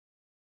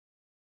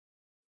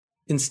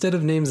Instead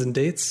of names and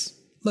dates,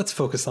 let's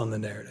focus on the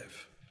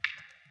narrative.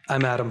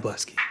 I'm Adam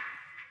Blesky.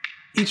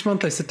 Each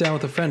month I sit down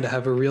with a friend to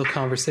have a real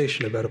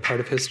conversation about a part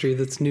of history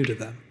that's new to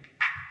them.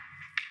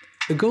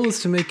 The goal is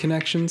to make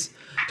connections,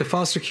 to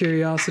foster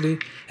curiosity,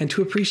 and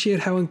to appreciate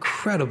how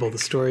incredible the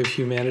story of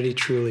humanity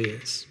truly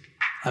is.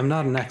 I'm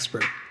not an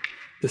expert.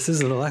 This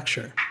isn't a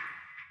lecture.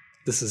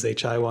 This is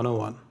HI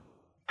 101.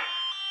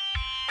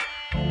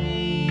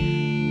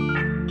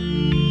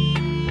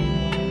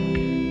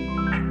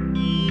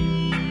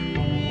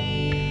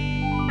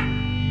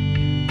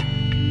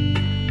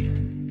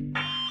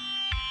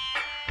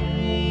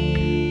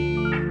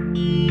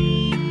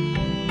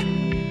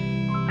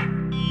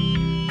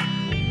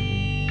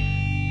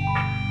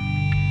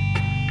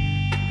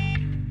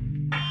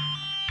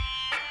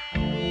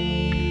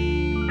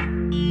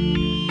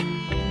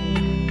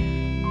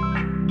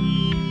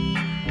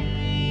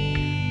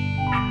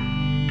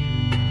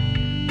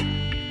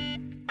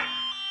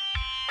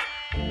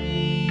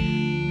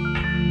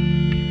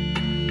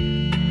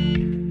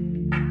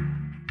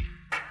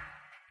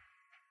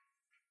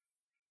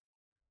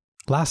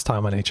 Last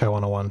time on HI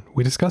 101,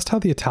 we discussed how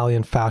the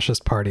Italian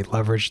Fascist Party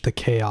leveraged the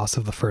chaos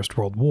of the First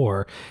World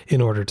War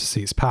in order to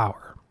seize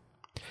power.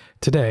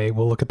 Today,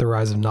 we'll look at the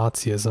rise of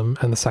Nazism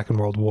and the Second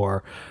World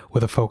War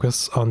with a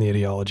focus on the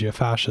ideology of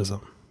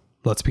fascism.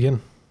 Let's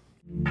begin.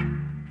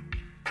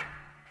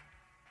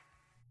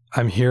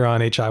 I'm here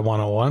on HI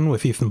 101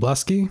 with Ethan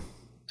Blesky.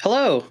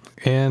 Hello.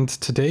 And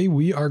today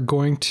we are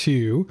going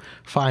to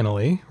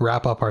finally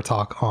wrap up our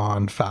talk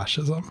on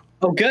fascism.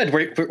 Oh, good.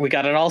 We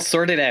got it all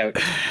sorted out.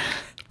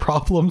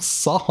 Problem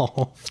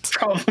solved.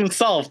 Problem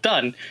solved.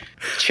 Done.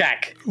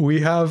 Check. We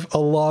have a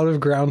lot of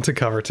ground to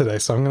cover today,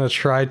 so I'm going to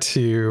try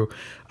to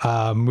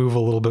move a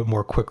little bit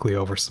more quickly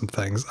over some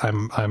things.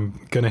 I'm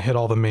going to hit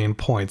all the main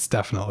points,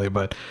 definitely,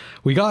 but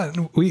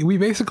we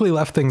basically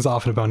left things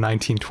off at about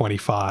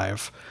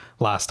 1925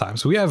 last time.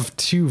 So we have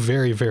two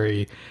very,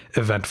 very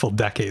eventful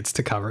decades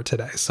to cover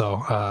today.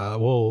 So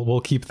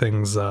we'll keep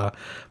things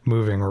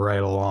moving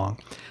right along.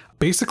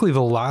 Basically,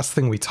 the last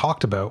thing we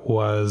talked about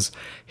was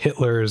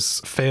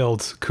Hitler's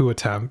failed coup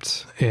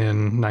attempt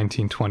in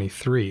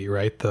 1923,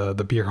 right? The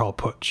Beer Hall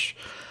Putsch,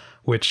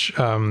 which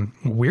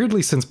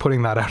weirdly, since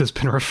putting that out, has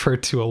been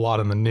referred to a lot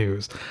in the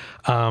news.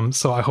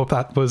 So I hope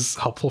that was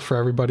helpful for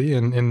everybody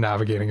in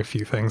navigating a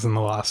few things in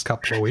the last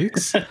couple of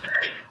weeks.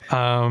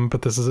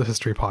 But this is a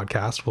history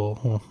podcast.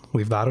 We'll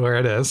leave that where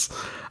it is.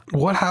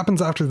 What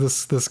happens after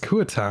this coup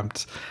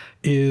attempt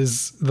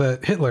is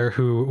that Hitler,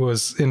 who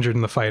was injured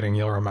in the fighting,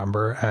 you'll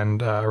remember,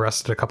 and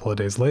arrested a couple of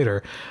days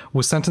later,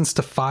 was sentenced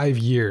to 5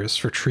 years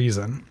for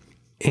treason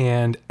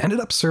and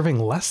ended up serving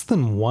less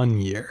than 1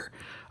 year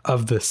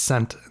of this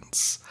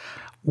sentence,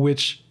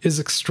 which is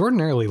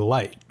extraordinarily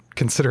light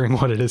considering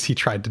what it is he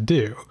tried to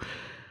do.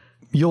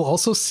 You'll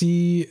also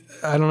see,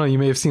 I don't know, you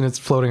may have seen it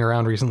floating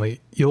around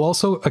recently. You'll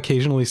also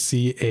occasionally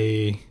see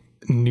a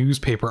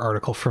newspaper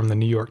article from the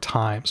New York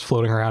Times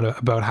floating around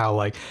about how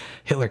like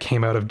Hitler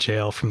came out of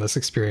jail from this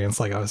experience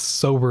like a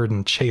sobered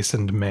and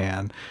chastened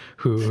man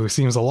who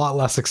seems a lot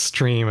less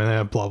extreme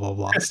and blah blah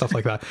blah, stuff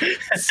like that.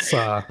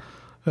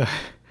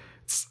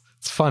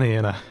 It's funny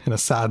in a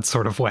sad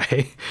sort of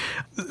way,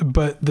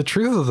 but the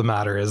truth of the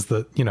matter is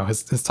that, you know,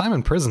 his time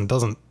in prison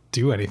doesn't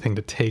do anything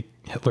to take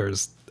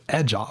Hitler's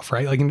edge off,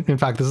 right? Like in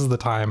fact, this is the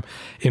time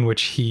in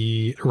which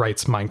he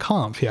writes Mein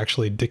Kampf. He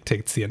actually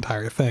dictates the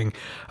entire thing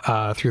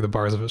through the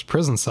bars of his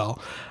prison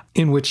cell,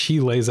 in which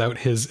he lays out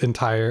his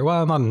entire,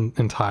 well, not an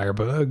entire,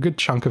 but a good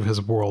chunk of his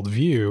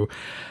worldview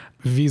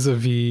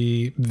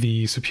vis-a-vis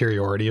the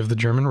superiority of the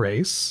German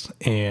race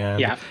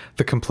and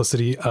the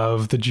complicity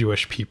of the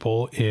Jewish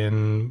people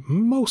in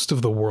most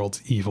of the world's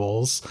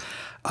evils,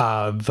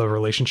 the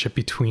relationship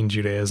between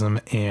Judaism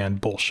and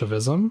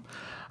Bolshevism,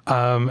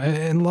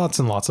 and lots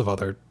of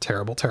other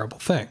terrible, terrible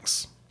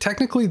things.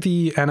 Technically,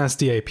 the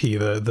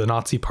NSDAP, the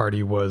Nazi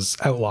party, was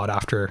outlawed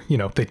after, you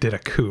know, they did a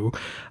coup.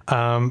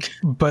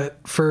 But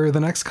for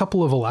the next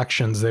couple of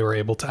elections, they were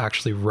able to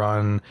actually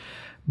run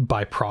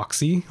by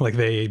proxy. Like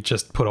they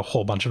just put a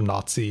whole bunch of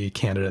Nazi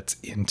candidates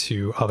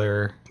into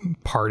other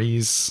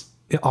parties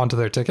onto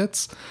their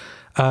tickets.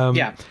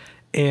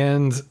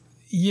 And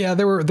yeah,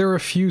 there were a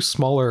few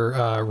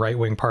smaller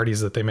right-wing parties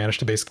that they managed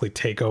to basically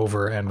take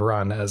over and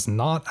run as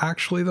not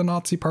actually the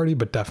Nazi party,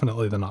 but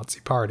definitely the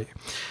Nazi party.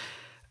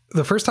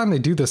 The first time they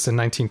do this in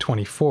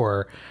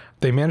 1924,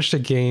 they managed to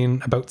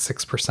gain about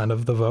 6%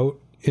 of the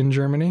vote in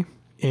Germany.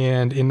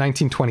 And in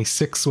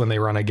 1926, when they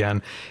run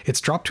again,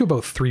 it's dropped to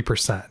about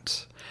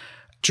 3%.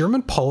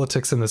 German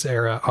politics in this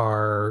era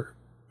are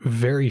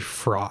very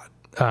fraught.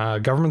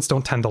 Governments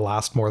don't tend to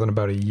last more than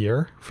about a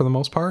year for the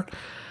most part.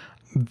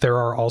 There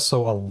are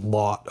also a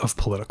lot of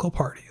political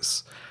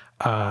parties.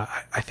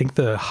 I think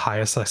the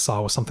highest I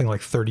saw was something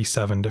like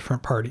 37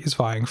 different parties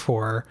vying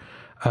for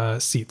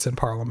seats in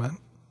parliament.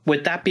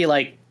 Would that be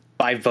like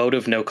by vote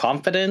of no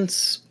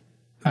confidence?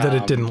 That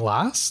it didn't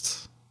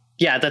last?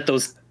 Yeah, that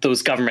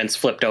those governments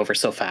flipped over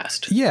so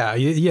fast.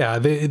 Yeah.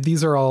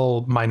 These are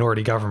all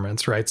minority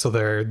governments, right? So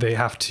they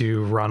have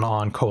to run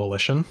on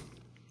coalition.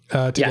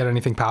 to get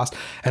anything passed.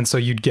 And so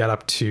you'd get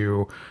up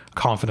to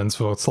confidence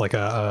votes like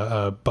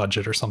a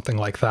budget or something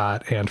like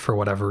that. And for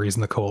whatever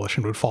reason, the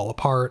coalition would fall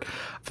apart.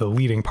 The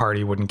leading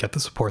party wouldn't get the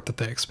support that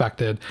they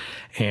expected.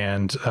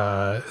 And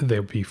they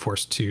would be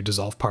forced to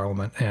dissolve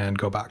parliament and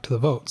go back to the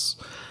votes.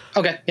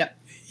 Okay, yeah.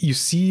 You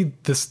see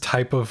this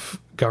type of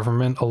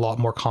government a lot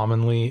more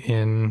commonly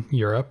in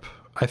Europe,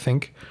 I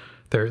think.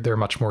 They're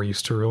much more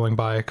used to ruling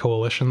by a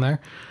coalition there.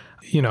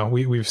 You know,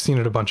 we've seen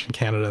it a bunch in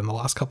Canada in the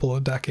last couple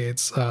of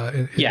decades.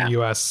 In the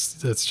US,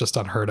 it's just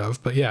unheard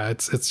of. But yeah,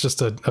 it's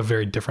just a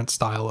very different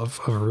style of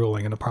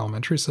ruling in a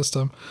parliamentary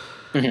system.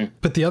 Mm-hmm.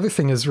 But the other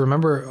thing is,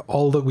 remember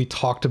all that we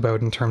talked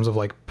about in terms of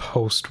like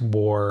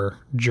post-war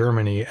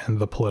Germany and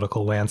the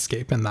political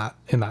landscape in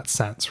that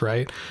sense,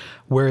 right?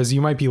 Whereas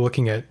you might be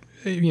looking at,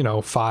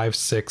 5,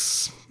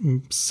 6,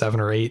 7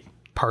 or 8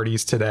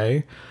 parties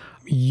today.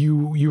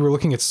 You were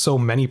looking at so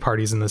many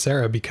parties in this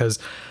era because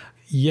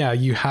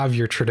you have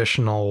your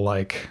traditional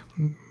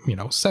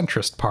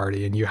centrist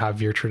party, and you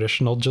have your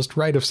traditional just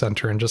right of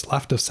center and just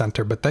left of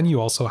center. But then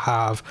you also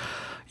have,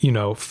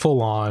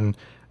 full on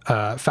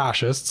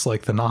fascists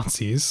like the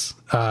Nazis.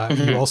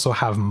 You also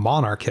have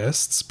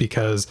monarchists,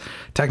 because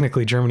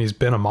technically Germany's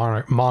been a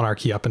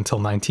monarchy up until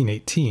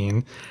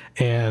 1918.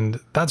 And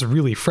that's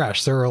really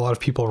fresh. There are a lot of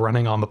people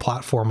running on the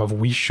platform of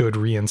we should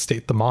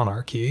reinstate the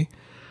monarchy.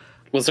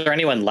 Was there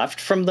anyone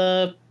left from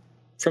the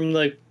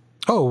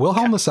Oh,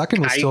 Wilhelm II was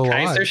still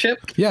alive. Kaisership?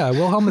 Yeah,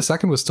 Wilhelm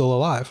II was still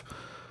alive.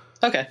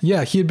 Okay.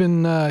 Yeah, he had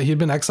been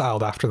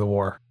exiled after the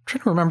war. I'm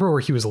trying to remember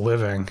where he was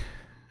living.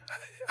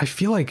 I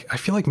feel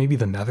like maybe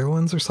the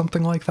Netherlands or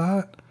something like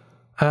that.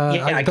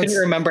 I couldn't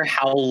remember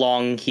how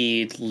long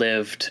he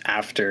lived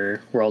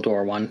after World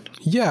War I.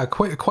 Yeah,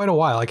 quite a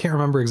while. I can't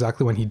remember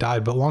exactly when he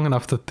died, but long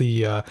enough that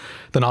the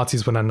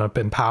Nazis would end up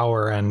in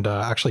power and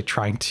actually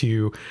trying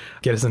to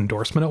get his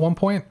endorsement at one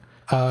point,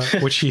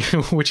 which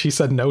he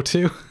said no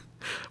to.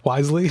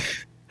 Wisely.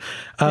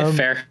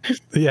 Fair.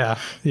 Yeah,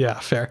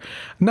 fair.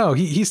 No,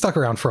 he stuck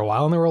around for a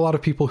while, and there were a lot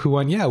of people who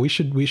went, we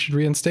should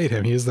reinstate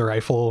him. He is the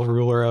rightful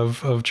ruler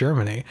of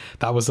Germany.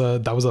 That was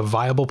a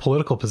viable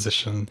political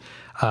position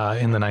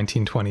in the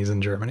 1920s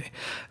in Germany.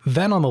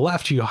 Then on the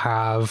left, you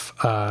have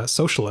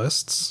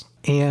socialists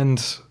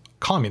and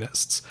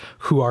communists,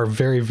 who are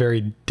very,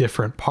 very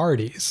different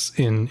parties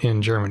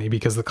in Germany,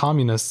 because the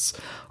communists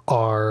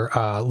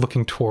are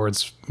looking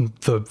towards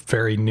the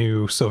very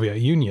new Soviet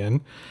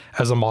Union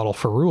as a model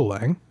for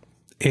ruling,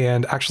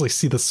 and actually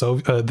see the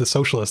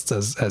socialists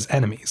as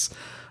enemies.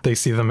 They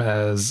see them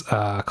as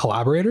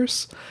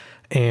collaborators,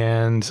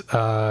 and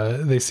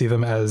they see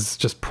them as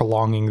just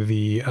prolonging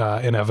the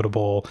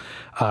inevitable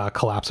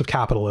collapse of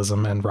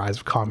capitalism and rise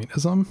of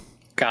communism.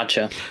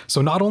 Gotcha.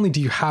 So not only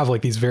do you have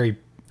like these very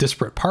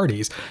disparate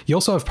parties, you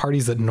also have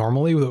parties that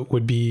normally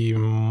would be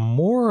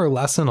more or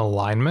less in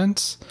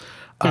alignment,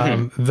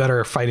 that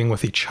are fighting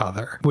with each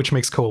other, which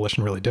makes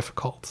coalition really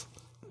difficult.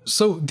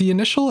 So the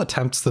initial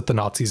attempts that the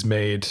Nazis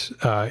made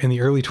in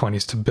the early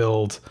 1920s to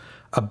build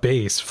a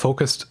base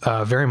focused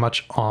very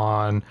much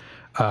on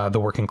the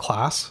working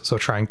class. So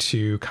trying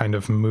to kind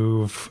of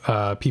move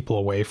people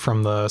away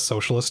from the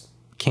socialist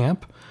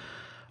camp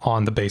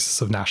on the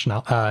basis of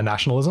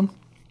nationalism,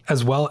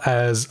 as well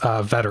as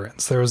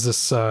veterans. There was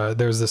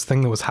this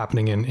thing that was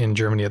happening in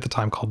Germany at the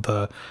time called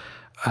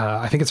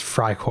I think it's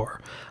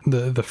Freikorps,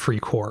 the Free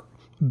Corps.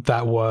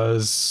 That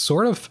was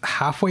sort of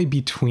halfway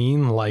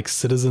between like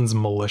Citizens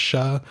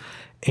Militia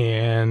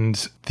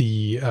and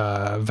the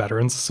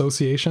Veterans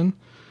Association,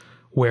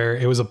 where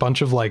it was a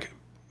bunch of like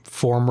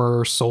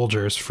former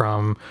soldiers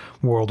from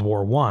World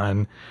War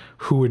I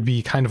who would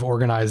be kind of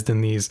organized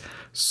in these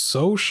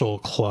social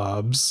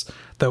clubs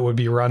that would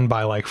be run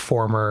by like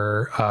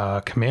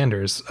former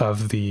commanders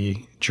of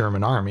the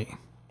German army.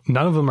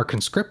 None of them are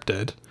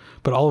conscripted,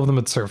 but all of them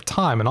had served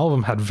time, and all of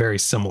them had very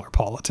similar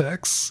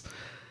politics.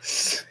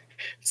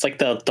 It's like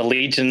the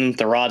Legion,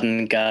 the Rod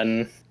and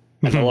Gun,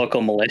 and the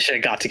local militia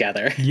got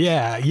together.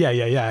 Yeah,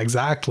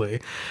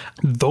 exactly.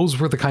 Those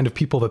were the kind of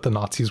people that the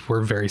Nazis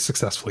were very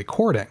successfully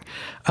courting.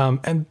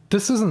 And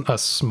this isn't a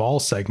small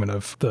segment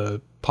of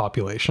the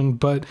population,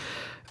 but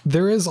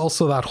there is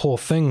also that whole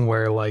thing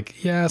where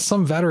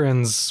some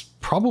veterans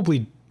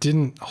probably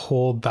didn't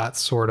hold that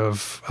sort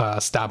of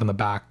stab in the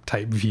back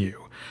type view.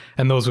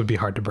 And those would be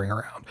hard to bring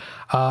around.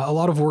 A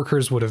lot of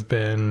workers would have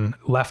been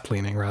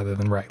left-leaning rather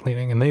than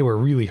right-leaning, and they were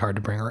really hard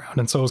to bring around.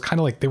 And so it was kind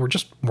of like they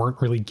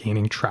weren't really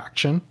gaining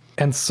traction.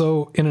 And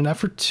so in an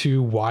effort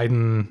to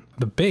widen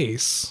the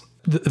base,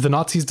 the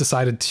Nazis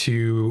decided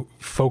to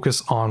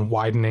focus on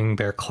widening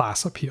their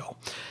class appeal,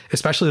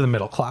 especially the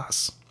middle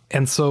class.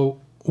 And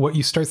so what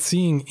you start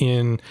seeing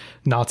in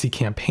Nazi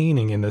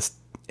campaigning in this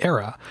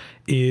era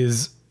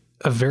is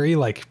a very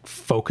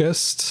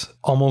focused,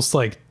 almost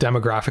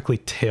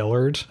demographically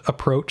tailored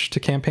approach to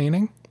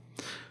campaigning.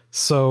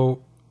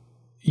 So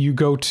you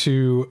go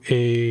to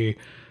a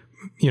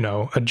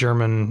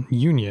German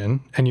union,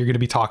 and you're going to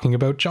be talking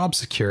about job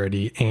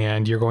security,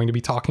 and you're going to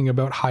be talking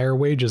about higher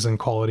wages and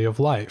quality of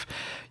life.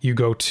 You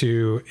go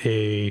to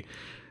a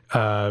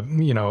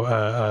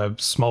a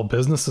small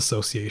business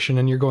association,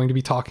 and you're going to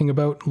be talking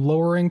about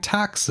lowering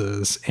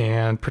taxes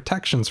and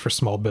protections for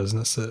small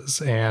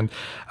businesses. And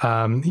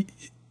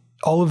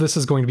all of this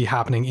is going to be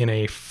happening in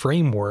a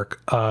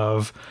framework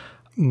of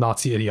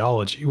Nazi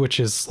ideology, which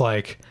is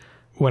like,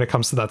 when it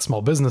comes to that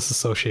small business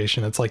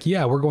association, it's like,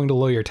 yeah, we're going to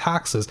lower your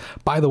taxes.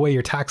 By the way,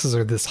 your taxes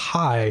are this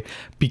high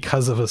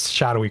because of a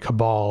shadowy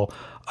cabal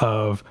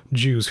of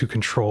Jews who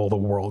control the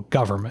world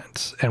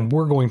government. And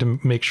we're going to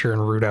make sure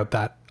and root out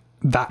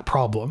that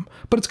problem.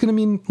 But it's going to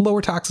mean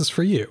lower taxes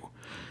for you.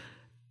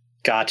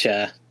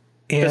 Gotcha.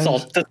 And this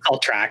all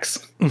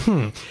tracks.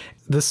 Mm-hmm.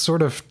 This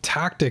sort of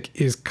tactic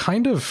is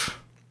kind of,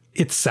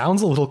 it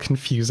sounds a little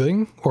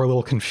confusing or a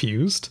little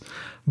confused.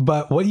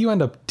 But what you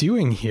end up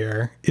doing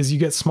here is you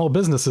get small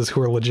businesses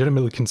who are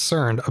legitimately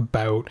concerned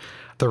about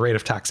the rate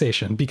of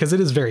taxation because it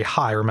is very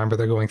high. Remember,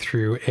 they're going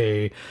through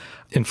a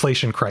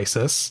inflation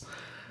crisis.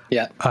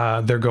 Yeah.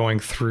 They're going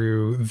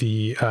through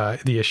the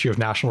issue of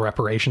national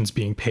reparations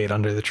being paid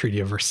under the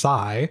Treaty of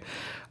Versailles.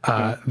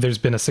 There's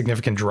been a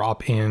significant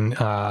drop in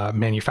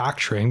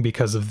manufacturing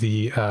because of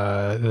the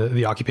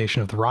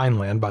occupation of the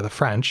Rhineland by the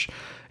French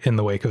in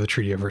the wake of the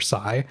Treaty of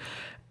Versailles.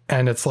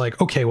 And it's like,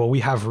 okay, well,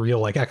 we have real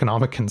like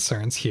economic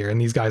concerns here.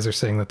 And these guys are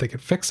saying that they could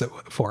fix it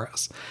for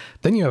us.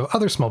 Then you have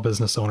other small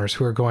business owners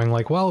who are going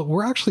like, well,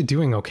 we're actually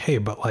doing okay,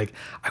 but like,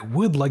 I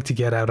would like to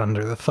get out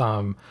under the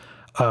thumb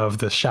of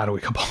this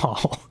shadowy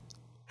cabal.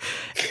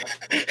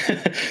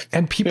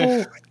 and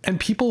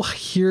people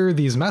hear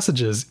these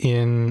messages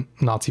in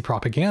Nazi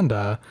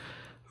propaganda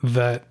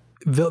that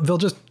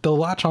they'll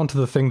latch onto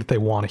the thing that they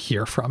want to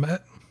hear from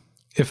it,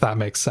 if that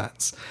makes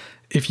sense.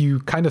 If you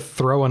kind of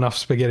throw enough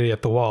spaghetti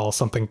at the wall,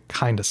 something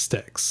kind of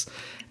sticks.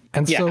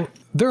 And so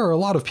there are a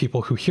lot of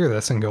people who hear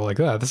this and go like,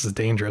 oh, this is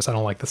dangerous. I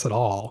don't like this at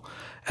all.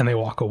 And they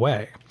walk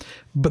away.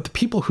 But the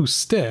people who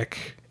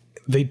stick,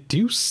 they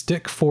do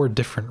stick for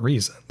different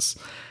reasons.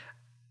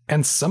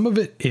 And some of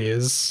it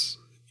is,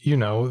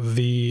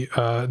 the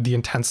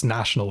intense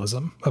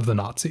nationalism of the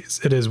Nazis.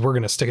 It is, we're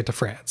going to stick it to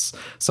France.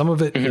 Some of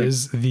it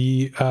is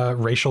the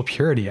racial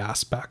purity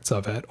aspects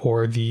of it,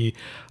 or the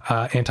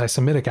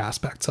anti-Semitic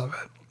aspects of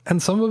it. And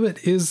some of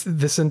it is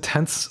this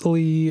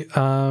intensely,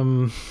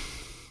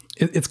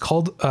 it's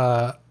called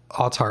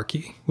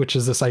autarky, which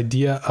is this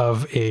idea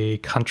of a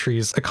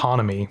country's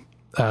economy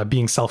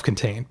being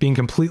self-contained, being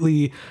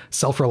completely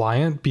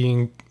self-reliant,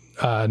 being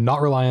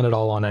not reliant at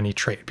all on any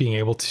trade, being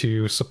able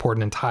to support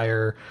an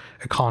entire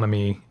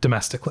economy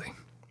domestically,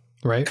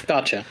 right?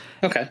 Gotcha.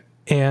 Okay.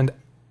 And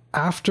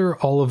after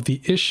all of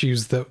the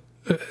issues that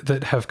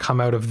have come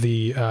out of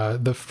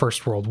the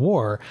First World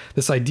War,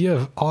 this idea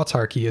of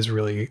autarky is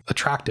really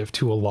attractive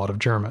to a lot of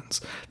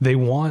Germans. They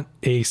want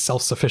a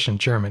self-sufficient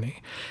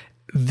Germany.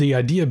 The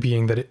idea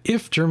being that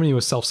if Germany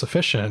was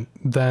self-sufficient,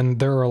 then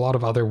there are a lot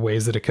of other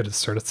ways that it could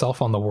assert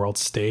itself on the world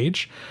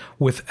stage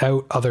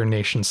without other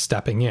nations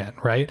stepping in,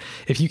 right?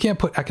 If you can't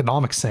put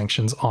economic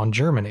sanctions on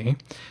Germany,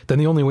 then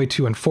the only way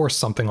to enforce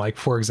something like,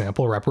 for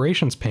example,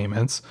 reparations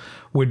payments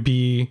would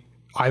be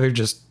either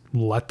just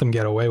let them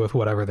get away with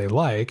whatever they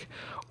like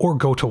or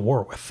go to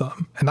war with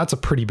them. And that's a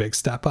pretty big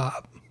step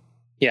up.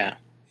 Yeah.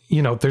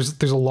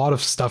 There's a lot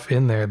of stuff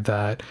in there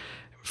that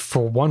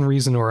for one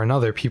reason or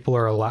another, people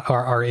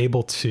are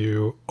able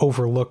to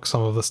overlook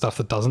some of the stuff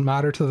that doesn't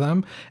matter to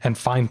them and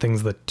find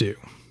things that do.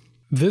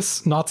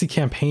 This Nazi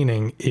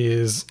campaigning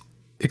is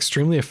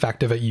extremely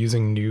effective at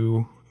using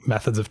new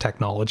methods of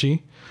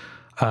technology,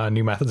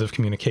 new methods of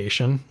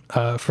communication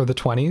for the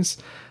 20s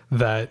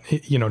that,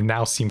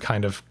 now seem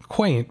kind of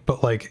quaint,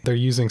 but like they're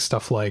using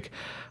stuff like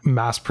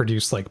mass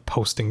produced like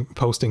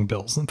posting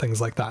bills and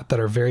things like that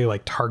are very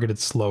like targeted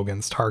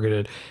slogans,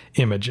 targeted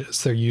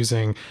images. They're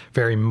using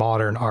very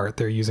modern art.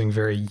 They're using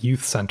very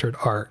youth-centered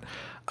art.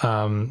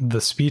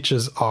 The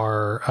speeches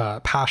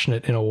are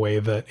passionate in a way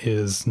that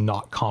is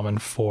not common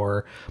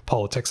for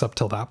politics up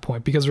till that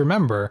point. Because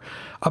remember,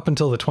 up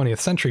until the 20th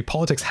century,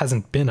 politics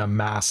hasn't been a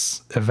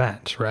mass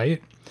event,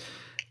 right?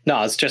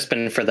 No, it's just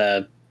been for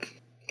the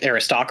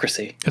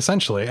aristocracy,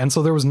 essentially. And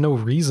so there was no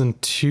reason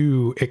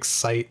to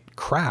excite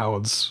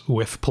crowds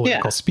with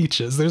political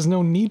speeches. There's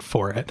no need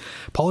for it.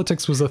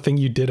 Politics was a thing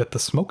you did at the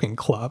smoking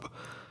club,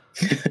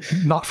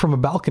 not from a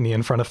balcony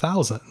in front of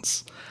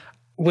thousands.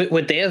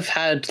 Would they have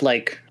had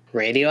like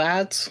radio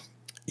ads?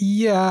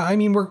 Yeah, I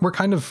mean, we're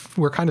kind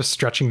of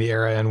stretching the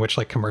era in which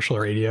like commercial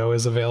radio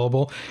is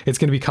available. It's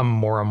going to become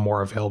more and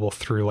more available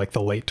through like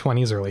the late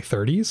 20s, early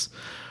 30s.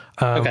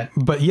 Okay.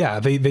 But yeah,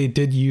 they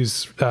did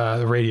use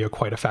radio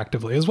quite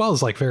effectively, as well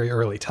as like very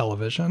early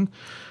television.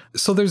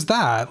 So there's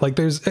that. Like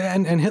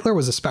and Hitler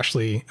was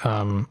especially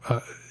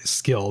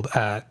skilled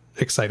at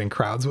exciting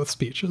crowds with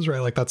speeches, right?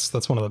 Like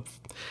that's one of the,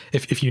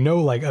 if you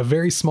know like a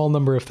very small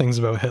number of things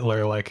about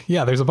Hitler, like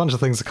yeah, there's a bunch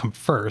of things that come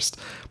first,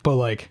 but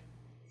like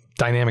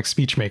dynamic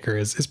speech maker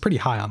is pretty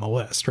high on the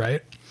list,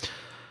 right?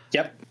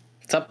 Yep,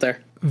 it's up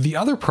there. The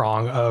other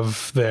prong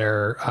of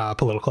their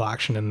political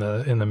action in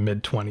the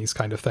mid-20s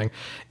kind of thing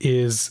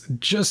is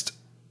just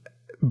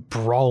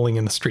brawling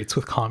in the streets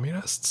with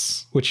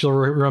communists, which you'll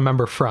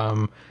remember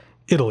from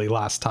Italy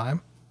last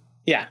time.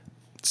 Yeah.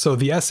 So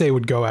the SA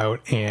would go out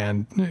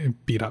and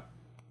beat up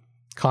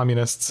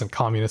communists, and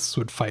communists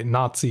would fight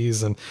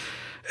Nazis, and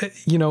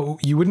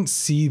you wouldn't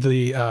see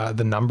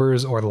the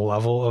numbers or the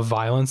level of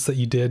violence that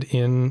you did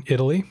in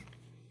Italy.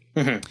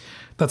 Mm-hmm.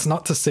 That's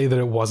not to say that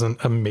it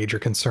wasn't a major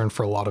concern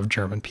for a lot of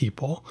German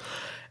people.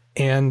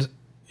 And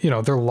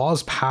there are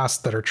laws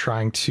passed that are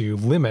trying to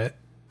limit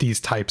these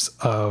types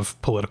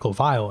of political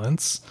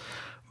violence,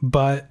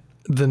 but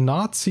the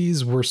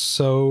Nazis were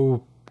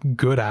so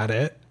good at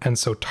it and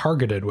so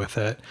targeted with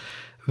it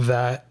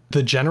that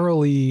the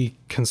generally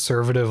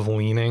conservative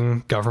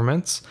leaning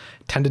governments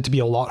tended to be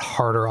a lot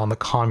harder on the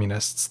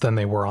communists than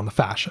they were on the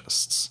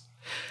fascists.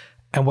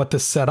 And what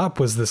this set up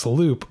was this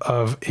loop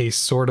of a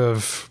sort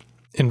of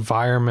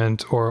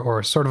environment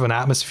or sort of an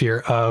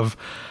atmosphere of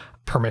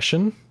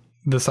permission.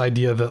 This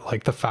idea that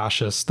like the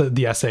fascists,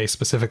 the SA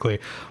specifically,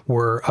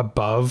 were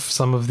above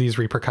some of these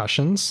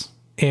repercussions.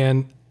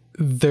 And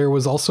there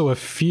was also a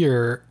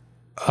fear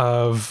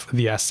of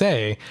the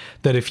SA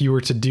that if you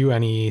were to do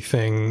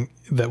anything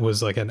that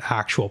was like an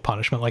actual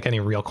punishment, like any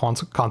real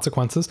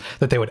consequences,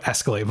 that they would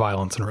escalate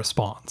violence in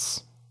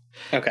response.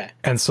 Okay.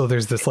 And so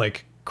there's this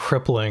like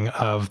crippling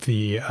of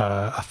the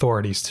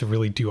authorities to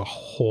really do a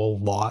whole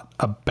lot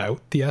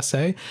about the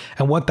SA.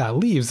 And what that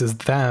leaves is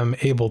them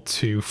able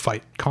to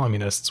fight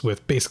communists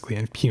with basically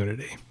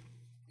impunity.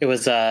 It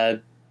was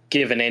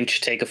give an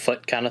inch, take a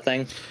foot kind of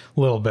thing? A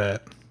little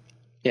bit.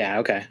 Yeah,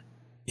 okay.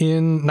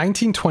 In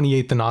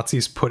 1928, the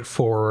Nazis put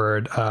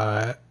forward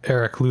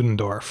Erich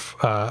Ludendorff,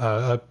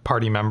 a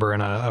party member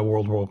and a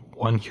World War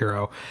I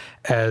hero,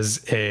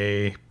 as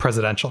a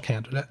presidential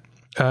candidate.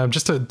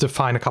 Just to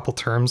define a couple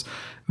terms,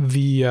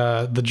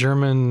 the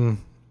German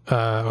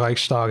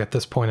Reichstag at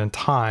this point in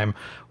time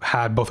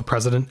had both a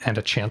president and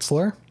a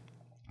chancellor.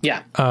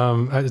 Yeah.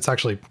 It's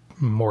actually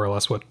more or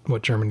less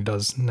what Germany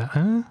does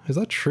now. Is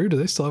that true? Do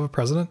they still have a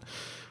president?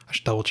 I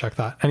should double check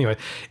that. Anyway,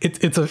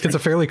 it's a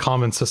fairly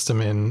common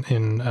system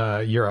in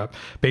Europe.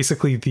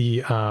 Basically,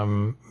 the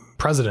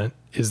president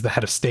is the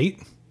head of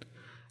state,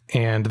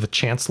 and the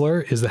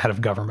chancellor is the head of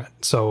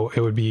government. So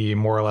it would be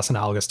more or less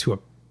analogous to a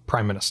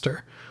prime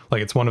minister.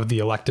 Like it's one of the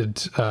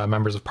elected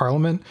members of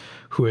parliament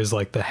who is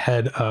like the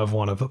head of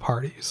one of the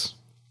parties.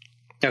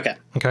 Okay.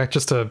 Okay.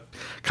 Just to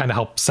kind of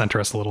help center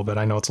us a little bit.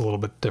 I know it's a little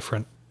bit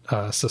different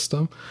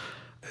system.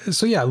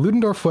 So yeah,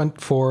 Ludendorff went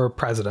for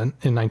president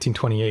in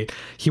 1928.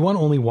 He won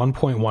only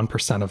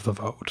 1.1% of the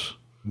vote.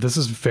 This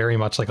is very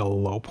much like a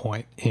low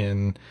point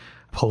in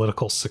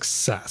political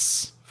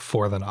success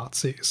for the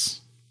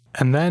Nazis.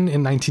 And then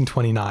in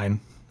 1929,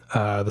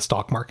 the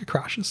stock market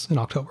crashes in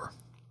October.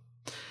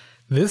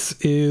 This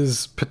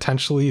is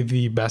potentially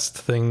the best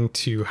thing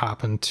to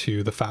happen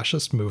to the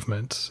fascist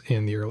movement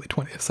in the early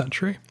 20th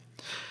century.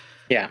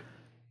 Yeah.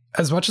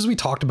 As much as we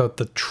talked about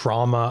the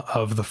trauma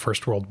of the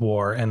First World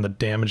War and the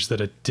damage that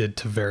it did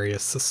to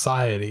various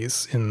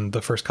societies in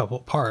the first couple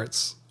of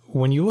parts,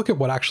 when you look at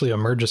what actually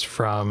emerges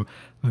from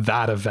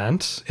that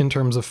event in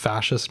terms of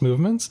fascist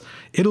movements,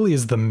 Italy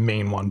is the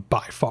main one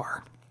by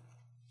far.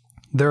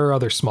 There are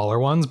other smaller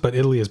ones, but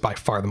Italy is by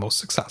far the most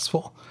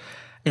successful.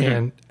 Mm-hmm.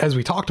 And as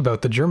we talked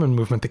about, the German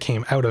movement that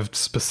came out of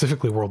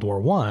specifically World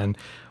War I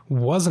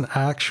wasn't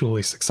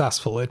actually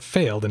successful. It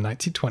failed in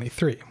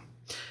 1923.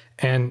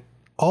 And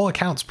all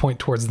accounts point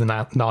towards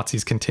the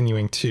Nazis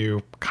continuing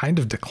to kind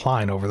of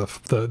decline over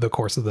the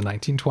course of the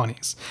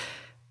 1920s.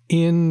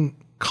 In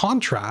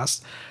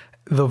contrast,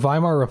 the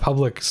Weimar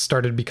Republic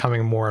started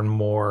becoming more and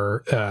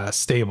more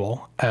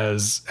stable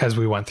as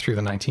we went through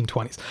the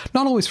 1920s.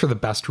 Not always for the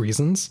best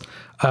reasons.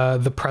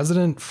 The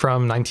president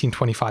from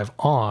 1925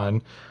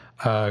 on,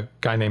 a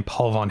guy named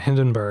Paul von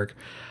Hindenburg,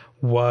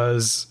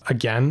 was,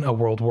 again, a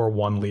World War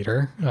I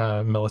leader,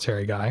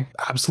 military guy,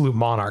 absolute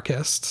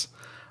monarchist.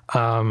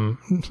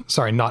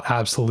 Sorry, not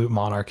absolute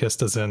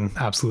monarchist as in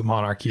absolute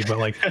monarchy, but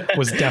like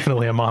was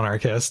definitely a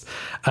monarchist.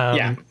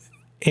 Yeah.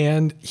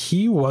 And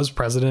he was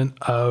president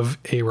of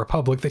a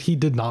republic that he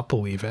did not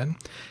believe in.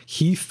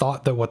 He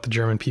thought that what the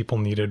German people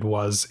needed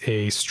was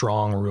a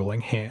strong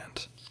ruling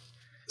hand.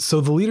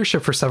 So the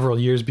leadership for several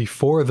years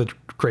before the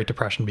Great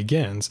Depression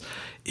begins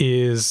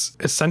is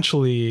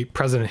essentially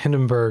President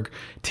Hindenburg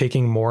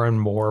taking more and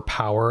more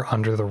power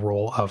under the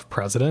role of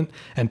president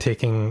and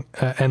taking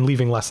and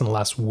leaving less and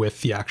less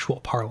with the actual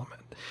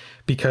parliament,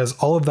 because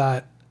all of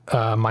that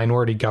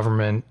minority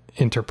government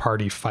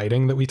inter-party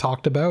fighting that we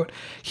talked about,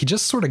 he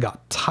just sort of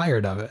got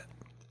tired of it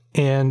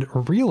and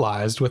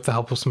realized, with the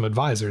help of some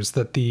advisors,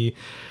 that the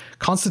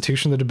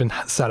constitution that had been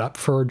set up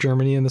for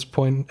Germany in this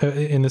point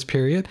in this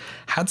period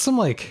had some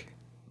like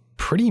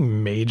pretty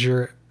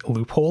major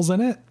loopholes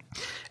in it.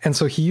 And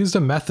so he used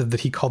a method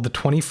that he called the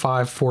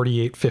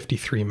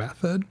 25-48-53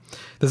 method.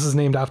 This is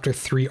named after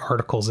 3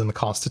 articles in the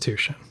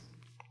Constitution.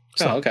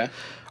 So, okay.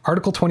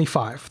 Article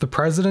 25, the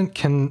president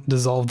can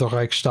dissolve the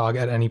Reichstag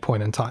at any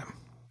point in time.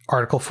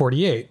 Article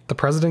 48, the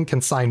president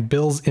can sign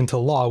bills into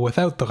law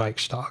without the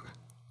Reichstag.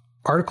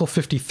 Article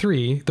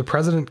 53, the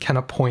president can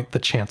appoint the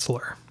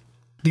chancellor.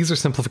 These are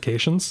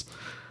simplifications,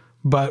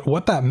 But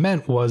what that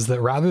meant was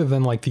that rather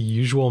than like the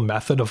usual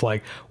method of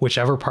like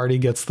whichever party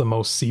gets the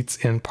most seats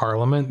in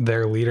parliament,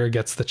 their leader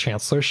gets the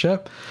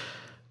chancellorship,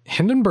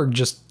 Hindenburg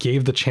just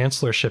gave the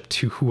chancellorship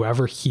to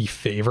whoever he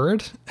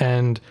favored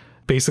and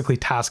basically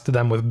tasked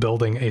them with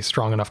building a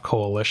strong enough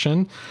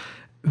coalition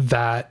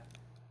that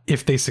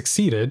if they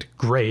succeeded,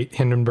 great,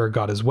 Hindenburg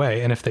got his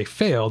way. And if they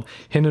failed,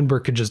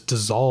 Hindenburg could just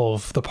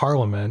dissolve the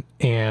parliament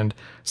and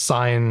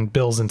sign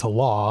bills into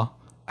law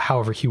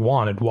however he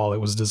wanted while it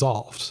was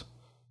dissolved.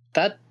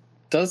 That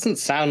doesn't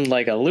sound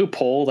like a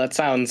loophole. That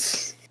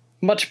sounds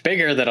much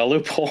bigger than a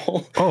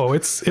loophole. Oh,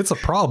 it's a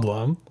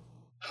problem.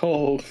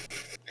 Oh.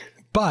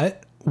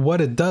 But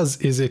what it does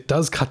is it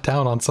does cut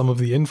down on some of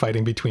the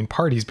infighting between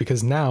parties,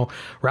 because now,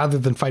 rather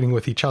than fighting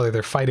with each other,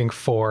 they're fighting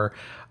for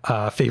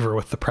favor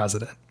with the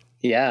president.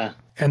 Yeah.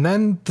 And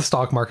then the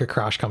stock market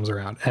crash comes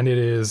around, and it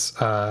is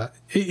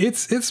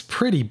it's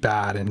pretty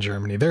bad in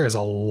Germany. There is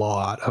a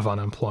lot of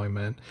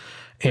unemployment,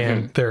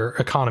 and their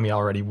economy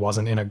already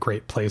wasn't in a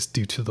great place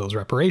due to those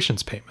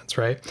reparations payments,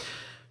 right?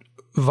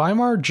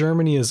 Weimar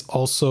Germany is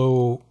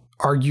also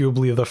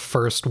arguably the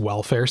first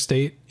welfare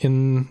state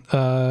in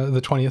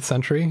the 20th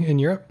century in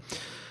Europe,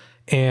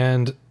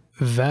 and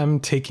them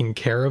taking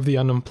care of the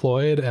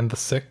unemployed and the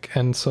sick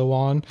and so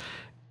on,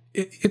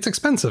 it's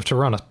expensive to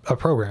run a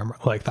program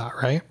like that,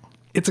 right?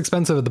 It's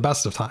expensive at the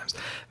best of times.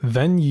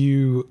 Then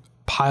you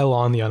pile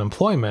on the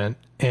unemployment,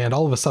 and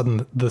all of a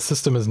sudden the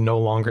system is no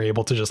longer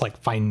able to just like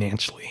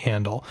financially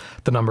handle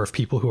the number of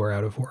people who are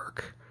out of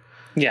work.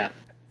 Yeah.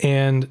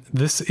 And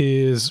this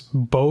is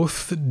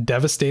both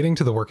devastating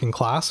to the working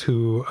class,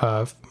 who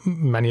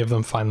many of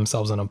them find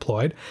themselves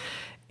unemployed,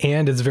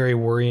 and it's very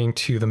worrying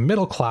to the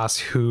middle class,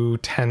 who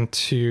tend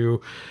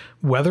to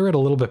weather it a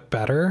little bit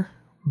better,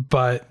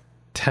 but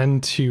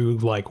tend to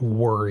like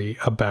worry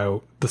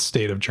about the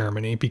state of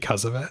Germany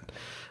because of it.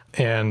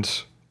 And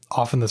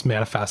often this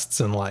manifests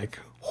in like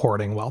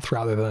hoarding wealth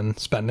rather than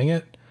spending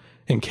it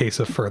in case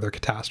of further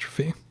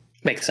catastrophe.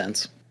 Makes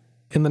sense.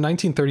 In the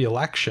 1930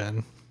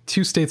 election,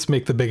 two states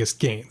make the biggest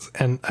gains.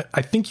 And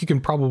I think you can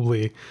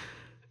probably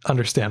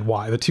understand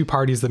why. The two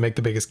parties that make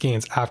the biggest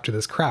gains after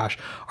this crash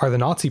are the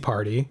Nazi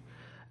Party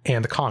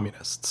and the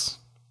Communists.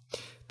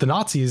 The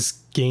Nazis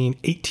gain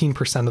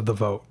 18% of the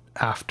vote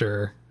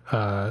after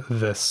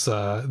this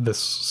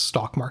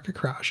stock market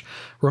crash.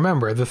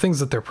 Remember, the things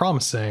that they're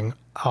promising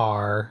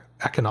are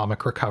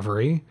economic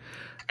recovery,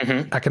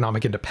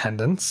 economic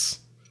independence,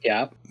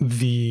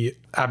 the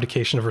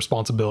abdication of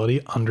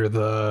responsibility under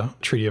the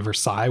Treaty of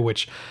Versailles,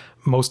 which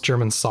most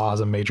Germans saw as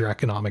a major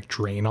economic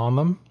drain on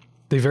them.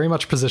 They very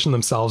much position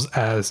themselves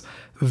as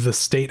the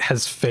state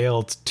has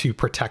failed to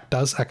protect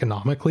us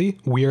economically.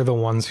 We are the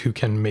ones who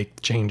can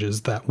make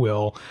changes that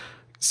will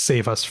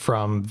save us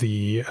from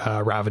the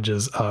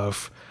ravages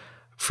of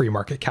free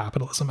market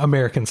capitalism.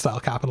 American style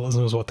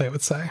capitalism is what they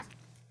would say.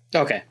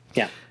 Okay.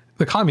 Yeah.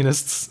 The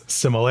communists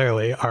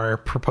similarly are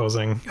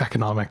proposing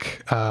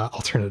economic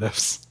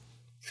alternatives.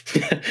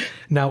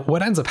 Now,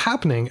 what ends up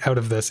happening out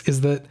of this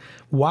is that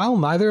while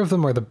neither of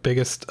them are the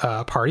biggest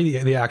party,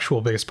 the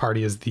actual biggest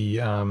party is the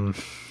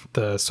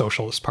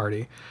Socialist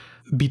Party.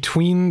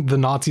 Between the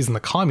Nazis and the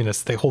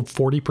communists, they hold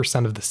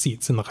 40% of the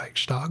seats in the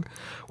Reichstag,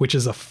 which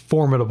is a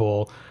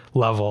formidable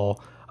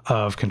level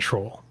of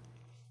control.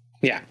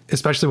 Yeah.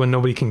 Especially when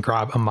nobody can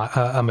grab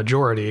a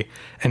majority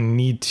and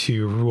need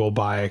to rule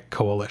by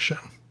coalition.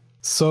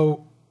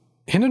 So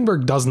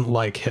Hindenburg doesn't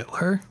like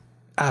Hitler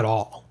at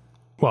all.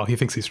 Well, he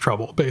thinks he's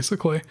trouble,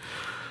 basically.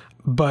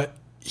 But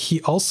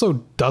he also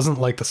doesn't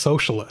like the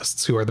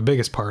socialists, who are the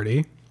biggest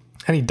party,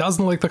 and he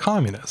doesn't like the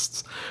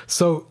communists.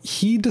 So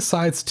he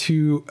decides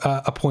to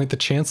appoint the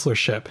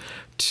chancellorship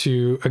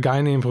to a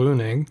guy named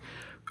Brüning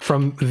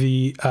from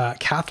the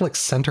Catholic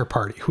Center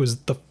Party, who is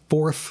the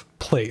fourth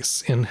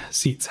place in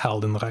seats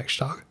held in the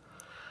Reichstag.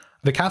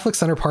 The Catholic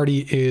Center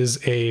Party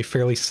is a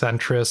fairly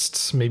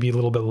centrist, maybe a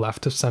little bit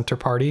left of center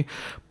party,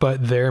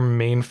 but their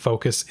main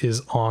focus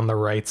is on the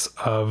rights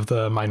of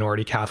the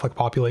minority Catholic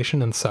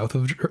population in the south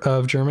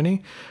of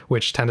Germany,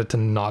 which tended to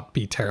not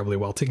be terribly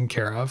well taken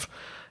care of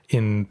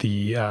in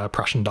the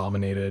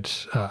Prussian-dominated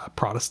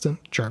Protestant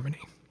Germany.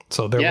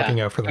 So they're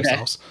looking out for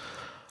themselves. Okay.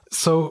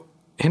 So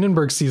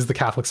Hindenburg sees the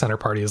Catholic Center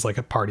Party as like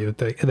a party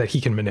that he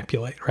can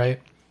manipulate,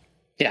 right?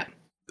 Yeah.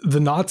 The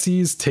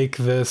Nazis take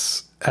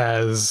this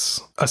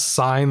as a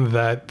sign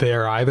that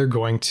they're either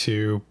going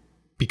to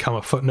become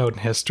a footnote in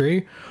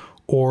history,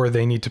 or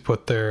they need to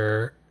put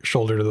their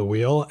shoulder to the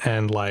wheel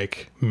and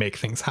like make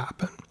things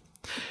happen.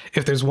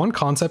 If there's one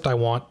concept I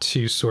want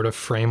to sort of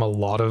frame a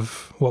lot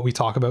of what we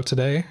talk about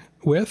today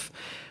with,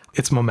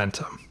 it's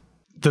momentum.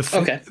 The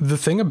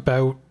thing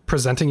about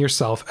presenting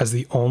yourself as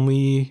the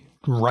only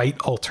right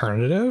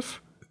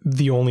alternative,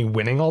 the only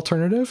winning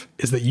alternative,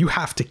 is that you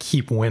have to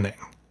keep winning.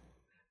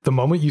 The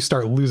moment you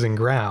start losing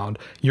ground,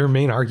 your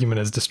main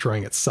argument is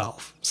destroying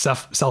itself,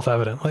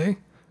 self-evidently.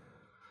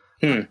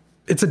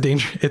 It's a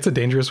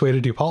dangerous way to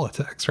do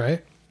politics,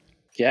 right?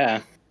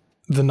 Yeah.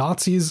 The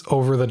Nazis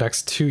over the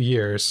next 2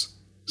 years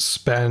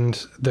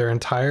spend their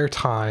entire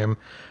time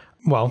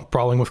well,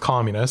 brawling with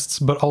communists,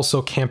 but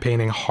also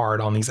campaigning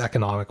hard on these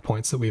economic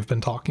points that we've been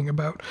talking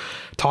about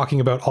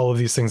all of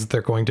these things that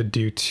they're going to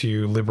do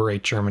to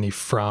liberate Germany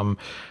from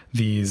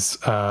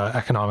these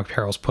economic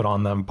perils put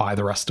on them by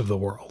the rest of the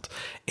world.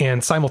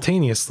 And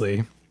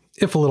simultaneously,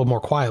 if a little more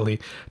quietly,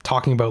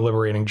 talking about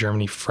liberating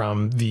Germany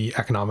from the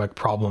economic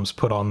problems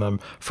put on them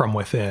from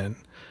within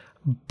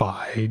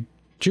by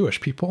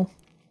Jewish people.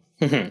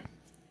 Mm-hmm.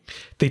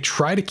 They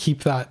try to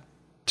keep that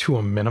to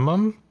a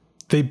minimum.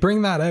 They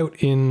bring that out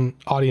in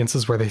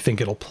audiences where they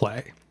think it'll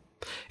play.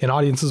 In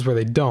audiences where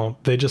they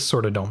don't, they just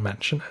sort of don't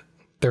mention it.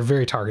 They're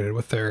very targeted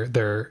with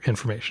their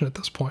information at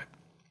this point.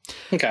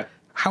 Okay.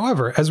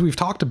 However, as we've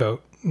talked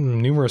about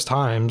numerous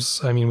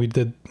times, I mean, we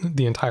did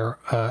the entire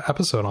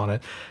episode on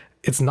it,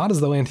 it's not as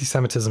though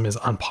anti-Semitism is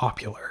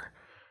unpopular.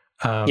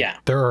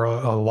 There are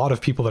a lot of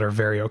people that are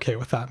very okay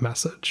with that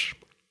message.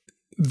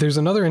 There's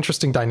another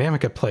interesting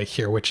dynamic at play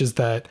here, which is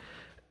that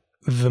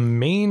the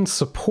main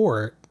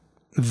support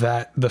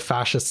that the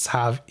fascists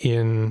have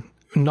in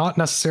not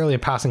necessarily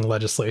passing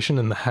legislation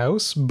in the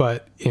House,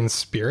 but in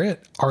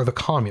spirit, are the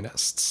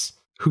communists,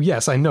 who,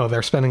 yes, I know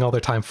they're spending all their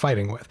time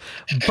fighting with.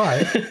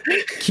 But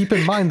keep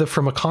in mind that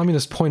from a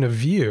communist point of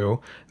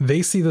view,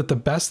 they see that the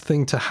best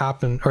thing to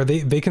happen, or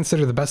they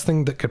consider the best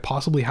thing that could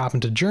possibly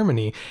happen to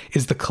Germany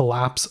is the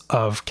collapse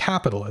of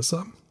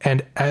capitalism.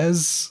 And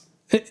as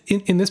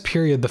in this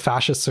period, the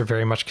fascists are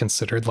very much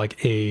considered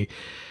like a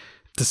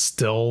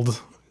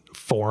distilled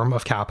form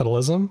of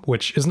capitalism,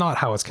 which is not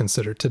how it's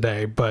considered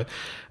today, but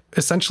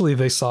essentially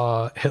they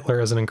saw Hitler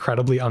as an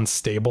incredibly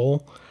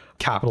unstable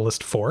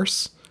capitalist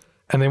force.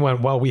 And they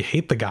went, well, we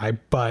hate the guy,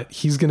 but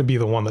he's going to be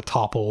the one that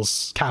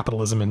topples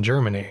capitalism in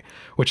Germany,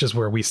 which is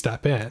where we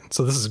step in.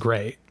 So this is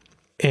great.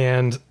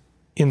 And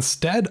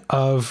instead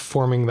of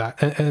forming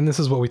that, and this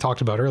is what we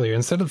talked about earlier,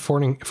 instead of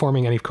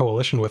forming any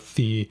coalition with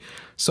the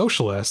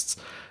socialists,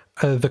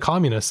 the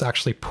communists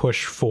actually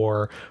push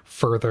for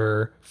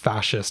further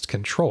fascist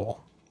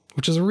control,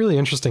 which is a really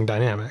interesting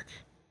dynamic.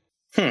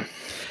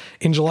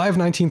 In July of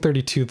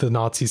 1932, the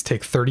Nazis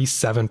take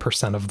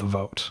 37% of the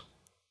vote.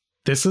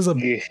 This is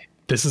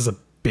a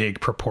big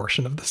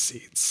proportion of the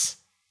seats.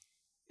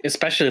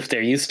 Especially if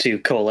they're used to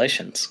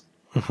coalitions.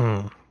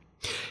 Mm-hmm.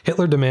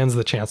 Hitler demands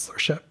the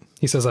chancellorship.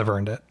 He says, I've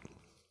earned it.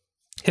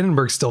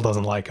 Hindenburg still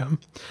doesn't like him.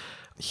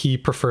 He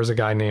prefers a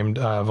guy named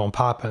von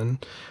Papen,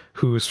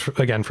 who's,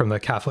 again, from the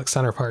Catholic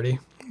Center Party.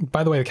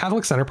 By the way, the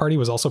Catholic Center Party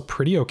was also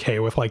pretty okay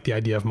with like the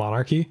idea of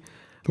monarchy,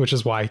 which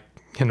is why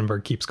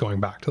Hindenburg keeps going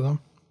back to them.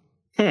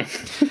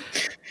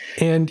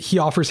 And he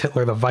offers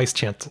Hitler the vice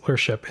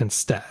chancellorship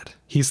instead.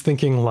 He's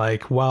thinking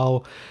like,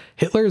 well,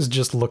 Hitler is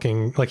just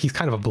looking like he's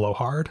kind of a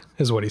blowhard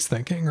is what he's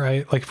thinking,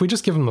 right? Like if we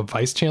just give him the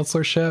vice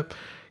chancellorship,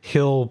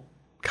 he'll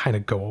kind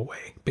of go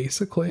away,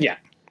 basically. Yeah.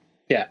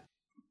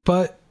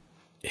 But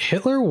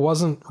Hitler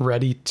wasn't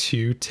ready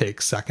to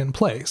take second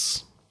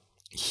place.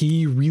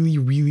 He really,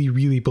 really,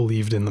 really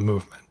believed in the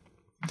movement.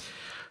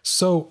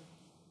 So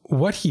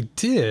what he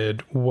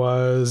did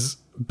was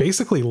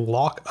basically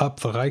lock up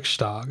the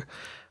Reichstag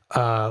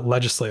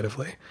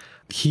legislatively.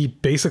 He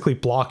basically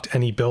blocked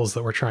any bills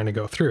that were trying to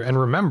go through. And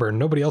remember,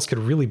 nobody else could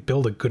really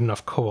build a good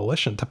enough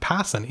coalition to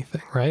pass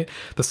anything, right?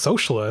 The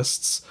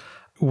socialists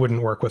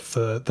wouldn't work with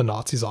the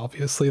Nazis,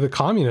 obviously. The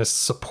communists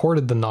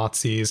supported the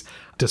Nazis'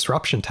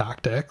 disruption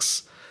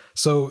tactics.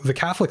 So the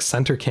Catholic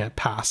Center can't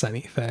pass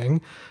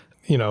anything.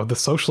 You know, the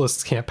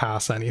socialists can't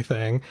pass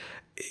anything.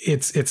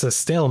 It's a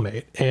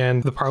stalemate.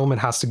 And the parliament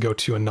has to go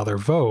to another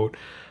vote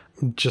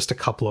just a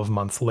couple of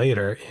months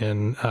later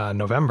in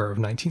November of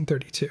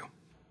 1932.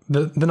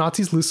 The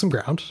Nazis lose some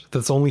ground.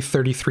 That's only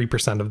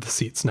 33% of the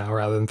seats now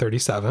rather than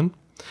 37.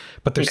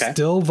 But they're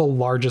still the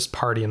largest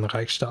party in the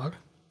Reichstag.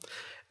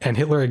 And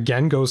Hitler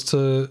again goes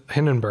to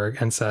Hindenburg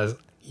and says,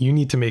 you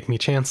need to make me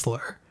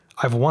chancellor.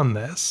 I've won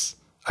this.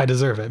 I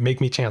deserve it.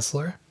 Make me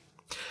chancellor.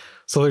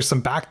 So there's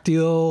some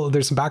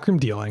backroom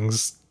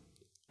dealings.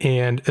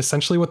 And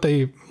essentially what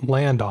they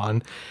land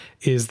on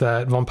is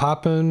that von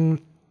Papen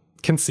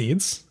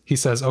concedes. He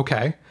says,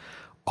 okay,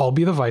 I'll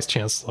be the vice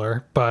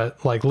chancellor,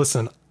 but like,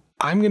 listen,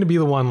 I'm going to be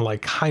the one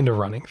like kind of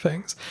running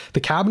things. The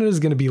cabinet is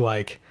going to be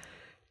like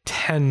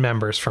 10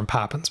 members from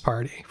Papen's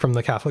party, from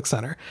the Catholic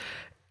Center.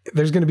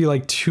 There's going to be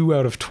like 2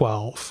 out of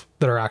 12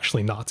 that are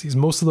actually Nazis.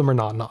 Most of them are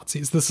not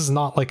Nazis. This is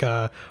not like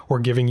we're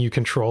giving you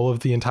control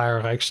of the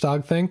entire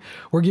Reichstag thing.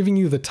 We're giving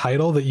you the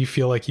title that you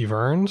feel like you've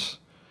earned.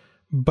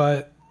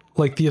 But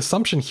like the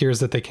assumption here is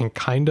that they can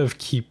kind of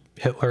keep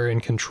Hitler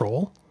in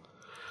control.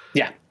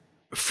 Yeah.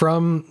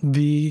 From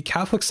the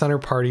Catholic Center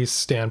Party's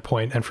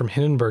standpoint and from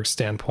Hindenburg's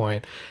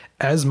standpoint,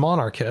 as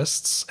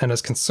monarchists and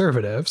as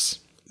conservatives,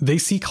 they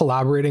see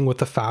collaborating with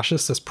the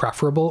fascists as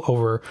preferable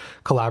over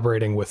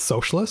collaborating with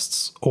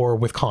socialists or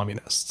with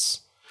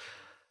communists.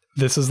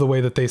 This is the way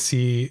that they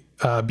see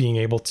being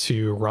able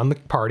to run the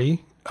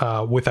party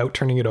without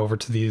turning it over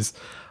to these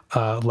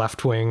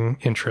left-wing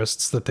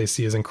interests that they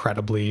see as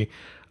incredibly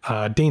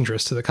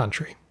dangerous to the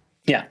country.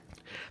 Yeah.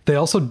 They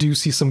also do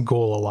see some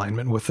goal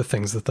alignment with the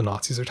things that the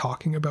Nazis are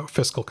talking about.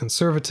 Fiscal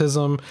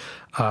conservatism,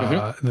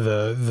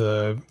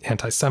 the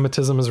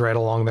anti-Semitism is right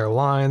along their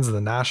lines,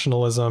 the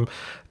nationalism,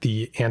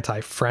 the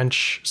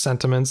anti-French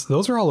sentiments.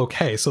 Those are all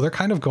okay. So they're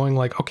kind of going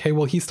like, okay,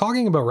 well, he's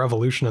talking about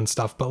revolution and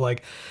stuff, but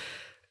like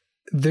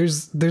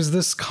there's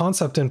this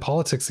concept in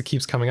politics that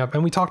keeps coming up.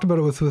 And we talked about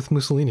it with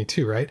Mussolini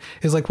too, right?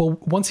 Is like, well,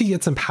 once he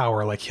gets in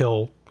power, like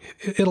it'll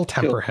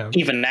temper him.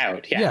 Even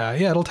out, yeah,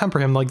 it'll temper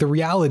him. Like the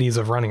realities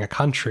of running a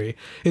country.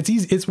 It's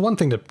easy. It's one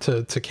thing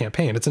to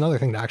campaign. It's another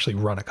thing to actually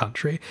run a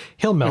country.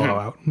 He'll mellow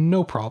out,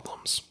 no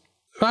problems.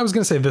 I was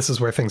going to say this is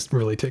where things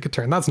really take a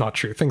turn. That's not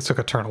true. Things took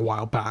a turn a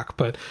while back,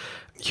 but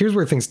here's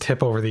where things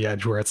tip over the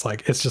edge, where it's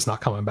like it's just not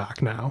coming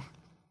back now.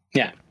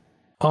 Yeah.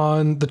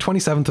 On the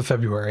 27th of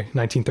February,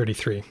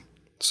 1933,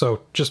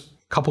 so just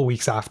a couple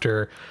weeks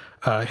after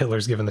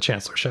Hitler's given the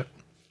chancellorship.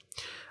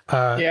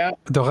 The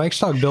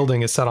Reichstag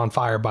building is set on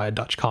fire by a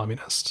Dutch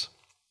communist.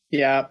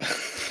 Yeah.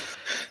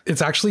 It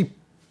was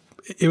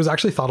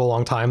actually thought a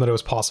long time that it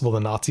was possible the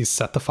Nazis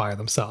set the fire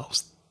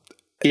themselves.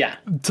 Yeah.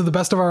 To the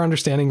best of our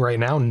understanding right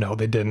now, no,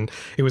 they didn't.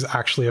 It was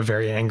actually a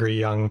very angry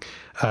young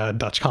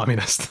Dutch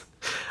communist.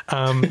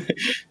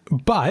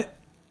 But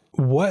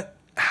what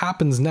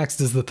happens next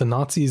is that the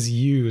Nazis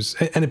use,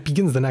 and it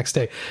begins the next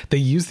day, they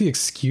use the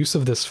excuse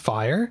of this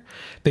fire.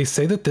 They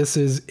say that this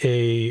is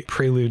a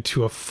prelude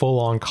to a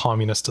full-on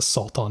communist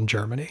assault on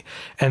Germany.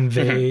 And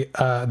they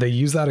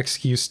use that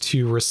excuse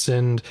to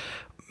rescind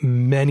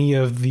many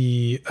of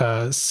the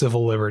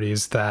civil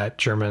liberties that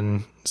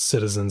German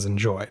citizens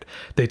enjoyed.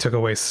 They took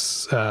away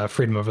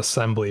freedom of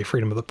assembly,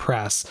 freedom of the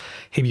press,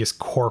 habeas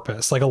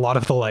corpus, like a lot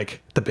of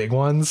the big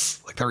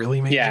ones, like the really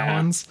major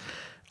ones.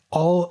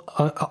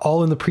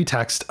 All in the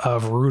pretext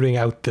of rooting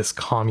out this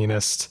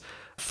communist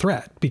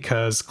threat,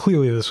 because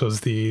clearly this was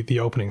the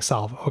opening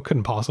salvo. It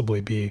couldn't possibly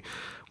be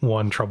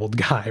one troubled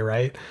guy,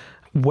 right?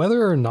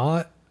 Whether or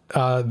not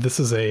this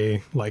is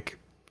a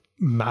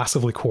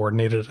massively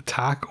coordinated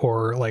attack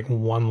or like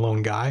one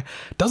lone guy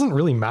doesn't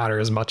really matter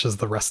as much as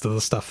the rest of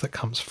the stuff that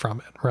comes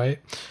from it, right?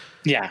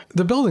 Yeah.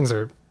 The buildings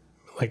are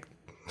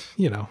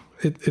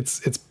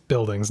it's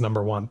buildings,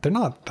 number one. They're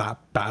not that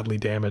badly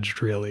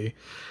damaged, really.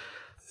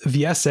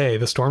 The SA,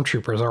 the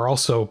stormtroopers, are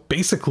also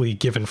basically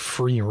given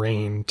free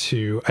rein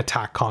to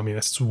attack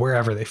communists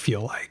wherever they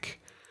feel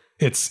like.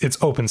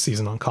 It's open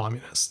season on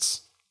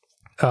communists.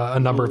 A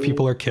number of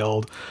people are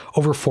killed.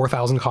 Over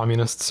 4,000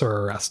 communists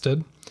are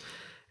arrested.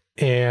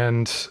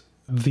 And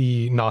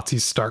the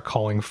Nazis start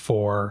calling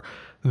for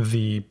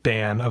the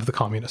ban of the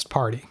Communist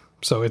Party.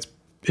 So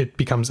it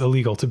becomes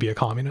illegal to be a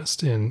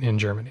communist in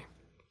Germany.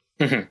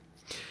 Mm-hmm.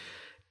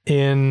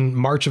 In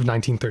March of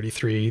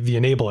 1933, the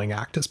Enabling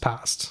Act is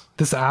passed.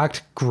 This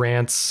act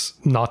grants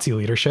Nazi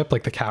leadership,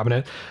 like the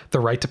cabinet, the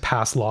right to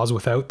pass laws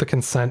without the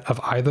consent of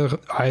either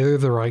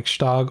the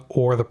Reichstag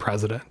or the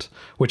president,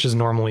 which is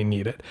normally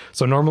needed.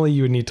 So normally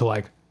you would need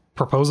to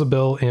propose a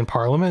bill in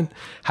parliament,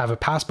 have it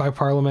passed by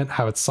parliament,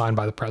 have it signed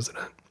by the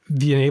president.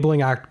 The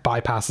Enabling Act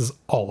bypasses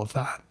all of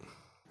that.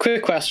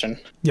 Quick question.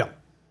 Yeah.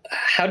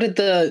 How did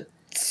the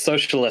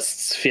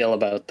socialists feel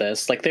about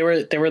this? They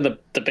were the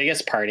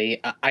biggest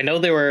party. I know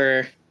they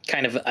were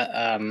kind of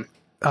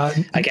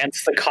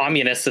against the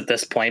communists at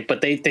this point, but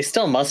they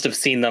still must have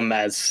seen them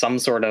as some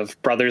sort of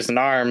brothers in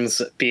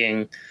arms,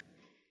 being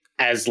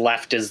as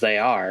left as they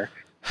are.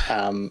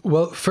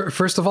 Well,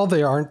 first of all,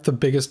 they aren't the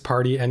biggest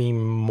party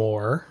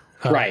anymore.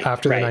 Right.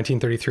 After the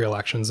 1933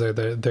 elections,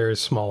 they're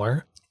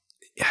smaller.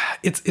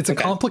 It's a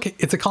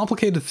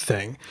complicated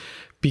thing,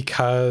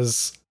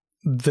 because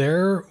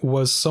there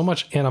was so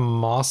much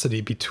animosity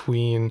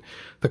between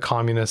the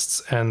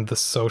communists and the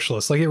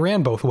socialists. It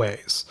ran both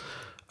ways.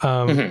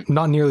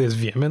 Not nearly as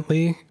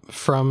vehemently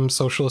from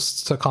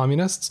socialists to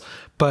communists,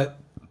 but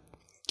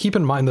keep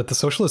in mind that the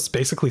socialists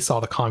basically saw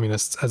the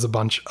communists as a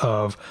bunch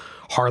of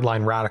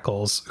hardline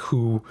radicals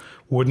who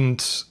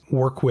wouldn't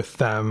work with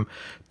them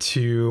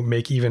to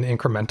make even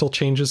incremental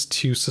changes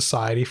to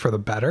society for the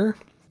better,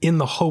 in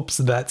the hopes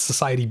that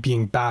society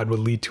being bad would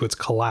lead to its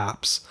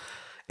collapse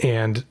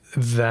and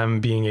them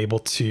being able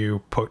to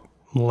put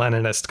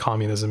Leninist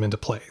communism into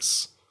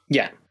place.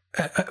 Yeah.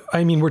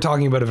 I mean, we're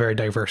talking about a very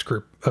diverse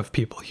group of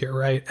people here,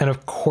 right? And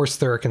of course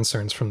there are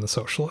concerns from the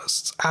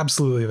socialists.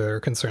 Absolutely there are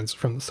concerns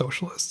from the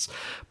socialists.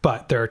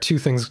 But there are two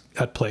things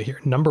at play here.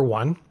 Number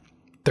one,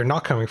 they're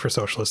not coming for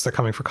socialists, they're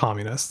coming for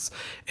communists.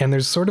 And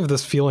there's sort of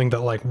this feeling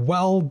that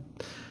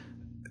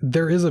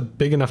there is a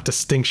big enough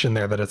distinction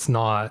there that it's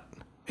not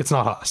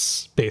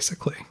us,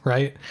 basically,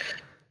 right?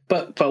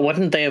 But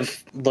wouldn't they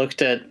have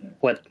looked at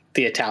what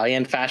the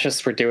Italian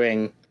fascists were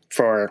doing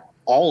for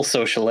all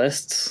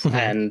socialists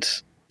and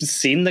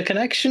seen the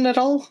connection at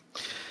all?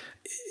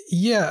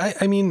 Yeah,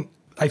 I mean,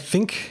 I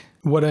think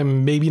what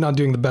I'm maybe not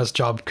doing the best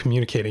job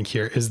communicating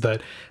here is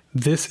that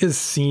this is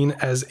seen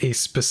as a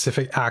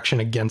specific action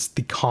against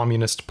the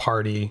Communist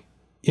Party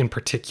in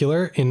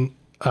particular, in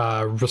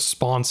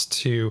response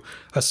to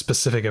a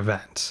specific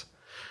event.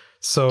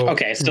 So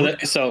okay,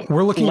 so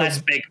we're looking less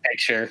at, big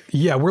picture.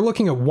 Yeah, we're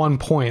looking at one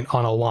point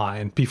on a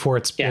line before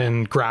it's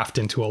been graphed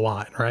into a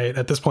line, right?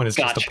 At this point, it's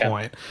just a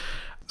point.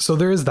 So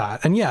there is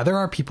that. And yeah, there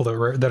are people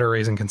that are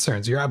raising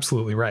concerns. You're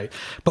absolutely right.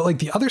 But like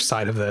the other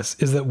side of this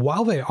is that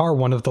while they are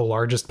one of the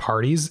largest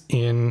parties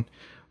in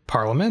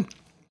Parliament,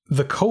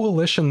 the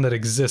coalition that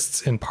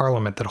exists in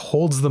Parliament that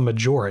holds the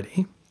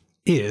majority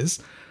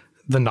is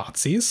the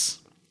Nazis,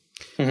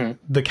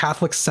 the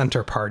Catholic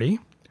Centre Party,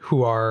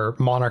 who are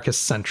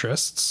monarchist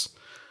centrists,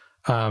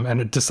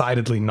 and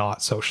decidedly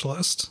not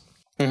socialist.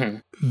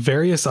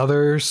 Various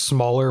other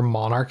smaller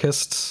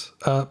monarchist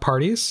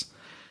parties,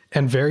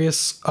 and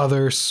various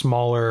other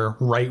smaller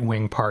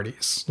right-wing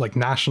parties, like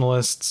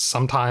nationalists,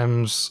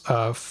 sometimes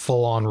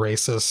full-on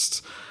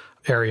racist,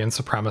 Aryan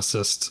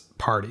supremacist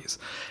parties.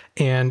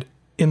 And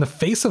in the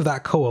face of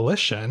that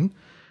coalition,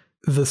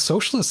 the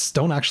socialists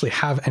don't actually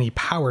have any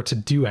power to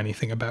do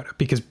anything about it,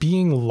 because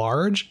being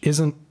large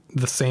isn't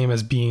the same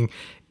as being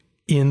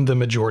in the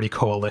majority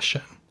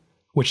coalition,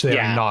 which they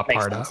are not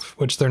part of,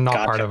 which they're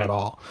not part of at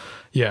all.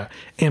 Yeah.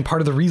 And part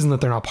of the reason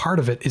that they're not part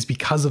of it is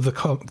because of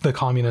the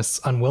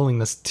communists'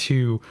 unwillingness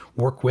to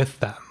work with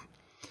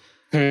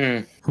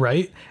them.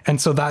 Right. And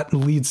so that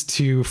leads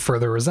to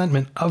further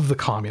resentment of the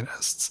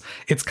communists.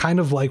 It's kind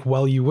of like,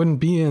 well, you wouldn't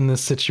be in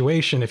this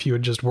situation if you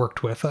had just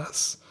worked with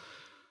us.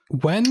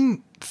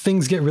 When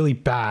things get really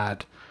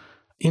bad,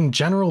 in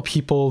general,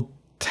 people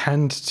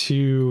tend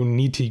to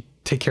need to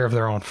take care of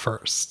their own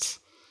first.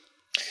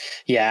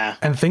 Yeah.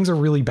 And things are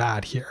really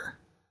bad here.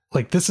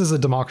 Like, this is a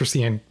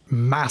democracy in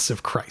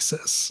massive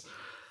crisis.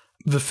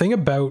 The thing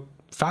about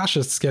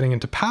fascists getting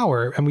into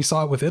power, and we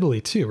saw it with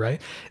Italy too,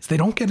 right, is they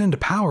don't get into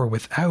power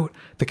without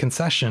the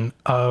concession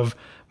of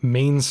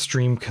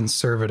mainstream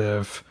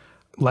conservative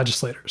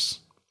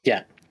legislators.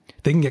 Yeah.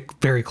 They can get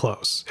very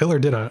close. Hitler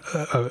did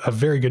a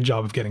very good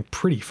job of getting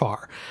pretty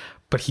far,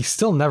 but he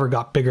still never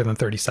got bigger than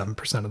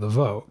 37% of the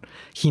vote.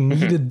 He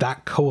needed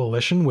that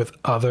coalition with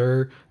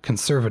other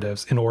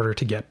conservatives in order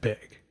to get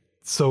big.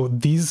 So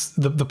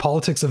the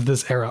politics of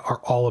this era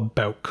are all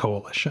about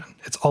coalition.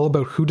 It's all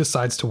about who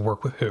decides to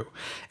work with who.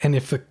 And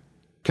if the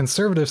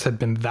conservatives had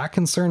been that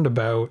concerned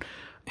about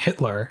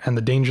Hitler and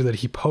the danger that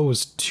he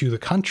posed to the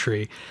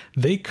country,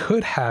 they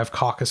could have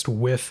caucused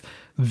with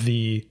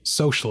the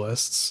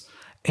socialists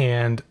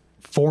and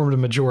formed a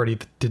majority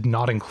that did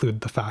not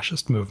include the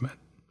fascist movement.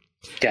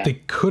 Yeah. They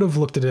could have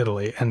looked at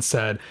Italy and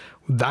said,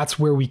 that's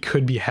where we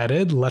could be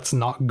headed. Let's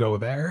not go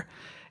there.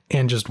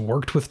 And just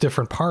worked with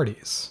different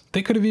parties.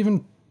 They could have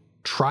even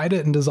tried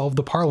it and dissolved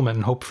the parliament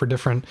and hoped for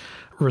different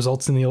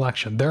results in the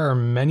election. There are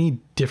many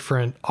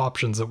different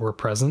options that were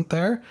present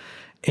there.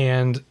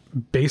 And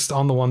based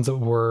on the ones that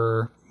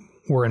were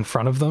in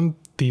front of them,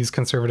 these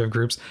conservative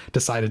groups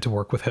decided to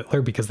work with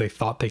Hitler because they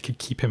thought they could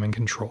keep him in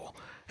control.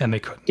 And they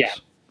couldn't. Yeah.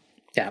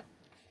 Yeah.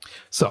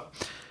 So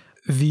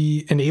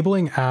the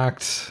Enabling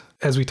Act,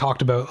 as we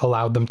talked about,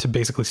 allowed them to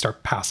basically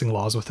start passing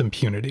laws with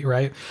impunity,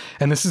 right?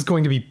 And this is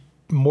going to be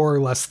more or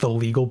less the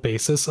legal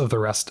basis of the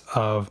rest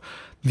of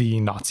the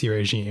Nazi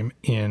regime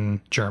in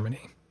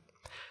Germany.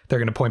 They're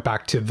going to point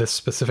back to this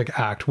specific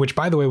act, which,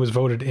 by the way, was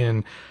voted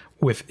in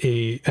with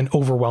an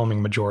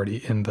overwhelming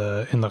majority in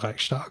the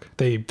Reichstag.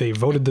 They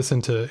voted this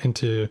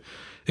into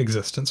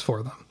existence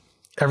for them.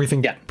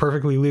 Everything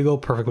perfectly legal,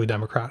 perfectly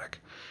democratic.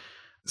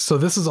 So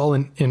this is all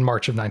in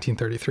March of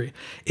 1933.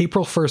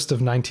 April 1st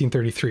of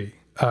 1933.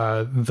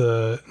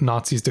 The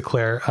Nazis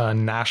declare a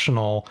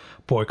national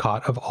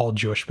boycott of all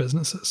Jewish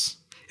businesses.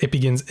 It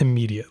begins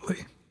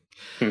immediately.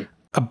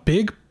 A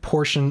big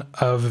portion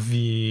of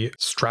the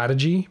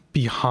strategy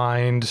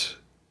behind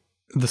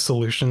the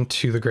solution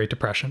to the Great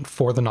Depression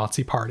for the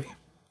Nazi Party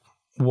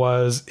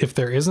was, if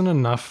there isn't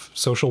enough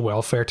social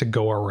welfare to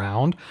go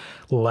around,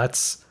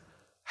 let's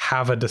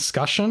have a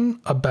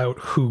discussion about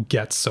who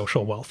gets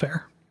social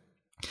welfare.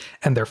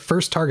 And their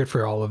first target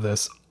for all of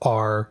this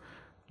are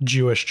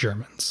Jewish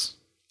Germans.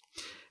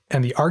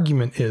 And the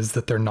argument is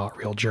that they're not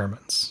real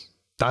Germans.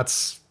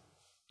 That's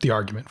the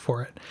argument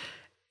for it.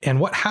 And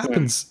what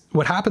happens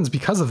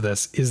because of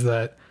this is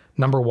that,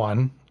 number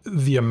one,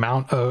 the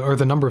amount or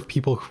the number of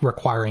people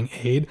requiring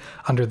aid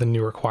under the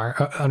new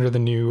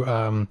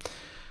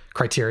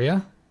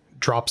criteria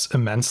drops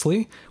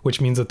immensely, which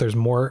means that there's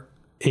more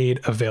aid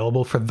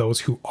available for those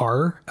who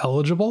are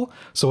eligible.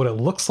 So what it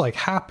looks like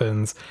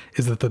happens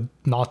is that the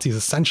Nazis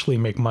essentially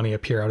make money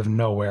appear out of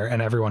nowhere,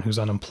 and everyone who's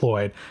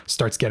unemployed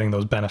starts getting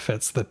those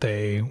benefits that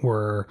they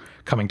were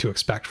coming to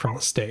expect from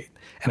the state.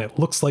 And it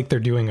looks like they're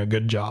doing a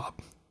good job.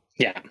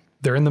 Yeah.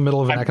 They're in the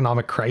middle of an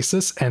economic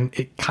crisis, and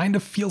it kind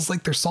of feels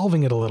like they're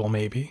solving it a little,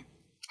 maybe.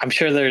 I'm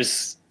sure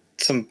there's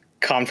some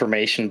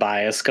confirmation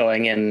bias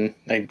going in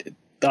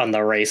on the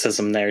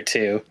racism there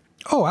too.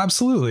 Oh,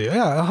 absolutely.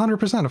 Yeah,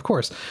 100%, of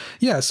course.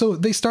 Yeah, so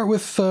they start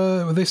with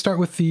the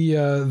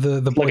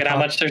boycott. Look at how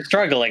much they're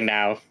struggling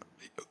now.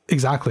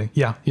 Exactly.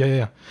 Yeah.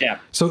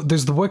 So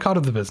there's the boycott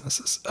of the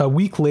businesses. A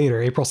week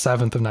later, April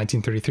 7th of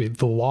 1933,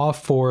 the law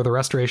for the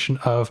restoration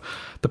of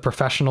the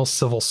professional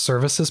civil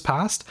services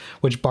passed,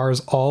 which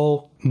bars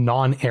all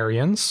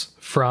non-Aryans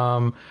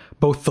from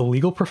both the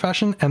legal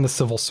profession and the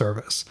civil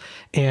service.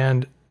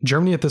 And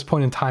Germany at this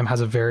point in time has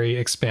a very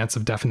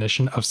expansive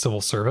definition of civil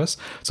service.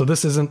 So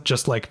this isn't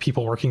just like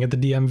people working at the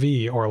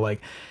DMV or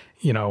like,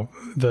 you know,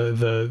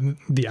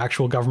 the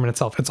actual government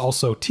itself. It's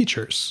also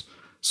teachers.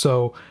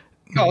 So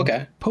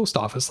post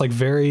office, like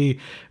very,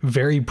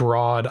 very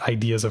broad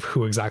ideas of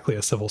who exactly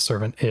a civil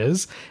servant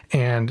is.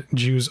 And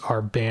Jews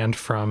are banned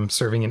from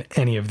serving in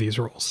any of these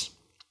roles.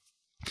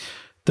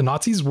 The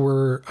Nazis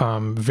were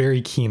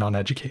very keen on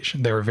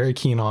education. They were very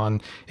keen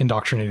on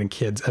indoctrinating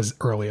kids as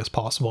early as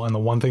possible. And the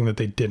one thing that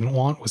they didn't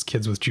want was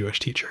kids with Jewish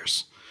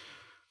teachers.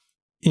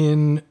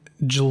 In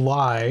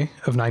July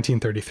of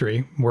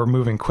 1933, we're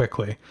moving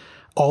quickly.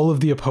 All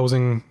of the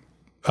opposing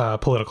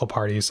political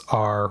parties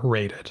are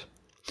raided.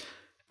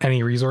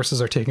 Any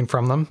resources are taken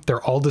from them.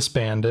 They're all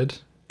disbanded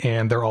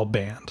and they're all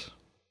banned.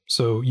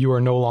 So you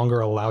are no longer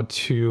allowed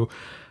to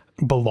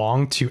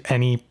belong to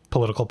any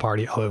political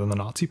party other than the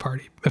Nazi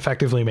party,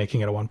 effectively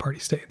making it a one-party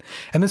state.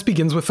 And this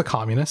begins with the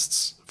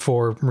communists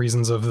for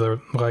reasons of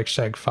the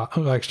Reichstag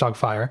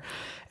fire,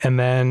 and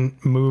then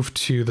move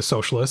to the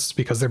socialists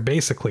because they're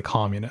basically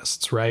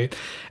communists, right?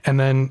 And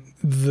then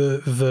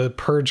the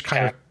purge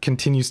kind of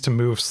continues to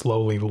move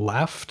slowly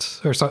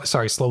left, or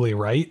slowly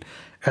right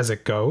as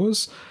it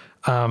goes.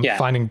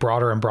 Finding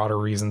broader and broader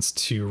reasons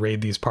to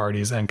raid these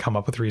parties and come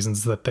up with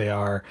reasons that they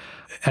are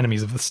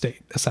enemies of the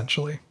state,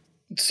 essentially.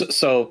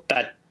 So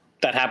that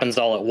happens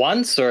all at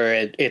once, or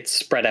it's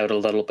spread out a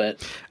little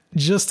bit?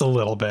 Just a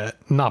little bit,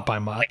 not by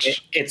much. Like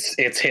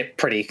it's hit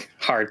pretty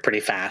hard, pretty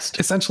fast.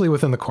 Essentially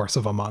within the course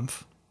of a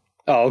month.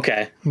 Oh,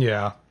 okay.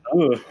 Yeah.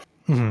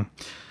 Mm-hmm.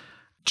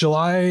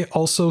 July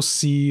also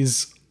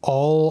sees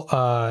all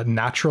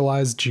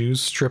naturalized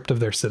Jews stripped of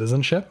their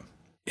citizenship.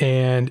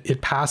 And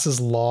it passes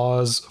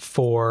laws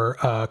for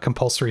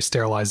compulsory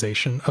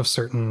sterilization of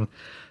certain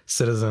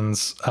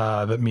citizens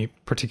that meet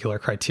particular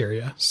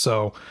criteria.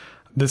 So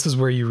this is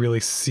where you really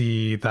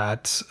see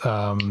that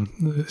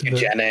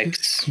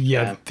eugenics.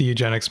 The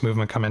eugenics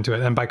movement come into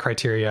it. And by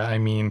criteria, I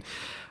mean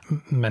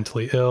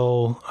mentally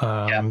ill,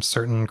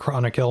 certain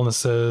chronic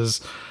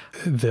illnesses.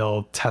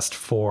 They'll test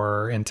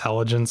for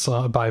intelligence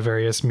by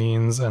various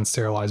means and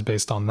sterilize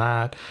based on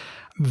that.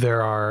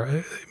 There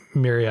are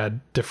myriad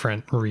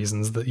different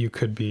reasons that you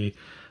could be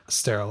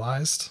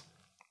sterilized.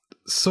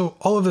 So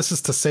all of this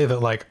is to say that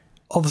like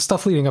all the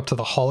stuff leading up to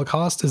the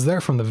Holocaust is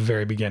there from the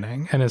very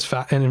beginning and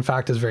in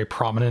fact is very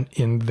prominent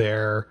in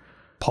their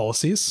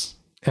policies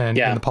and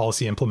in the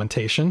policy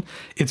implementation.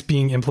 It's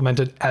being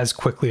implemented as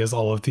quickly as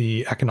all of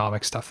the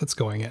economic stuff that's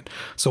going in.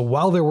 So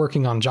while they're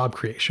working on job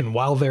creation,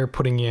 while they're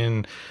putting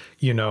in,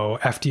 you know,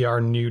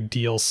 FDR New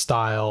Deal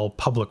style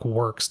public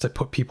works to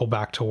put people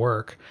back to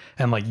work,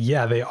 and like,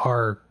 yeah, they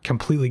are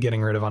completely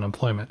getting rid of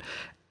unemployment.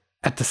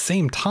 At the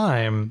same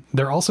time,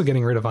 they're also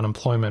getting rid of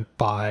unemployment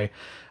by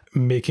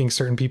making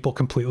certain people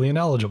completely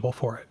ineligible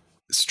for it,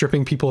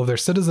 stripping people of their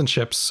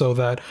citizenship so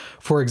that,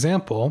 for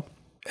example,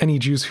 any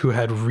Jews who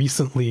had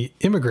recently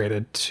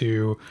immigrated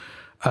to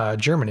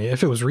Germany,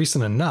 if it was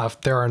recent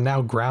enough, there are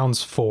now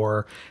grounds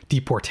for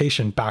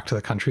deportation back to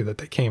the country that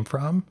they came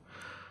from.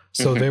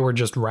 So they were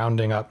just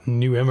rounding up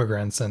new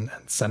immigrants and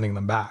sending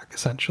them back,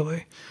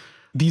 essentially.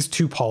 These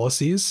two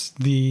policies,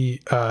 the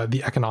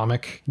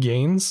economic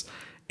gains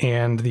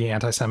and the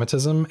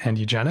anti-Semitism and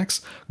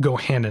eugenics, go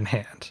hand in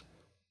hand.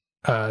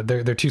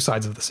 They're two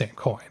sides of the same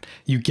coin.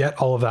 You get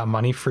all of that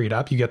money freed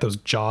up, you get those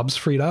jobs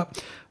freed up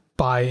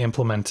by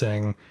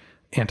implementing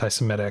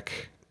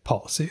anti-Semitic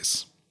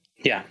policies.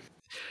 Yeah.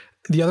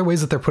 The other ways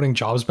that they're putting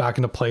jobs back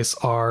into place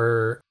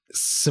are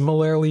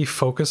similarly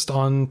focused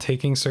on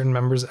taking certain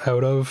members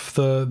out of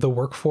the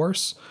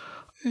workforce.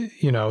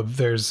 You know,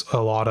 there's a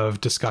lot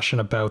of discussion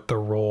about the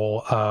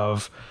role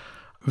of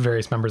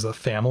various members of the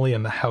family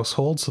in the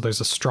household. So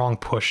there's a strong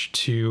push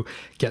to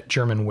get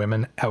German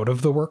women out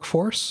of the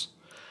workforce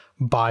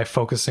by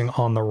focusing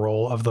on the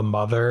role of the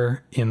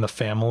mother in the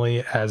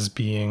family as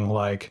being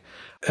like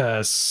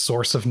a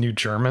source of new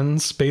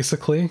Germans,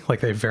 basically.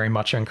 Like they very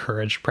much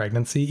encourage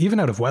pregnancy, even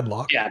out of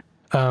wedlock. Yeah.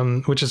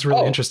 Which is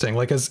really interesting.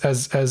 Like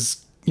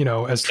as you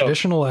know, as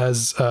traditional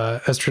as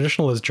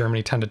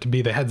Germany tended to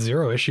be, they had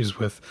zero issues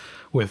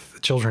with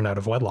children out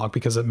of wedlock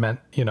because it meant,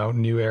 you know,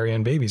 new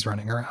Aryan babies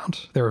running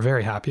around. They were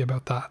very happy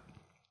about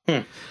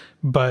that.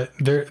 But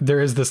there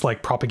is this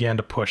like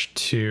propaganda push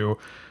to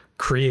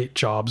create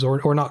jobs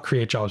or not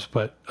create jobs,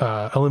 but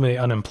eliminate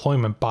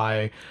unemployment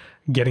by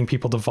getting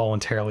people to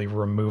voluntarily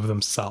remove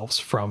themselves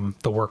from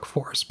the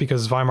workforce,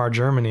 because Weimar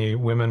Germany,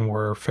 women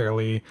were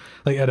fairly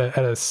like at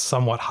a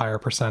somewhat higher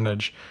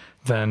percentage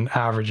than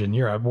average in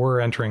Europe were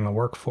entering the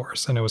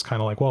workforce. And it was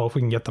kind of like, well, if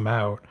we can get them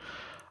out,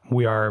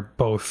 we are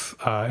both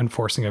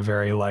enforcing a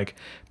very like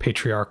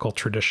patriarchal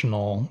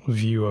traditional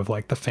view of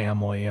like the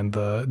family and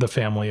the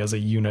family as a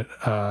unit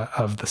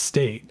of the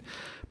state.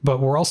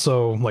 But we're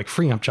also like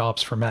freeing up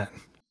jobs for men.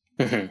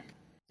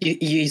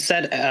 You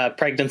said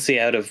pregnancy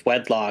out of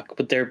wedlock.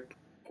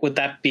 Would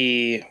that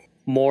be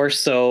more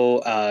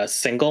so a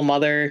single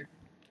mother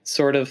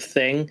sort of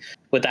thing?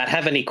 Would that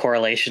have any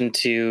correlation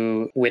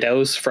to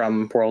widows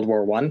from World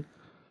War One?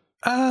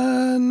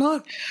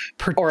 Not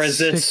particularly. Or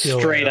is it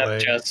straight up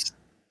just?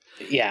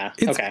 Yeah.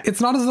 Okay.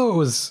 It's not as though it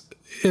was.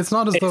 It's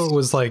not as though it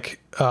was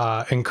like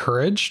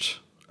encouraged.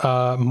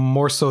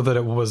 More so that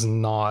it was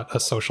not a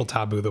social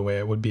taboo the way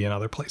it would be in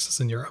other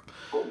places in Europe.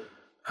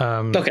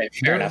 Okay,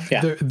 fair enough.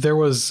 Yeah. There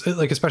was,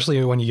 like,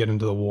 especially when you get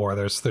into the war,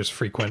 there's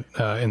frequent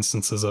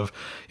instances of,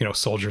 you know,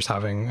 soldiers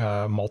having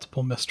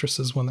multiple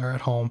mistresses when they're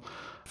at home,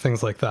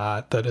 things like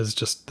that.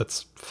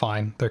 That's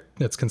fine.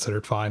 It's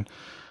considered fine.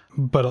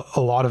 But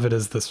a lot of it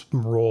is this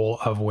role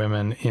of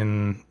women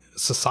in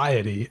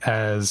society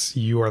as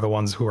you are the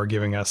ones who are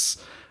giving us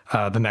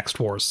the next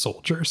war's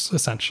soldiers,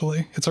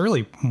 essentially. It's a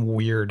really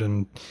weird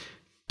and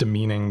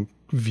demeaning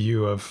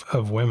view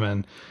of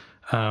women.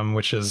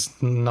 Which is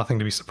nothing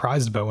to be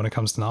surprised about when it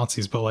comes to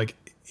Nazis, but like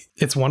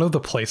it's one of the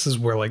places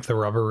where like the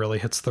rubber really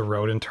hits the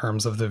road in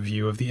terms of the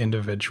view of the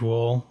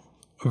individual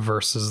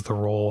versus the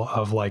role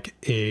of like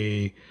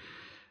a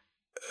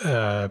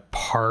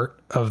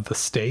part of the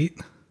state.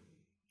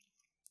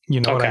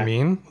 You know what I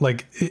mean?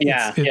 Like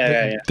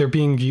they're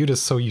being viewed as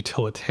so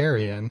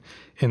utilitarian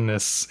in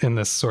this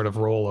sort of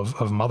role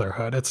of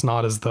motherhood. It's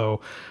not as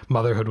though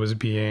motherhood was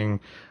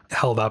being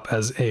held up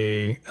as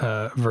a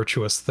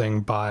virtuous thing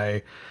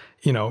by,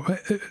 you know,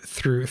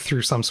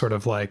 through some sort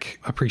of like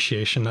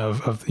appreciation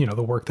of you know,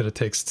 the work that it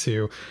takes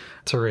to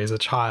raise a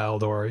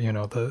child, or, you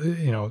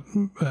know,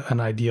 an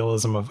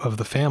idealism of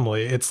the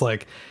family. It's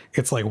like,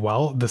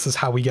 well, this is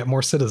how we get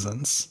more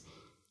citizens.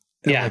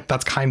 And like,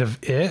 that's kind of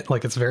it.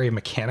 Like, it's very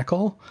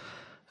mechanical.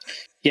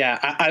 Yeah,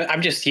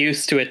 I'm just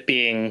used to it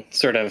being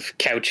sort of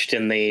couched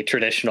in the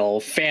traditional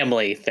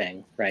family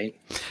thing, right?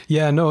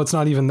 Yeah, no, it's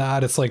not even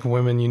that. It's like,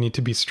 women, you need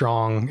to be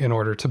strong in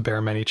order to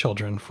bear many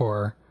children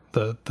for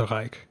the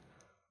Reich.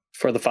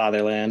 For the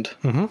fatherland.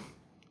 Mm-hmm.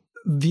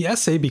 The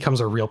SA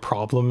becomes a real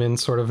problem in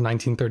sort of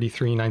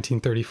 1933,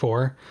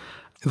 1934.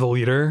 The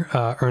leader,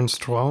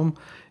 Ernst Röhm,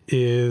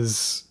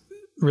 is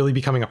really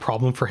becoming a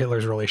problem for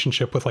Hitler's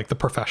relationship with like the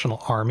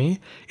professional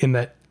army, in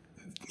that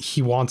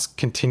he wants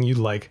continued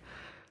like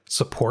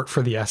support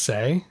for the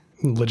SA,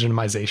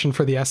 legitimization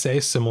for the SA,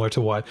 similar to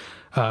what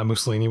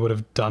Mussolini would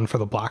have done for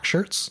the black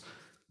shirts.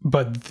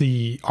 But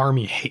the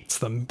army hates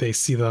them. They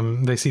see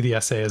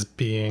the SA as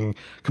being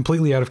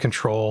completely out of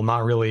control,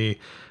 not really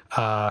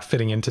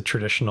fitting into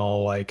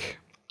traditional like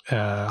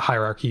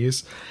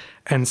hierarchies.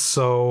 And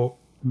so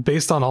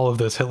based on all of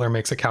this, Hitler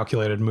makes a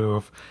calculated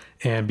move.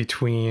 And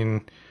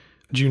between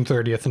June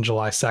 30th and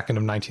July 2nd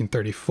of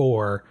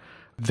 1934,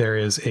 there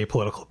is a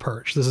political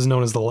purge. This is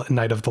known as the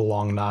Night of the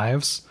Long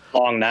Knives.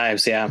 Long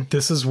Knives, yeah.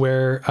 This is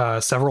where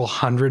several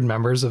hundred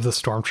members of the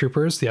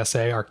stormtroopers, the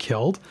SA, are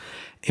killed.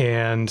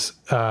 And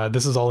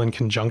this is all in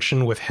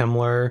conjunction with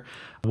Himmler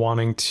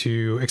wanting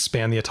to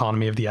expand the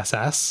autonomy of the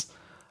SS.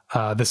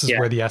 This is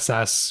where the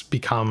SS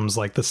becomes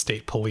like the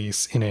state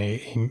police in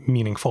a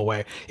meaningful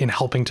way, in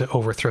helping to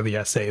overthrow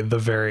the SA, the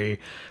very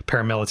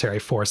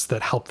paramilitary force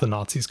that helped the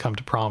Nazis come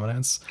to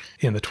prominence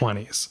in the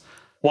 1920s.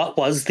 What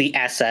was the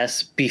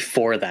SS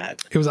before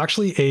that? It was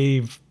actually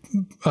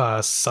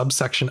a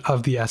subsection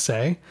of the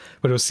SA,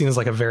 but it was seen as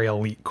like a very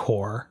elite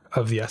core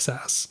of the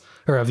SS.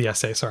 Or of the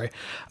SA, sorry.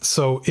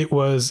 So it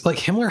was like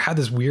Himmler had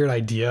this weird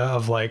idea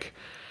of like,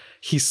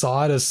 he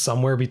saw it as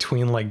somewhere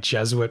between like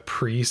Jesuit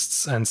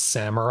priests and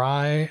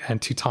samurai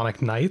and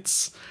Teutonic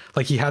knights.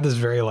 Like he had this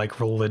very like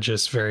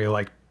religious, very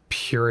like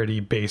purity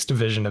based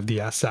vision of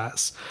the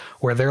SS,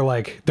 where they're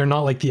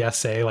not like the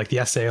SA. Like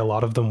the SA, a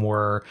lot of them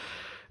were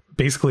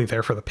basically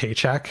there for the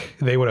paycheck.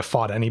 They would have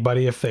fought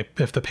anybody if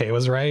the pay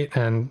was right,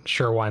 and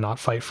sure, why not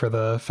fight for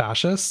the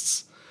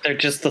fascists? They're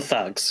just the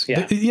thugs.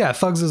 Yeah.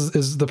 Thugs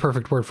is the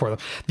perfect word for them.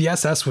 The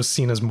SS was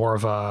seen as more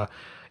of a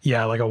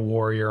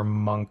warrior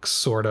monk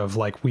sort of,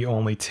 like, we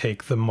only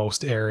take the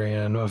most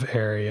Aryan of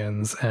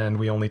Aryans, and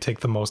we only take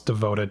the most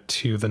devoted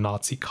to the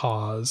Nazi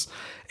cause,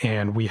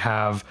 and we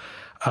have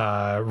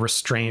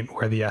restraint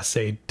where the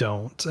SA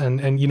don't,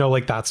 and you know,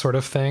 like that sort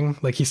of thing.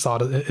 Like he saw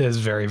it as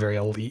very, very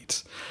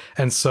elite.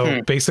 And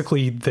so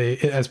basically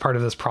as part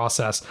of this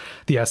process,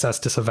 the SS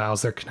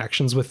disavows their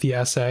connections with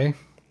the SA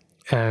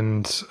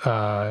and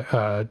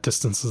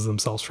distances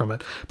themselves from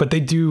it. But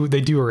they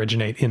do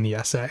originate in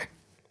the SA.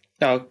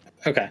 Oh,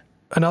 okay.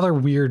 Another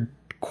weird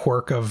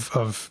quirk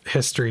of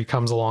history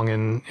comes along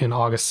in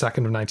August 2nd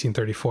of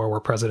 1934, where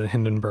President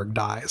Hindenburg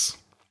dies.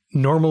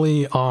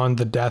 Normally, on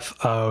the death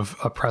of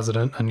a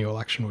president, a new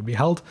election would be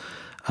held.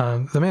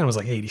 The man was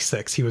like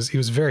 86. He was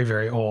very,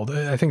 very old.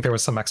 I think there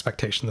was some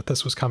expectation that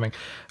this was coming,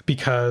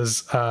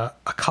 because a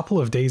couple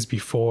of days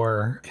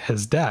before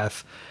his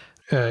death,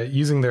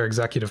 using their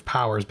executive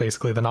powers,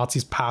 basically, the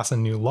Nazis pass a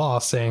new law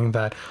saying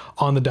that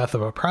on the death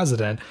of a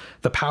president,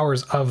 the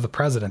powers of the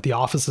president, the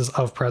offices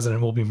of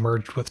president, will be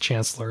merged with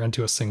chancellor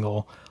into a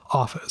single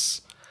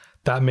office.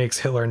 That makes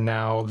Hitler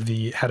now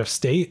the head of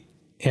state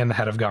and the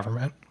head of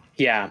government.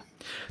 Yeah.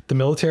 The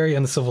military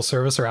and the civil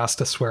service are asked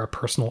to swear a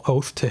personal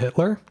oath to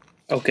Hitler.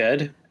 Oh,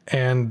 good.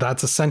 And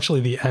that's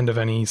essentially the end of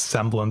any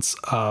semblance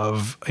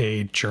of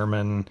a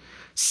German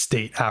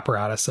state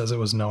apparatus as it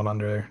was known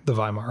under the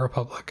Weimar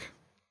Republic.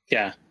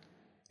 Yeah.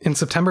 In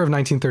September of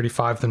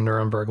 1935, the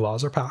Nuremberg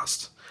Laws are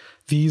passed.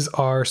 These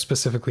are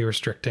specifically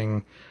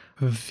restricting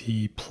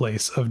the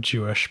place of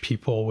Jewish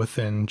people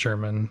within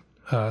German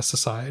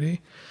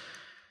society.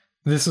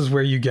 This is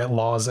where you get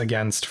laws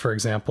against, for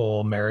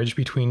example, marriage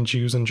between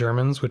Jews and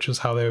Germans, which is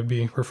how they would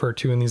be referred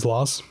to in these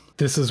laws.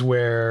 This is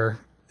where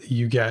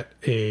you get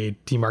a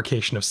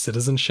demarcation of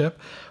citizenship,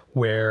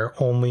 where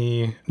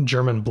only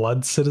German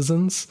blood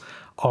citizens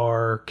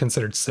are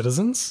considered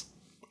citizens.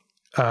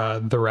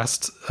 The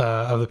rest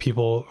of the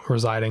people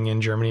residing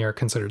in Germany are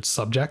considered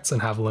subjects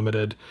and have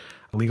limited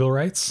legal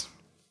rights.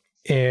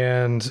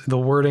 And the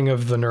wording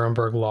of the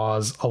Nuremberg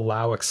laws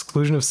allow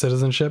exclusion of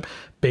citizenship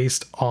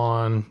based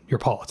on your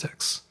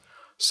politics.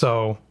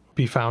 So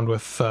be found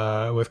with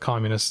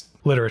communist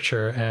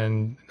literature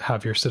and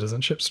have your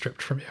citizenship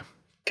stripped from you.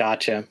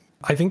 Gotcha.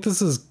 I think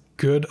this is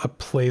good a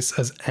place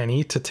as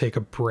any to take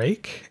a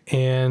break.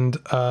 And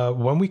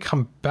when we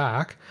come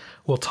back,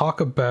 we'll talk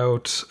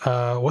about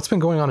what's been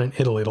going on in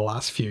Italy the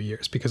last few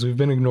years, because we've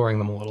been ignoring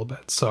them a little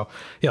bit. So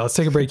yeah, let's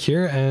take a break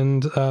here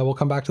and we'll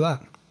come back to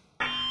that.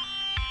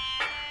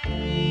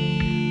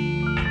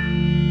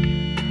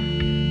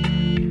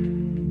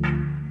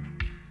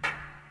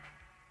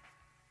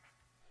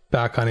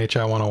 Back on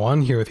HI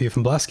 101 here with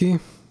Ethan Blesky.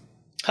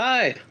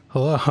 Hi.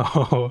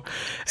 Hello.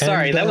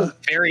 Sorry, that was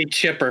very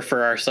chipper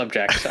for our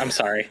subject. I'm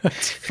sorry.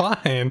 It's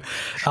fine.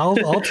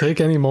 I'll take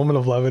any moment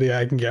of levity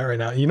I can get right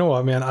now. You know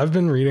what, man? I've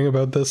been reading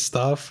about this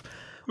stuff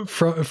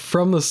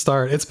from the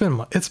start. It's been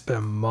months. It's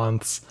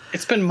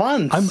been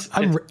months.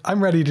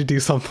 I'm ready to do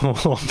something a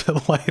little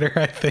bit lighter,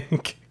 I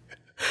think.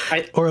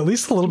 Or at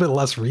least a little bit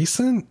less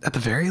recent, at the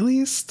very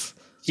least.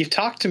 You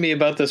talked to me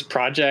about this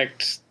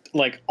project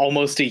like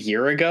almost a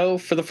year ago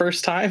for the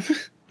first time.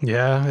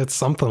 Yeah, it's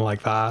something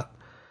like that.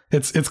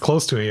 It's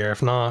close to a year,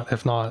 if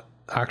not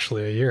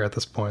actually a year at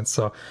this point.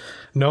 So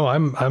no,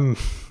 I'm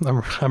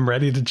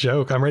ready to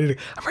joke. I'm ready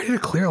to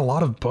clear a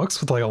lot of books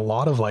with like a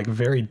lot of like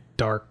very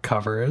dark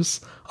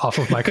covers off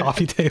of my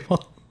coffee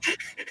table.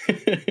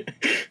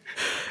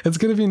 It's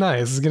going to be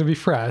nice. It's going to be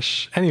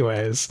fresh.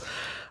 Anyways,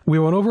 we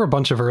went over a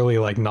bunch of early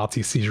like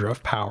Nazi seizure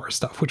of power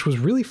stuff, which was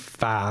really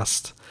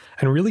fast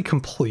and really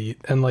complete,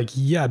 and like,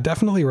 yeah,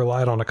 definitely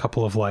relied on a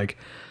couple of like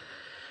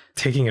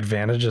taking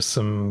advantage of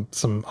some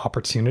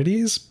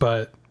opportunities.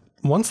 But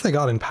once they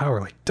got in power,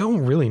 like,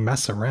 don't really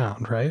mess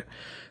around, right?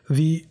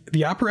 The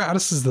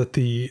apparatuses that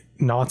the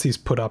Nazis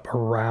put up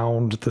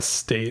around the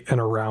state and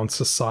around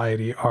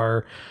society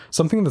are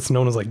something that's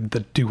known as like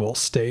the dual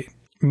state,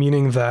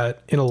 meaning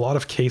that in a lot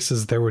of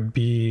cases there would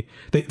be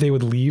they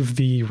would leave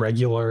the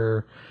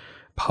regular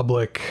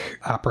public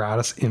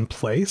apparatus in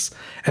place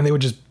and they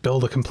would just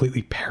build a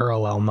completely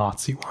parallel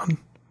Nazi one,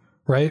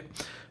 right?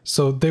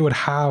 So they would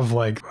have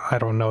like, I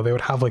don't know, they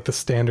would have like the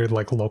standard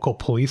like local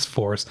police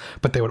force,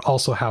 but they would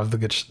also have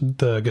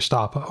the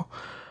Gestapo,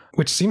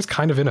 which seems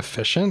kind of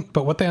inefficient.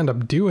 But what they end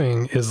up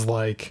doing is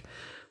like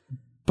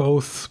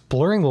both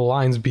blurring the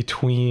lines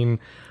between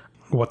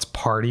what's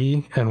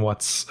party and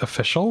what's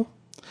official.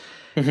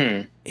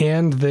 Mm-hmm.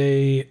 And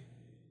they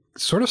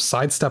sort of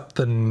sidestep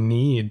the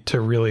need to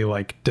really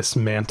like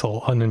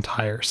dismantle an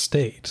entire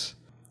state.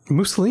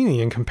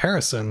 Mussolini, in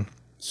comparison,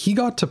 he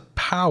got to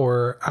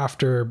power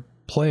after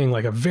playing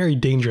like a very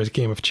dangerous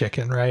game of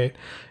chicken, right?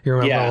 You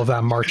remember all of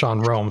that March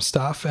on Rome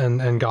stuff,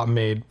 and got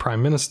made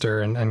prime minister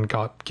and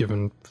got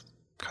given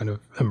kind of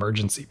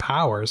emergency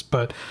powers.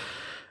 But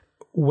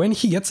when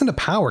he gets into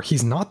power,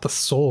 he's not the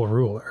sole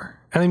ruler.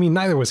 And I mean,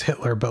 neither was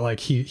Hitler, but like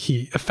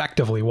he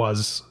effectively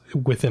was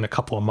within a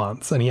couple of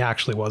months, and he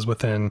actually was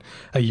within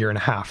a year and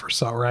a half or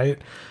so, right?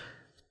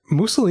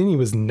 Mussolini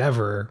was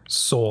never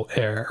sole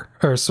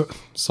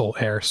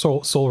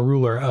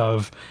ruler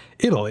of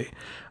Italy.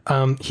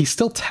 He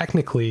still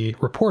technically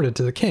reported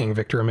to the king,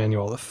 Victor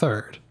Emmanuel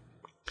III.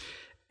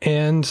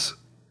 And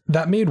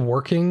that made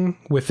working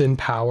within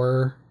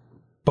power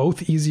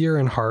both easier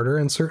and harder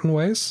in certain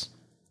ways.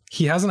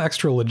 He has an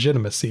extra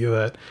legitimacy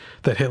that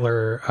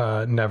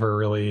Hitler never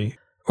really,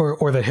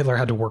 or that Hitler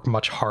had to work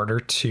much harder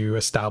to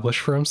establish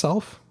for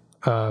himself.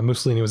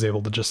 Mussolini was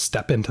able to just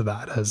step into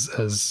that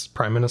as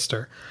prime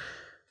minister.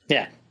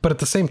 Yeah. But at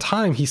the same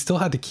time, he still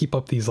had to keep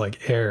up these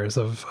like airs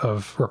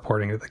of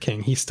reporting to the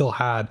king. He still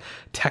had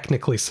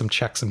technically some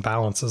checks and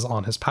balances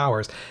on his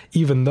powers,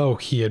 even though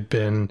he had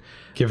been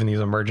given these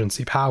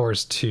emergency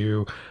powers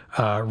to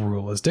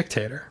rule as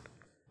dictator.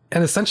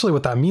 And essentially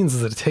what that means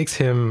is that it takes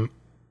him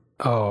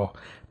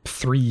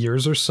 3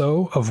 years or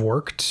so of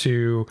work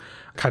to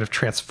kind of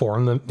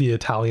transform the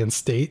Italian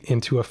state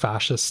into a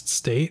fascist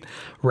state,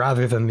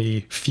 rather than the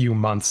few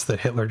months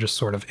that Hitler just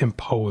sort of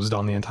imposed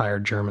on the entire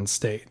German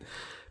state.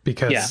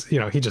 Because, you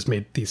know, he just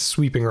made these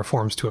sweeping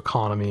reforms to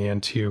economy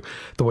and to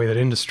the way that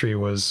industry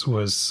was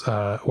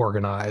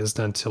organized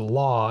and to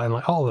law and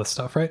like all this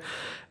stuff, right?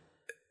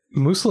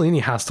 Mussolini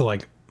has to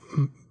like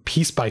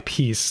piece by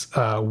piece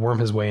worm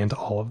his way into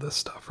all of this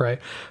stuff, right?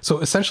 So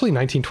essentially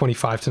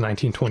 1925 to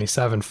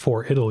 1927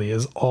 for Italy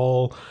is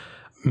all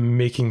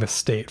making the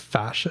state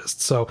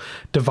fascist. So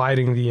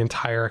dividing the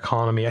entire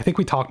economy. I think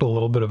we talked a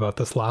little bit about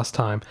this last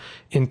time,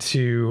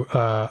 into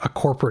a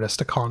corporatist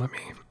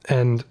economy.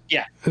 And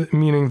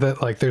meaning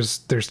that like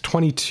there's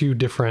 22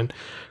 different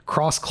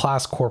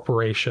cross-class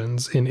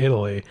corporations in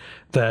Italy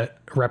that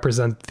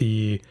represent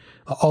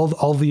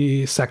all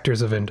the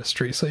sectors of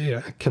industry.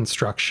 So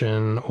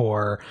construction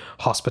or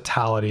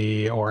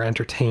hospitality or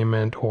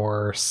entertainment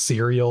or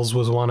cereals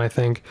was one, I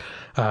think,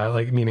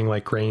 like meaning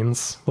like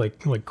grains, like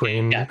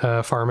grain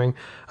farming,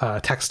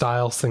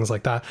 textiles, things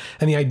like that.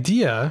 And the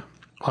idea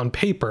on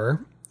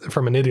paper,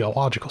 from an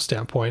ideological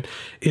standpoint,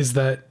 is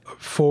that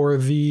for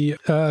the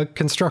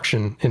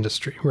construction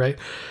industry, right,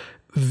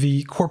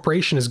 the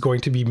corporation is going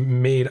to be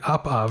made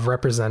up of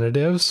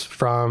representatives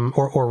from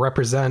or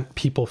represent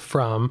people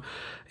from,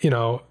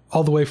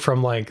 all the way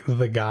from like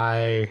the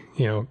guy,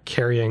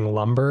 carrying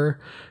lumber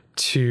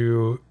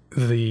to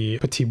the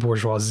petit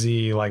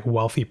bourgeoisie, like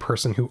wealthy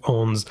person who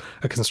owns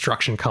a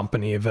construction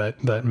company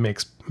that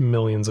makes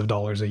millions of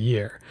dollars a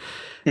year.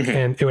 Mm-hmm.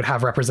 And it would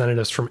have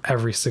representatives from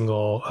every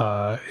single,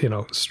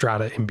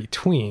 strata in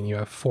between. You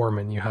have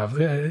foremen, you have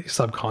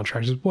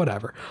subcontractors,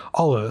 whatever,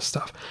 all of this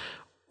stuff.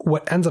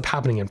 What ends up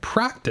happening in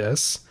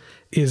practice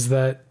is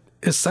that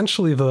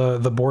essentially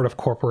the board of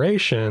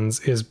corporations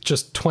is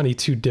just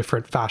 22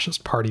 different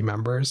fascist party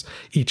members,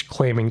 each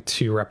claiming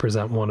to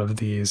represent one of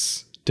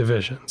these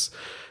divisions.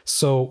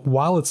 So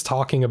while it's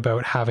talking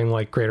about having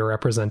like greater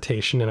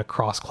representation in a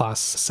cross-class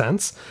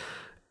sense,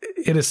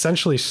 it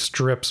essentially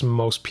strips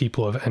most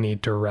people of any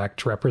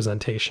direct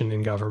representation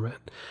in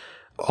government,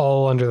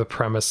 all under the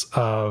premise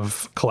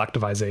of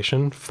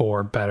collectivization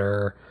for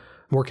better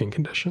working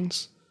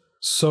conditions.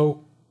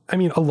 So, I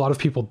mean, a lot of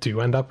people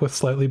do end up with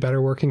slightly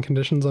better working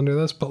conditions under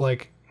this, but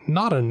like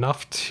not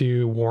enough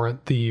to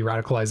warrant the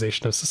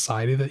radicalization of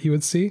society that you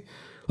would see.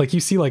 Like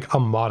you see like a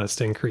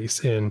modest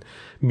increase in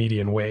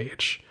median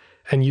wage,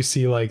 and you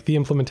see like the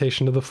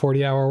implementation of the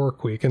 40-hour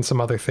work week and some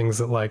other things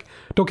that, like,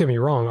 don't get me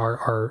wrong,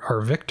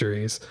 are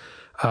victories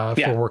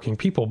for working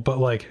people, but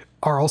like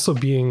are also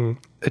being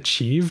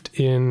achieved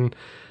in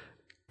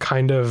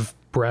kind of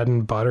bread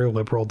and butter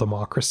liberal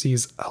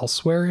democracies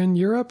elsewhere in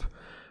Europe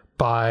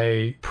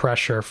by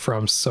pressure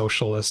from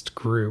socialist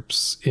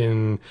groups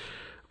in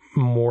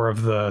more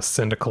of the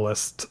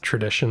syndicalist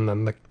tradition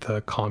than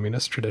the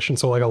communist tradition.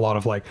 So like a lot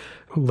of like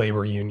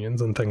labor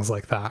unions and things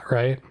like that,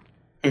 right?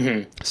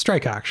 Mm-hmm.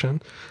 Strike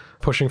action,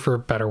 pushing for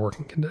better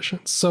working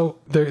conditions. So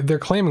they're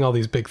claiming all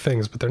these big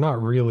things, but they're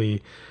not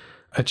really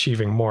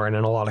achieving more, and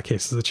in a lot of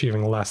cases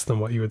achieving less than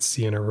what you would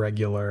see in a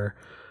regular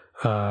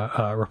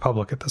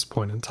republic at this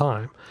point in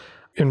time.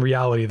 In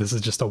reality, this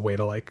is just a way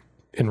to like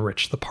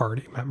enrich the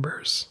party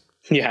members.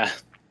 Yeah.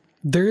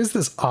 There is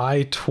this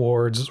eye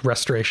towards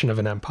restoration of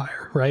an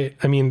empire, right?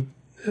 I mean,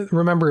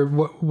 remember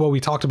what we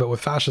talked about with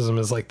fascism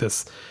is like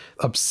this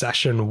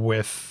obsession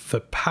with the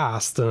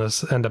past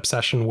and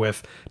obsession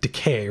with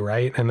decay,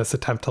 right? And this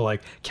attempt to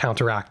like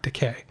counteract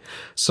decay.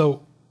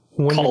 So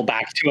call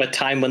back to a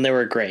time when they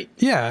were great.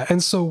 Yeah.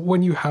 And so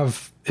when you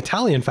have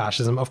Italian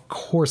fascism, of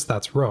course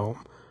that's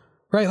Rome,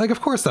 right? Like,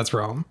 of course that's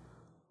Rome.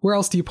 Where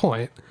else do you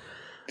point?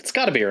 It's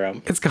got to be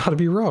Rome. It's got to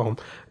be Rome.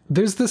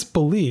 There's this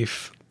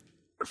belief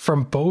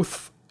from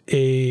both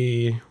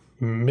a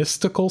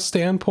mystical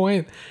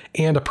standpoint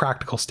and a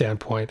practical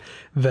standpoint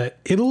that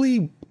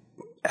Italy,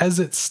 as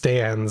it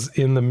stands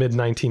in the mid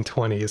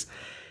 1920s,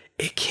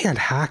 it can't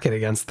hack it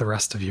against the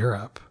rest of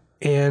Europe.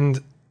 And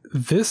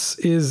this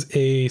is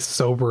a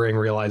sobering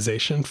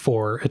realization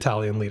for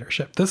Italian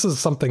leadership. This is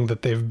something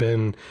that they've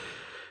been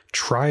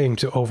trying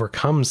to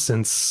overcome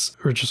since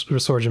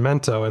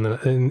Risorgimento in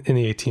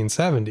the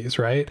 1870s,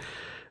 right?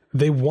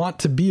 They want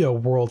to be a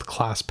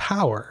world-class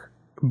power,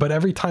 but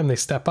every time they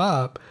step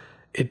up,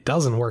 it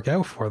doesn't work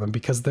out for them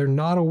because they're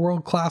not a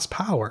world-class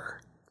power.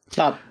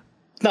 Not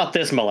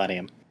this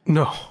millennium.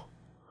 No.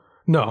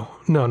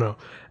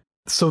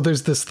 So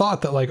there's this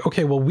thought that like,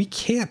 okay, well, we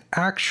can't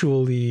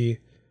actually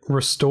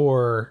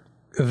restore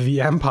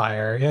the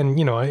empire. And,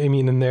 I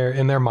mean, in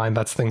their mind,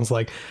 that's things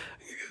like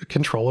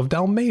control of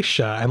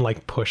Dalmatia and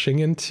like pushing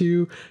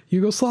into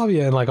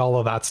Yugoslavia and like all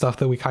of that stuff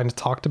that we kind of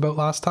talked about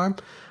last time.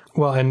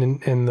 Well,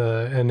 and in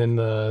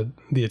the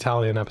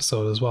Italian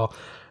episode as well,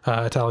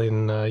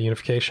 Italian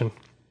unification,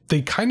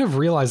 they kind of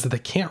realize that they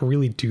can't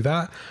really do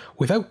that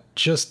without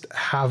just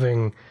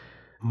having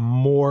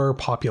more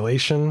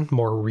population,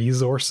 more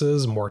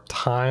resources, more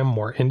time,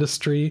 more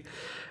industry.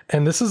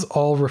 And this is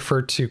all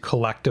referred to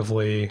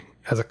collectively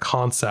as a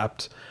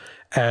concept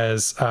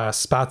as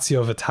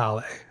spazio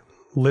vitale,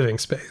 living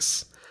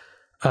space.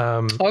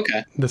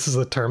 Okay. This is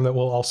a term that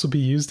will also be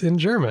used in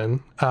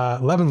German,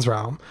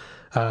 Lebensraum.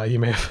 You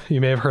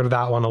may have heard of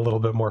that one a little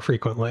bit more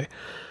frequently.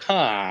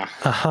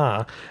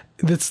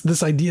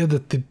 This idea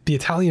that the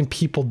Italian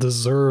people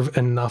deserve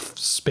enough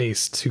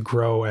space to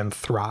grow and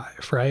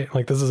thrive, right?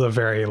 Like this is a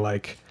very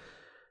like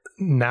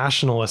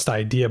nationalist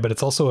idea, but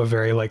it's also a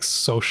very like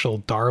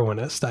social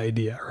Darwinist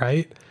idea,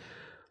 right?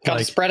 Got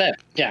to spread it.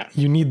 Yeah.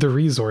 You need the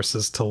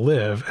resources to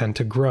live and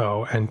to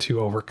grow and to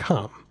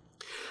overcome.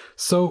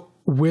 So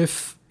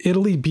with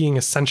Italy being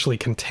essentially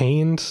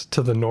contained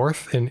to the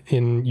north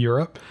in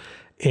Europe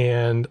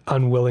and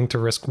unwilling to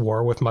risk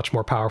war with much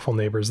more powerful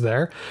neighbors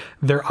there,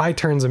 their eye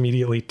turns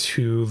immediately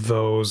to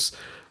those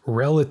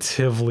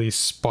relatively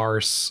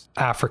sparse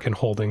African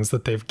holdings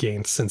that they've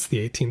gained since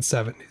the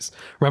 1870s.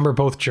 Remember,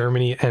 both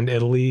Germany and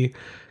Italy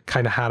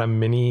kind of had a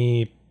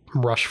mini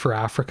rush for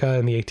Africa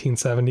in the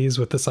 1870s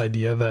with this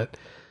idea that,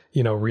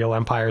 you know, real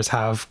empires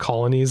have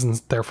colonies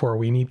and therefore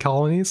we need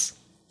colonies.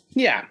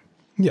 Yeah.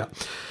 Yeah.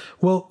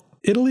 Well,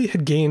 Italy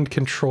had gained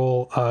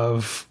control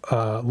of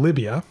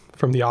Libya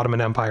from the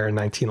Ottoman Empire in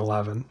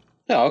 1911.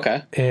 Oh,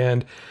 okay.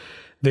 And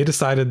they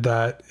decided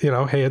that, you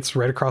know, hey, it's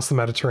right across the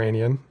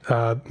Mediterranean.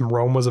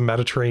 Rome was a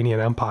Mediterranean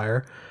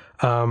empire.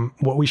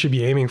 What we should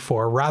be aiming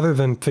for, rather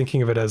than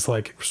thinking of it as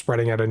like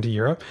spreading out into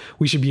Europe,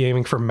 we should be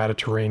aiming for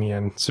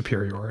Mediterranean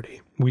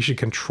superiority. We should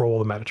control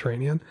the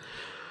Mediterranean.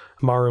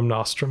 Marum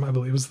Nostrum, I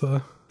believe, is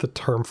the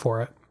term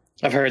for it.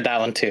 I've heard that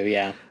one too,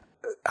 yeah.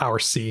 Our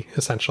sea,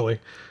 essentially.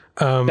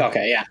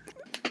 Okay, yeah.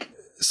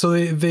 So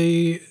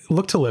they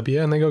look to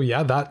Libya and they go,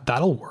 yeah,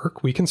 that'll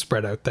work. We can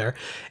spread out there.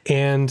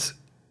 And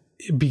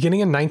beginning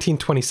in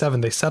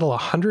 1927, they settle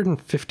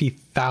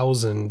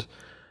 150,000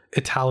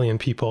 Italian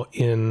people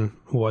in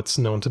what's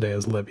known today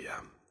as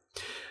Libya.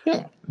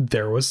 Yeah.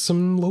 There was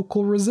some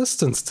local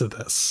resistance to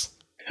this.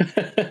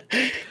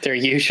 There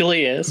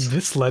usually is.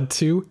 This led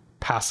to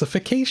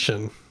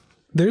pacification.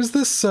 There's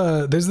this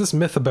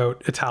myth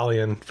about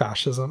Italian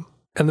fascism,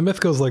 and the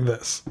myth goes like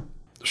this.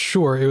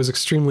 Sure, it was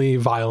extremely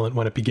violent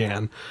when it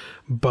began,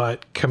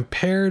 but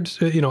compared,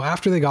 you know,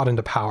 after they got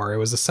into power, it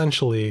was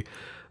essentially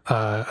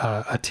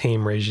a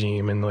tame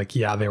regime, and like,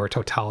 yeah, they were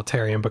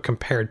totalitarian, but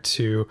compared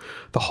to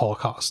the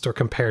Holocaust or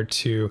compared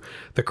to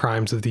the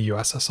crimes of the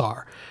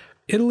USSR,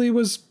 Italy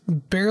was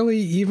barely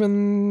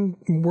even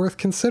worth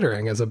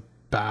considering as a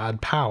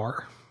bad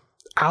power.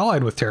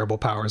 Allied with terrible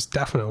powers,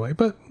 definitely,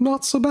 but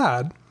not so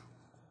bad.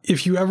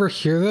 If you ever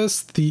hear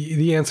this,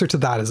 the answer to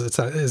that is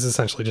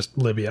essentially just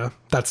Libya.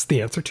 That's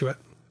the answer to it.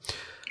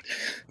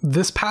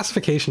 This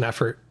pacification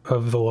effort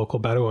of the local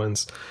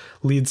Bedouins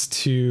leads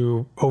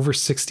to over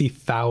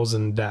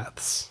 60,000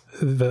 deaths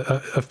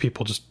of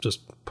people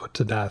just put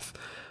to death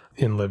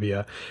in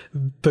Libya.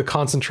 The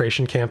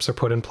concentration camps are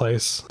put in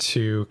place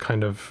to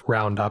kind of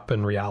round up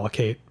and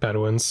reallocate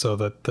Bedouins so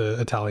that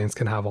the Italians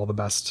can have all the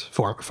best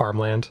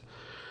farmland.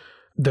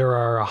 There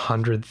are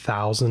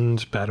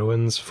 100,000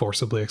 Bedouins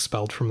forcibly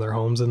expelled from their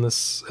homes in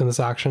this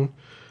action.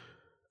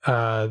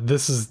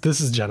 This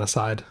is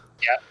genocide.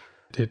 Yeah.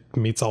 It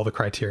meets all the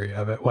criteria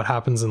of it. What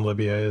happens in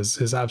Libya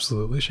is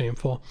absolutely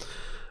shameful.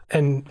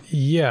 And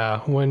yeah,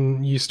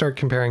 when you start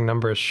comparing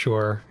numbers,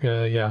 sure,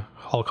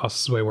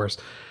 Holocaust is way worse.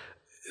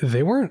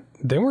 They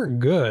weren't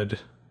good.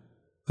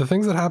 The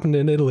things that happened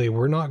in Italy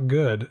were not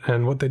good,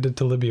 and what they did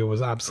to Libya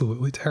was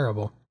absolutely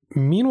terrible.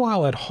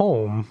 Meanwhile, at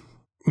home,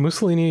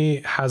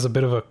 Mussolini has a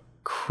bit of a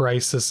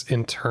crisis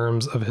in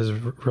terms of his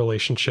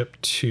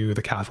relationship to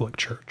the Catholic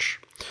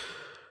Church.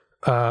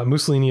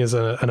 Mussolini is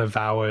an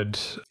avowed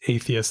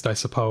atheist, I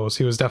suppose.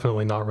 He was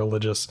definitely not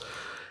religious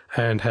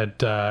and had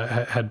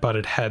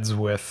butted heads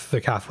with the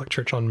Catholic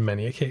Church on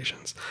many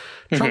occasions.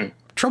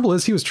 Trouble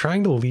is, he was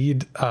trying to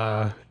lead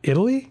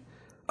Italy.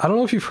 I don't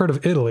know if you've heard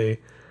of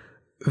Italy.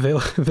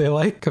 They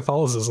like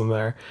Catholicism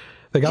there.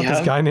 They got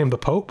this guy named the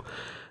Pope.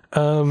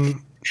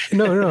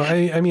 No.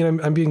 I mean,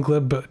 I'm being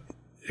glib, but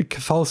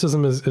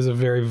Catholicism is a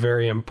very,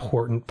 very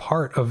important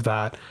part of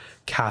that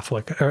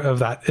of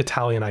that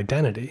Italian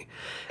identity.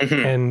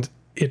 And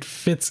it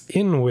fits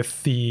in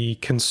with the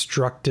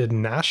constructed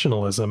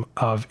nationalism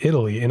of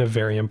Italy in a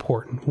very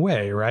important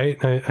way,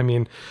 right? I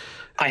mean,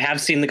 I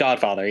have seen The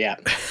Godfather, yeah.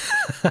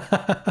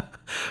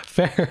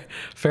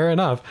 Fair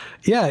enough.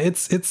 Yeah,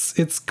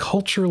 it's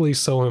culturally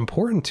so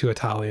important to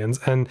Italians,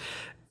 and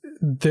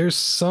there's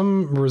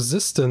some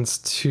resistance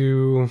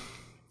to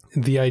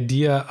the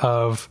idea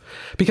of,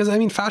 because I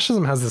mean,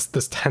 fascism has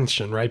this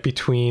tension, right,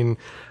 between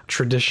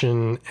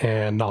tradition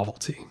and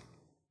novelty,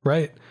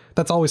 right?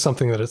 That's always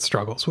something that it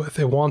struggles with.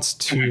 It wants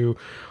to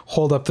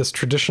hold up this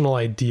traditional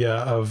idea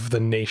of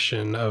the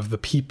nation, of the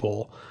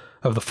people,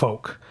 of the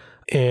folk,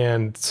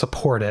 and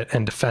support it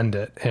and defend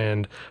it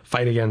and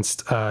fight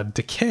against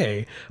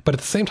decay. But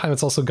at the same time,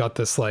 it's also got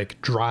this like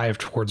drive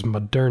towards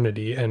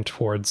modernity and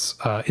towards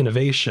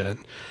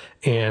innovation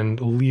and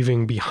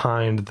leaving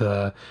behind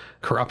the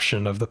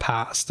corruption of the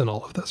past and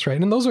all of this,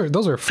 right? And those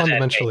are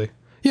fundamentally,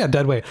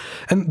 dead weight.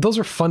 And those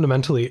are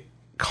fundamentally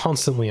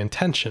constantly in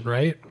tension,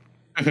 right?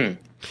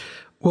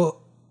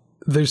 Well,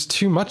 there's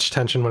too much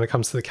tension when it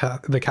comes to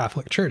the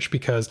Catholic Church,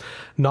 because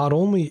not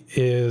only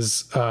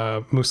is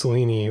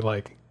Mussolini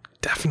like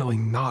definitely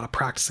not a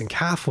practicing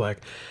Catholic,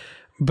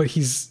 but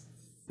he's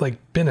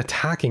like been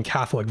attacking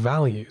Catholic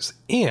values.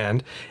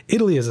 And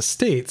Italy as a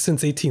state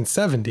since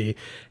 1870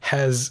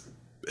 has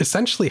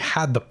essentially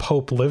had the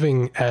Pope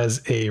living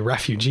as a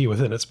refugee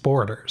within its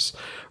borders.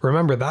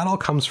 Remember, that all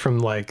comes from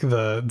like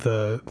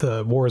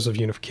the wars of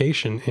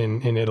unification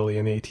in Italy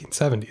in the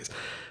 1870s.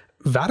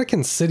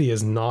 Vatican City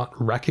is not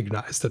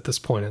recognized at this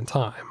point in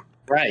time.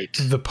 Right.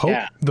 The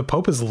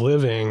Pope is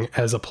living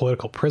as a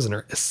political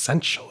prisoner,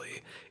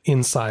 essentially,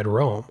 inside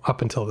Rome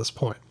up until this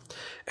point.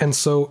 And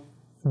so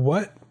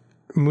what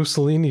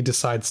Mussolini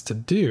decides to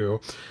do,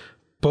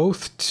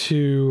 both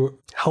to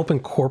help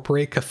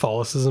incorporate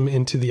Catholicism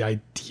into the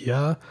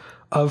idea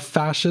of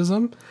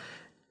fascism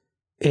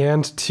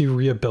and to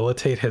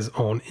rehabilitate his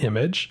own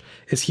image,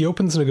 is he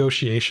opens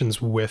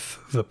negotiations with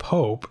the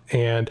Pope.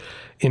 And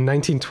in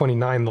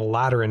 1929, the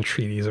Lateran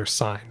treaties are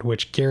signed,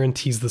 which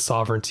guarantees the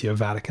sovereignty of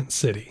Vatican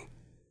City.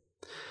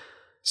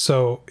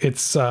 So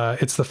it's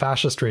the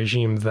fascist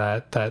regime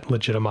that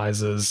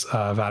legitimizes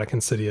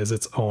Vatican City as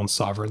its own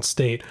sovereign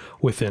state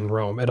within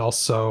Rome. It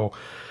also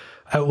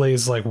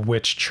outlays like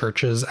which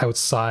churches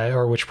outside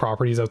or which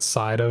properties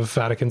outside of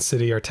Vatican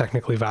City are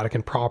technically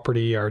Vatican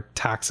property, are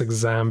tax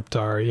exempt,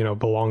 are,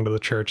 belong to the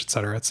church, et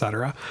cetera, et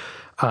cetera.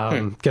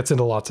 Gets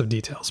into lots of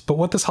details. But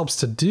what this helps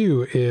to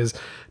do is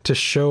to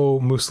show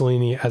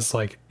Mussolini as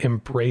like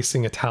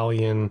embracing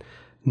Italian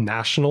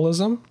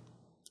nationalism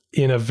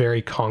in a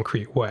very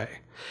concrete way.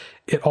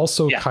 It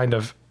also kind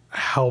of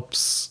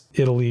helps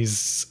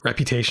Italy's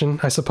reputation,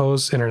 I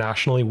suppose,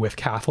 internationally with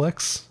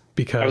Catholics,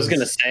 because I was going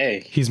to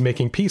say he's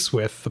making peace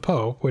with the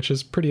Pope, which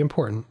is pretty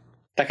important.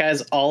 That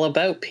guy's all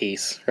about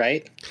peace,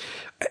 right?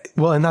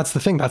 Well, and that's the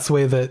thing. That's the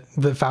way that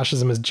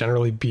fascism is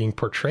generally being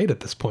portrayed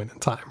at this point in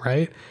time,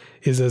 right?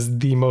 Is as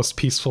the most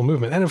peaceful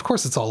movement. And of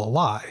course, it's all a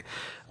lie.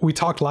 We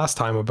talked last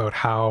time about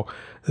how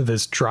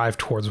this drive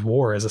towards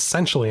war is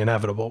essentially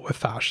inevitable with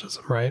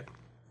fascism, right?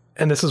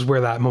 And this is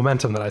where that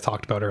momentum that I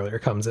talked about earlier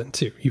comes in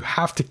too. You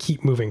have to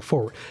keep moving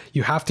forward.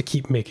 You have to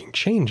keep making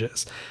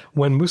changes.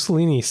 When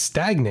Mussolini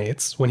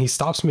stagnates, when he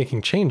stops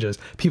making changes,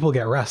 people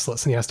get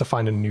restless and he has to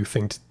find a new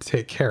thing to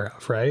take care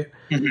of, right?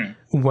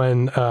 Mm-hmm.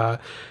 When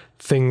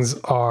things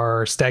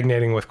are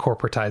stagnating with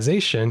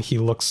corporatization, he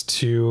looks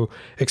to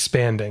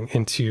expanding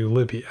into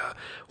Libya.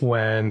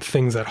 When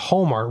things at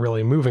home aren't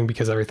really moving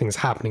because everything's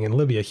happening in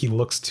Libya, he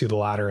looks to the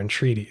Lateran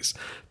treaties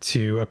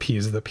to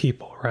appease the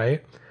people,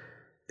 right?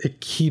 It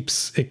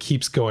keeps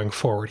going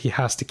forward. He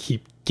has to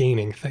keep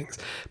gaining things,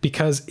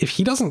 because if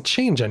he doesn't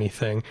change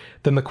anything,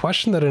 then the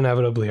question that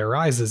inevitably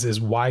arises is,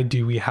 why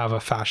do we have a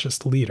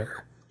fascist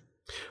leader?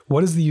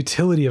 What is the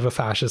utility of a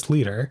fascist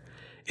leader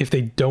if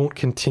they don't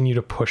continue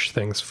to push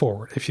things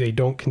forward, if they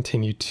don't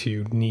continue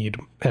to need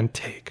and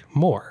take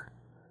more,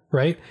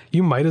 right?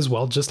 You might as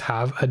well just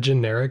have a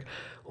generic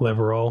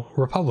liberal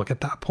republic at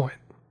that point.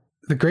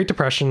 The Great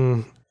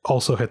Depression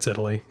also hits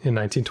Italy in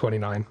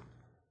 1929.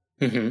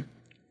 Mm-hmm.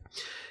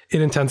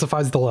 It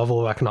intensifies the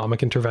level of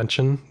economic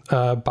intervention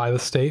by the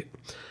state.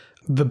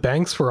 The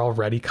banks were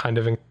already kind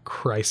of in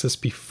crisis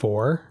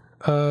before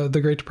the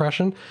Great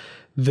Depression.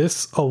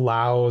 This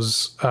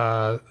allows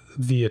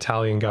the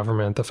Italian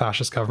government, the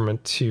fascist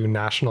government, to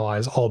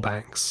nationalize all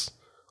banks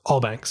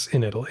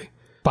in Italy.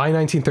 By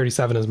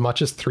 1937, as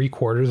much as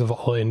 3/4 of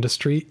all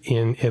industry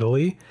in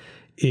Italy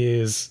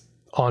is,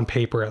 on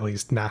paper at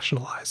least,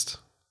 nationalized.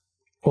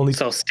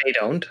 So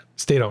state-owned?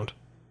 State-owned.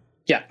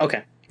 Yeah,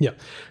 okay. Yeah.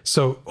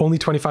 So only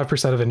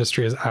 25% of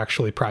industry is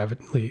actually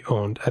privately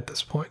owned at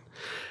this point.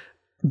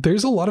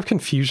 There's a lot of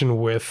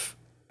confusion with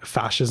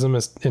fascism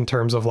in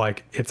terms of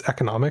like its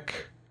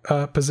economic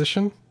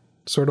position,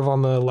 sort of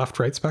on the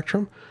left-right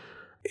spectrum.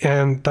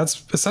 And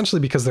that's essentially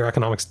because their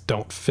economics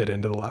don't fit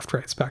into the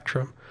left-right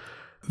spectrum.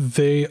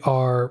 They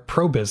are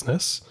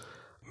pro-business,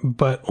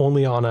 but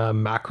only on a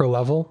macro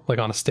level, like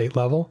on a state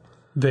level.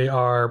 They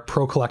are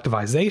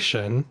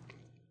pro-collectivization,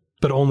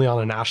 but only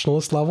on a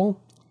nationalist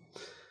level.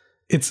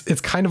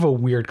 It's kind of a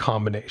weird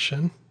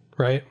combination,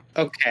 right?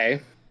 Okay.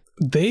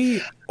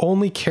 They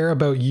only care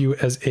about you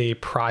as a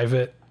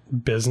private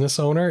business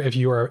owner if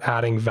you are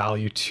adding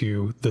value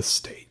to the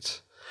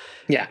state.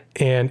 Yeah.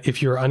 And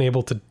if you're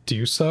unable to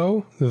do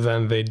so,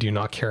 then they do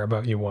not care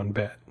about you one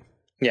bit.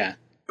 Yeah.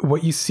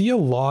 What you see a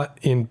lot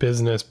in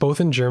business, both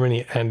in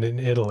Germany and in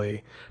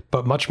Italy,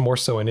 but much more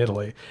so in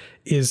Italy,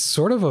 is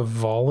sort of a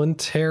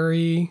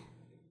voluntary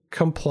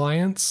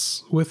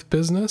compliance with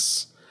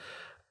business,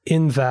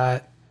 in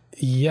that,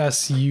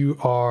 yes, you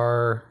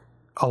are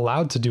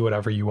allowed to do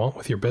whatever you want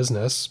with your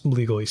business,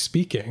 legally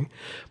speaking,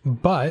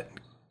 but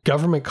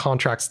government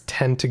contracts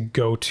tend to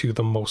go to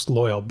the most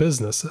loyal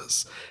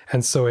businesses.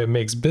 And so it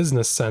makes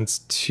business sense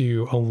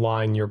to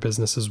align your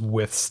businesses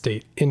with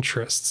state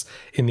interests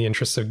in the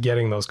interest of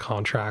getting those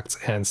contracts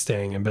and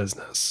staying in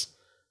business.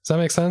 Does that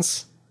make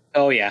sense?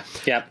 Oh, yeah.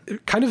 Yeah.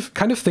 Kind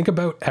of think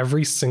about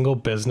every single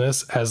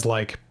business as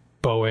like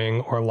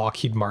Boeing or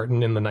Lockheed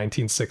Martin in the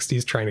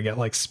 1960s trying to get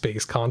like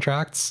space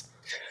contracts.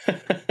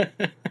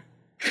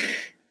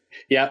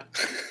 Yep.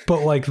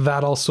 But like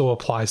that also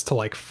applies to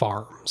like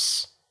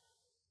farms,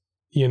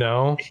 you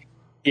know?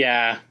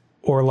 Yeah.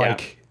 Or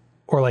like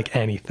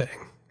anything.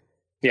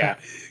 Yeah.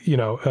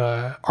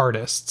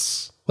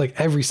 Artists, like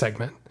every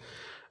segment.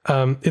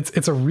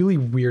 It's a really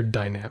weird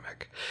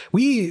dynamic.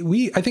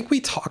 I think we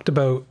talked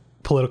about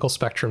political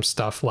spectrum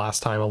stuff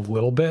last time a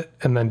little bit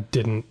and then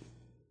didn't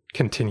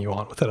continue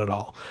on with it at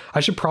all. I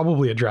should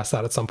probably address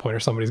that at some point, or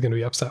somebody's going to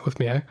be upset with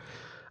me.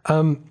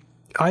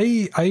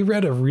 I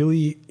read a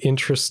really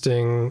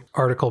interesting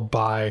article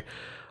by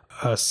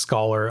a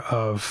scholar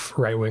of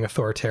right-wing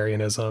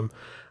authoritarianism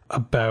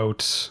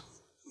about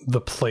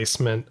the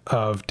placement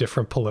of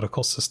different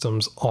political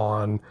systems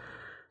on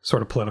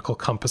sort of political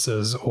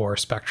compasses or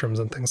spectrums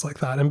and things like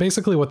that. And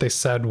basically what they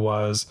said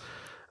was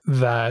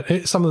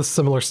that some of the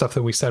similar stuff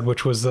that we said,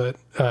 which was that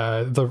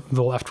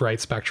the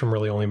left-right spectrum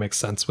really only makes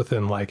sense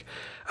within like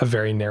a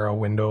very narrow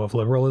window of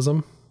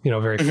liberalism,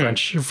 very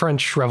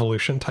French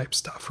Revolution type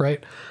stuff,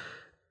 right?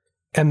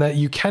 And that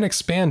you can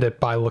expand it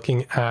by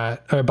looking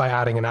at, by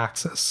adding an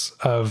axis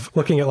of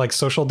looking at like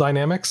social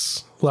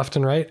dynamics left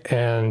and right,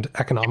 and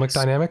economic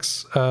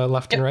dynamics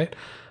left and right,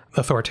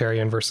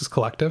 authoritarian versus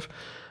collective.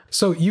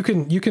 So you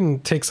can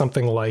take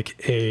something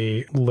like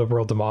a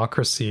liberal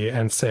democracy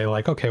and say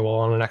like, okay, well,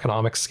 on an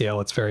economic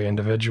scale, it's very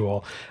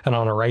individual, and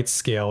on a right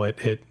scale,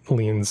 it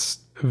leans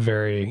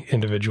very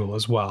individual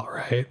as well,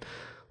 right?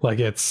 Like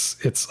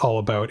it's all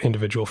about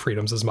individual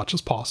freedoms as much as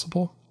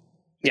possible.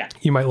 Yeah.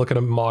 You might look at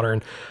a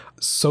modern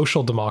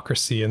social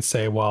democracy and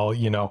say, well,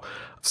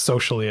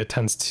 socially it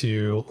tends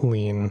to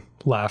lean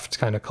left,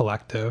 kind of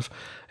collective,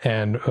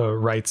 and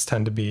rights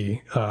tend to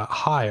be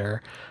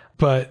higher.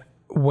 But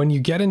when you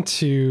get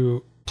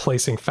into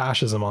placing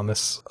fascism on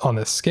this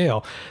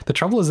scale, the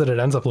trouble is that it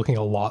ends up looking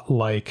a lot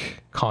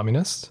like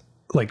communist,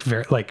 like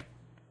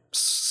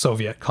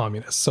Soviet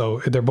communists. So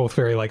they're both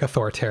very like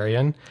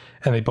authoritarian,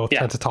 and they both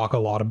tend to talk a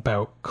lot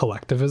about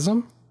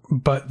collectivism.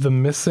 But the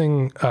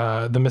missing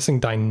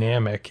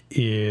dynamic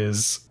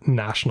is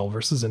national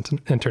versus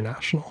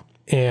international.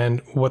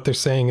 And what they're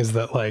saying is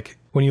that like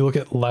when you look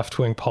at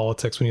left-wing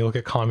politics, when you look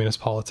at communist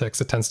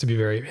politics, it tends to be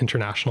very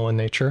international in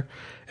nature,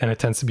 and it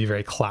tends to be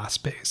very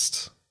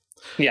class-based.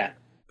 Yeah.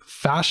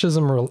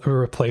 Fascism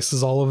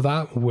replaces all of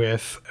that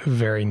with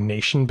very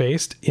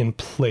nation-based in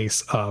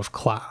place of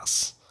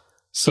class.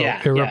 So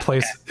it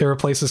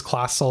replaces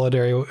class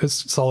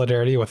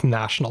solidarity with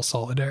national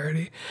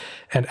solidarity,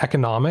 and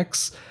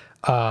economics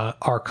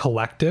are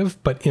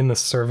collective, but in the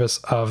service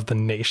of the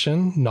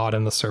nation, not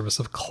in the service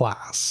of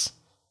class.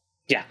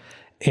 Yeah.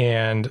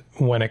 And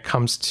when it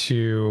comes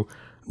to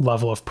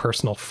level of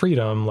personal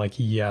freedom, like,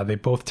 they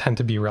both tend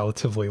to be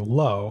relatively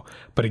low,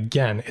 but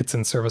again, it's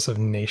in service of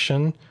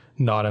nation,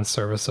 not in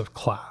service of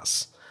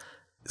class.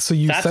 So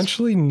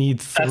essentially need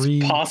three.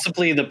 That's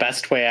possibly the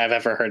best way I've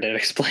ever heard it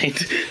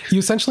explained. You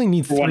essentially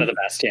need one of the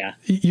best. Yeah.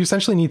 You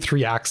essentially need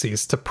three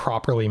axes to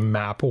properly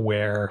map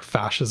where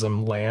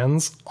fascism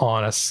lands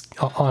on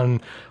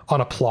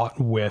a plot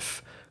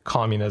with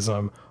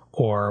communism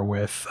or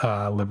with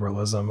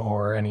liberalism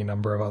or any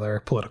number of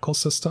other political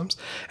systems.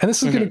 And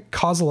this is going to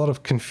cause a lot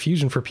of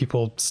confusion for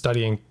people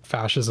studying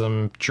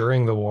fascism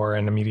during the war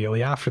and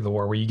immediately after the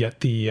war, where you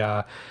get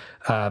the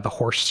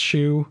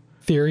horseshoe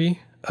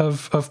theory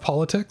of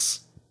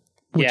politics,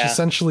 which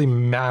essentially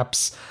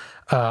maps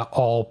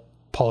all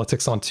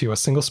politics onto a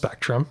single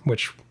spectrum,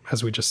 which,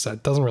 as we just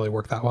said, doesn't really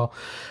work that well,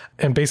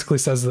 and basically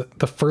says that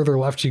the further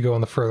left you go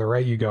and the further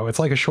right you go, it's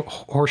like a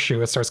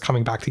horseshoe. It starts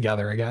coming back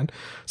together again.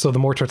 So the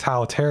more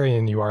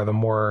totalitarian you are, the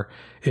more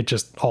it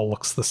just all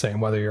looks the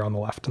same, whether you're on the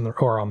left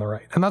or on the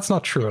right. And that's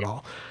not true at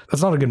all.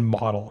 That's not a good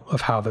model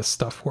of how this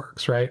stuff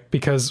works, right?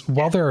 Because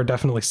while there are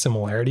definitely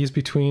similarities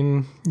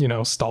between,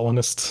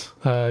 Stalinist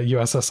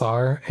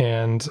USSR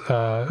and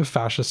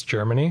fascist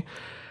Germany,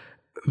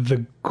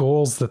 the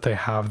goals that they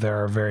have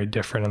there are very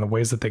different, and the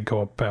ways that they go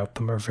about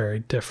them are very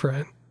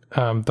different.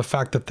 The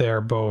fact that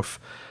they're both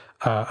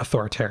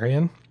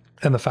authoritarian,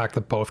 and the fact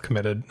that both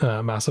committed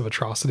massive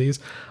atrocities,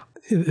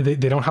 they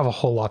don't have a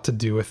whole lot to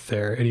do with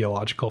their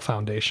ideological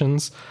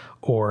foundations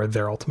or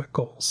their ultimate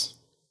goals.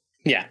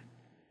 Yeah.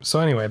 So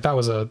anyway, that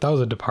was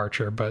a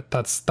departure, but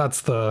that's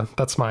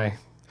my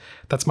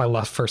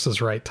left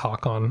versus right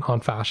talk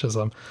on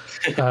fascism.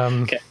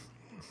 Okay.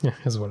 Yeah,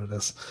 is what it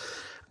is.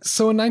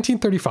 So in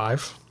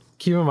 1935,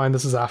 keep in mind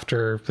this is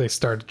after they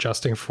start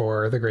adjusting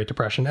for the Great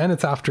Depression, and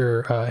it's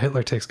after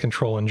Hitler takes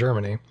control in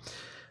Germany.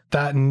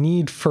 That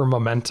need for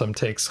momentum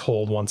takes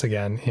hold once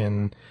again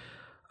in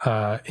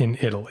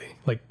Italy.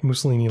 Like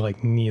Mussolini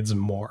needs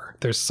more.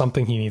 There's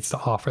something he needs to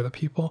offer the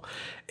people,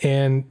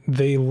 and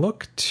they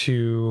look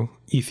to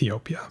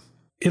Ethiopia.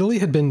 Italy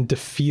had been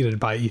defeated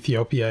by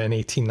Ethiopia in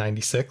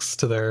 1896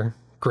 to their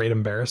great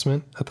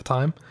embarrassment at the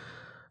time.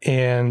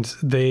 And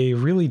they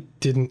really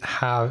didn't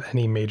have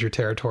any major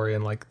territory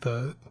in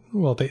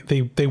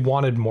they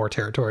wanted more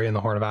territory in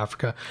the Horn of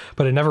Africa,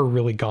 but it never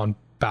really gone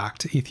back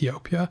to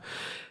Ethiopia.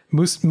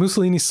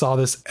 Mussolini saw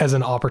this as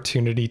an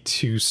opportunity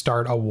to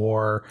start a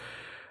war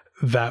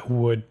that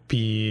would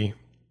be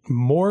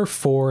more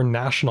for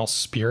national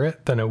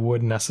spirit than it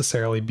would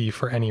necessarily be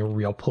for any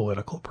real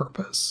political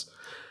purpose.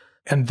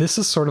 And this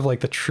is sort of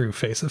like the true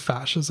face of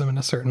fascism in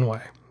a certain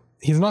way.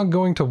 He's not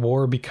going to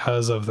war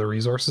because of the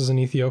resources in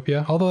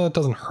Ethiopia, although that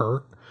doesn't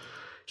hurt.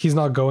 He's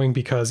not going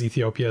because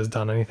Ethiopia has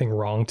done anything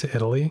wrong to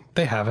Italy.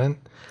 They haven't.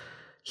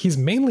 He's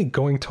mainly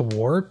going to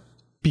war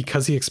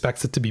because he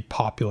expects it to be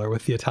popular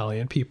with the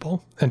Italian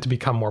people and to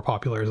become more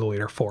popular as a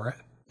leader for it.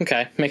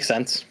 Okay, makes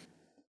sense.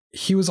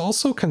 He was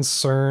also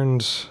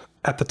concerned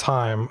at the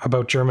time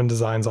about German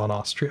designs on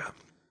Austria.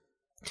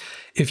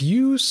 If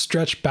you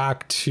stretch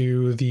back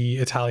to the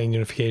Italian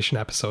unification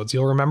episodes,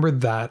 you'll remember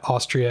that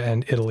Austria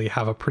and Italy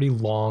have a pretty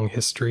long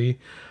history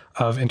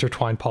of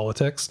intertwined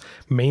politics,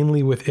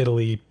 mainly with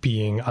Italy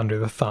being under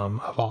the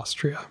thumb of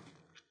Austria.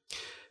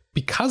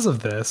 Because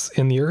of this,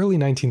 in the early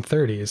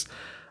 1930s,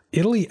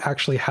 Italy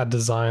actually had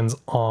designs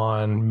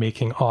on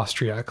making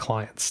Austria a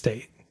client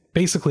state,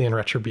 basically in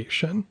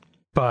retribution.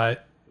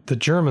 But the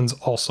Germans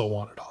also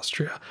wanted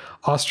Austria.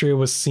 Austria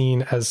was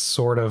seen as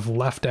sort of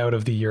left out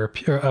of the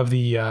of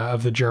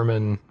the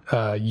German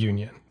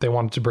Union. They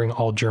wanted to bring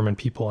all German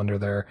people under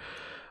their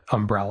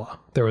umbrella.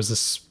 There was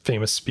this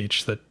famous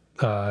speech that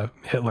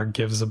Hitler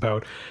gives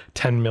about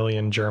 10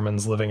 million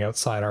Germans living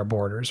outside our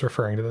borders,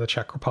 referring to the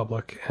Czech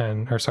Republic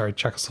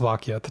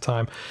Czechoslovakia at the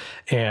time,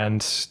 and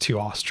to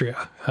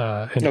Austria,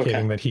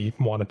 indicating that he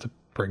wanted to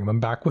bring them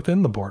back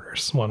within the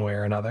borders one way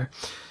or another.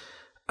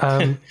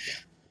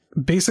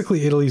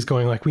 Basically, Italy's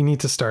going like, we need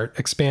to start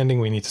expanding.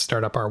 We need to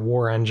start up our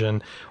war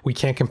engine. We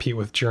can't compete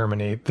with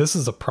Germany. This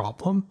is a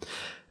problem.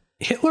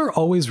 Hitler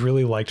always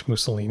really liked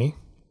Mussolini.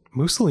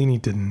 Mussolini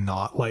did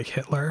not like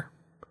Hitler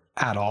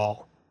at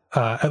all.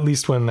 At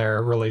least when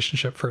their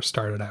relationship first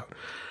started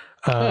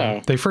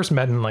out. They first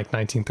met in like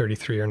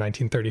 1933 or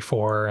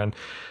 1934, and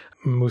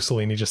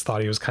Mussolini just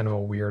thought he was kind of a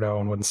weirdo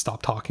and wouldn't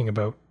stop talking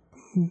about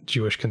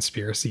Jewish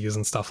conspiracies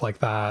and stuff like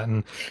that.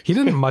 And he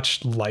didn't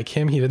much like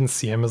him. He didn't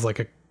see him as like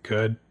a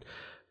good,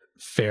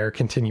 fair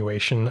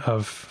continuation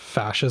of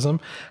fascism.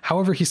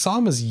 However, he saw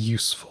him as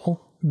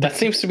useful. That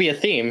seems to be a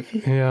theme.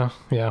 Yeah.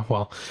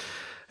 Well,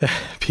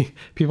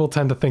 people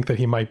tend to think that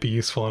he might be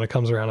useful, and it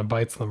comes around and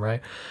bites them,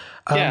 right?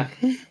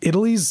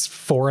 Italy's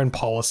foreign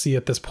policy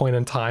at this point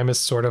in time is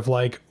sort of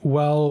like,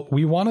 well,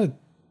 we want to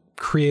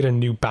create a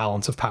new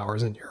balance of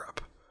powers in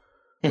Europe,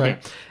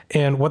 right?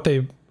 And what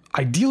they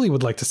ideally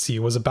would like to see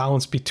was a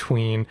balance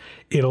between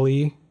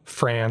Italy,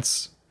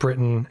 France,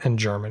 Britain, and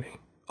Germany,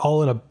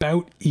 all in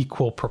about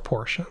equal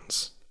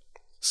proportions.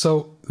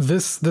 So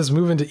this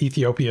move into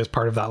Ethiopia is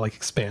part of that like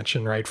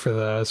expansion, right, for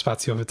the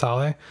Spazio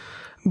Vitale,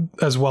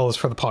 as well as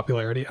for the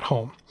popularity at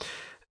home.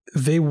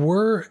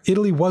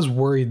 Italy was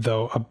worried,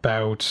 though,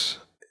 about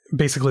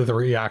basically the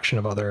reaction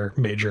of other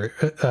major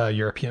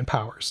European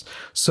powers.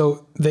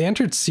 So they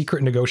entered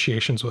secret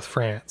negotiations with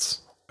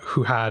France,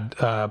 who had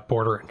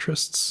border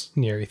interests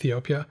near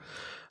Ethiopia,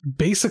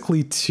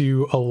 basically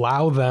to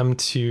allow them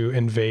to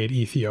invade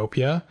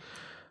Ethiopia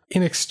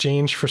in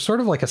exchange for sort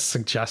of like a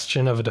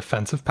suggestion of a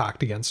defensive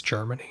pact against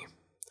Germany.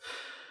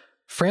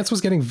 France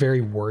was getting very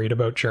worried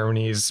about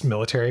Germany's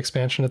military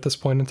expansion at this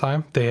point in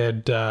time. They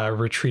had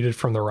retreated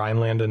from the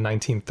Rhineland in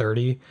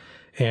 1930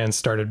 and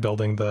started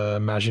building the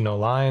Maginot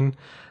Line,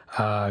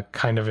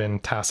 kind of in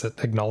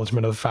tacit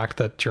acknowledgement of the fact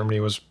that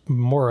Germany was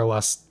more or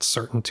less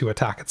certain to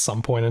attack at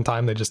some point in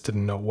time. They just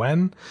didn't know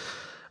when.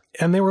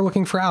 And they were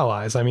looking for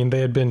allies. I mean,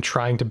 they had been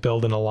trying to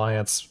build an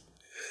alliance,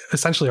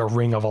 essentially a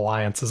ring of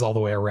alliances all the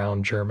way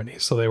around Germany.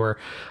 So they were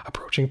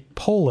approaching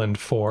Poland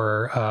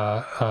for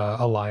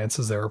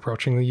alliances. They were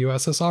approaching the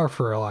USSR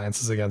for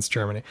alliances against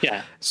Germany.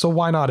 Yeah. So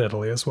why not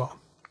Italy as well?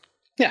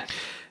 Yeah.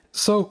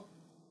 So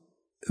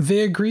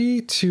they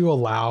agree to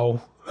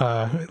allow,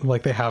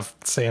 like they have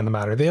say in the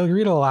matter, they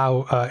agree to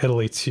allow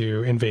Italy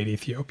to invade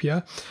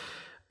Ethiopia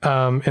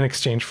in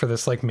exchange for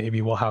this, like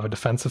maybe we'll have a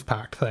defensive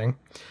pact thing.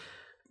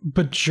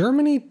 But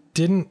Germany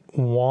didn't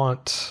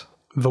want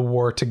the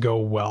war to go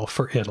well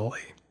for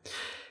Italy.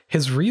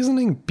 His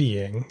reasoning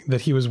being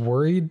that he was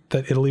worried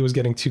that Italy was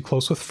getting too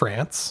close with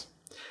France,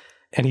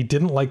 and he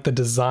didn't like the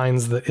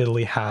designs that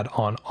Italy had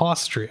on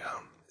Austria.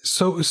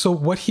 So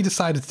what he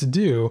decided to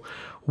do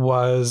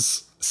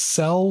was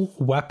sell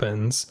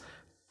weapons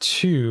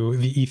to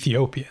the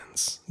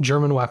Ethiopians,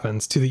 German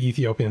weapons to the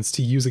Ethiopians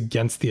to use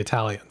against the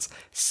Italians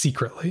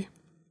secretly.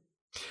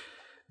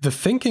 The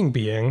thinking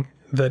being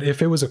that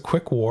if it was a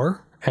quick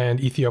war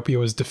and Ethiopia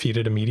was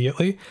defeated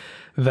immediately,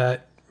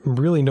 that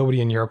really nobody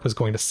in Europe was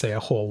going to say a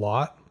whole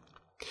lot.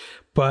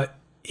 But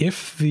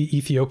if the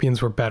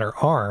Ethiopians were better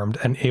armed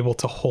and able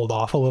to hold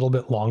off a little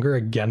bit longer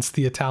against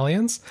the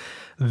Italians,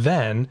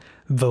 then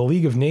the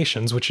League of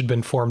Nations, which had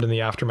been formed in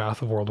the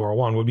aftermath of World War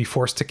I, would be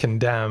forced to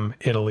condemn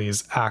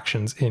Italy's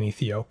actions in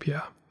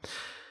Ethiopia.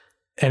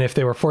 And if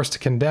they were forced to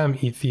condemn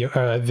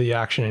the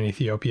action in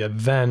Ethiopia,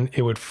 then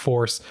it would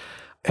force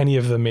any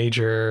of the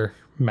major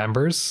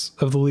members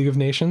of the League of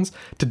Nations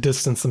to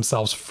distance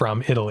themselves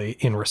from Italy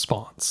in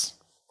response.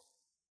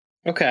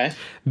 Okay.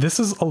 This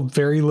is a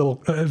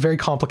very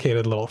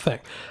complicated little thing.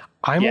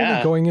 I'm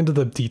only going into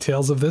the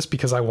details of this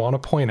because I want to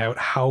point out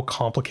how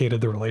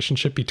complicated the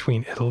relationship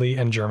between Italy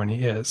and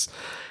Germany is.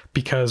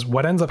 Because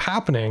what ends up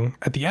happening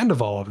at the end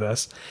of all of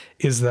this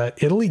is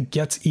that Italy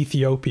gets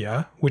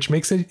Ethiopia, which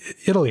makes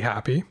Italy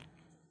happy.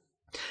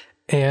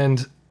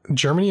 And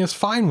Germany is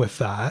fine with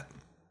that.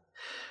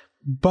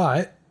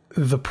 But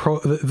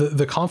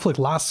the conflict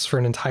lasts for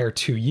an entire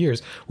 2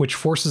 years, which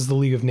forces the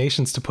League of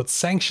Nations to put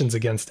sanctions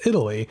against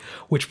Italy,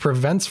 which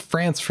prevents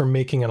France from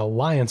making an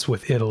alliance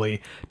with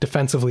Italy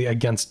defensively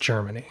against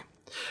Germany,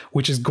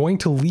 which is going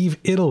to leave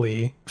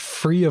Italy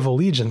free of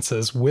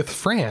allegiances with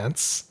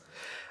France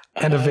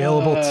and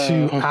available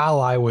to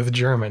ally with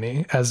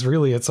Germany as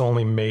really its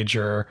only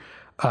major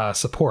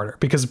supporter,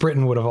 because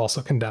Britain would have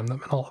also condemned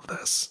them in all of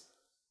this.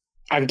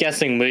 I'm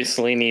guessing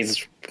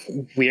Mussolini's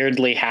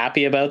weirdly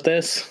happy about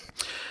this.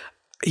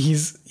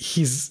 He's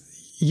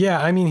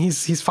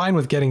fine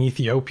with getting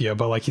Ethiopia,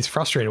 but like he's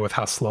frustrated with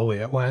how slowly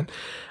it went.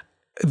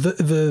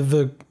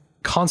 The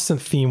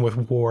constant theme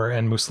with war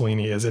and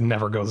Mussolini is it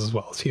never goes as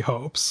well as he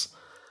hopes.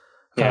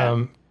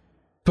 Yeah.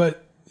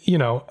 But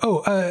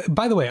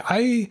by the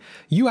way,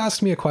 you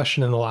asked me a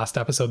question in the last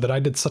episode that I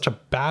did such a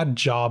bad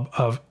job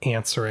of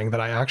answering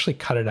that I actually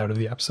cut it out of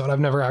the episode. I've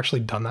never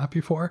actually done that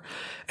before.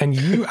 And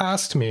you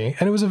asked me,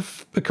 and it was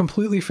a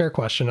completely fair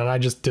question, and I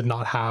just did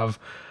not have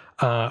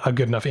a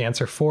good enough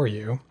answer for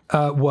you,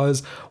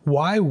 was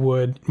why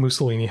would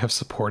Mussolini have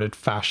supported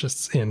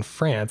fascists in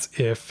France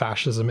if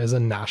fascism is a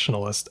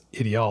nationalist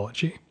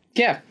ideology?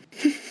 Yeah.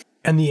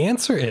 And the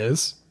answer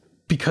is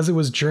because it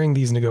was during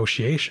these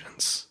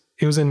negotiations.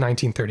 It was in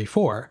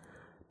 1934.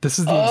 This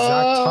is the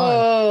exact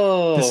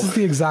time. This is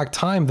the exact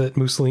time that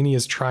Mussolini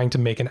is trying to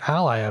make an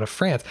ally out of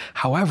France.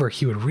 However,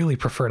 he would really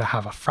prefer to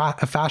have a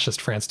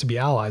fascist France to be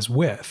allies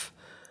with.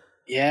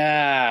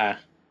 Yeah.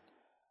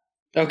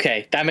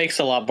 Okay, that makes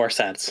a lot more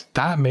sense.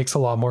 That makes a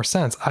lot more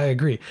sense. I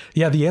agree.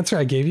 Yeah, the answer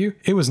I gave you,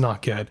 it was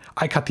not good.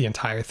 I cut the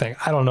entire thing.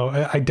 I don't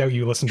know. I doubt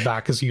you listened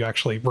back because you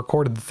actually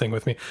recorded the thing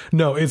with me.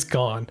 No, it's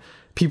gone.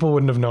 People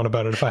wouldn't have known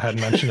about it if I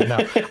hadn't mentioned it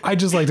now. I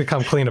just like to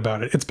come clean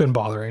about it. It's been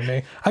bothering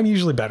me. I'm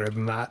usually better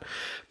than that.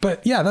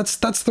 But yeah,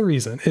 that's the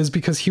reason, is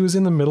because he was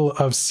in the middle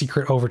of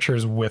secret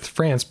overtures with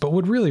France, but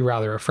would really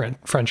rather a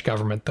French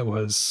government that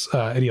was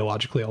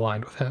ideologically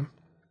aligned with him.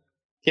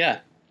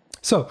 Yeah.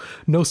 So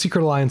no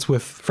secret alliance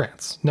with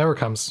France. Never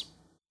comes.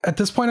 At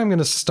this point, I'm going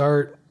to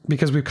start,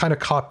 because we've kind of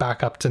caught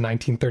back up to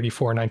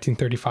 1934,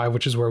 1935,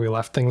 which is where we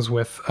left things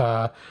with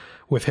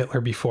Hitler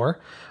before.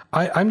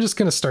 I'm just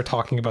going to start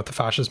talking about the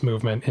fascist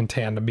movement in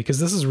tandem, because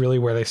this is really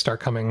where they start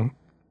coming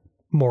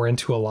more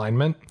into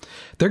alignment.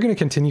 They're going to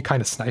continue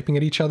kind of sniping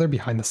at each other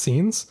behind the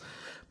scenes,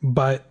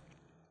 but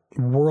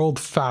world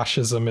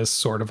fascism is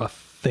sort of a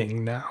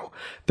thing now.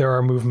 There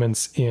are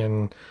movements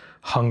in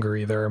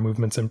Hungary, there are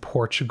movements in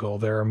Portugal,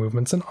 there are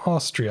movements in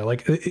Austria.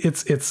 Like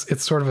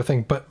it's sort of a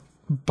thing, but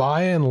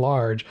by and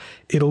large,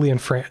 Italy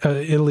and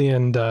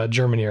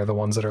Germany are the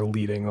ones that are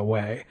leading the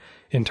way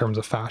in terms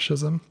of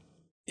fascism.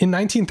 In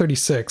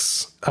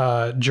 1936,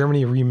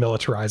 Germany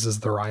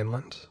remilitarizes the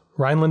Rhineland.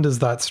 Rhineland is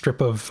that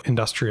strip of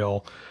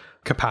industrial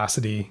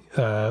capacity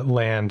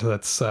land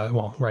that's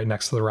right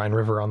next to the Rhine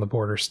River on the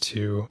borders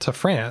to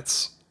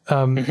France.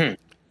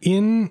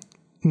 In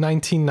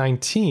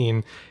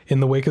 1919, in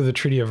the wake of the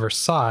Treaty of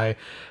Versailles,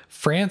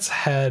 France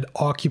had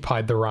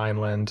occupied the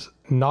Rhineland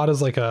not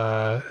as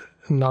an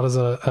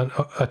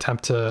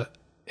attempt to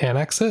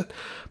annex it,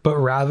 but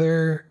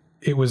rather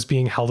it was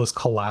being held as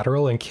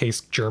collateral in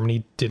case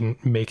Germany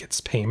didn't make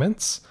its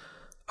payments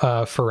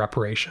for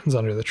reparations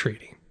under the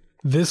treaty.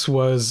 This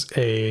was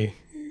a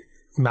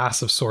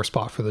massive sore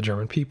spot for the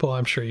German people,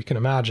 I'm sure you can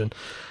imagine.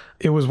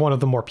 It was one of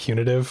the more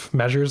punitive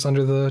measures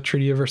under the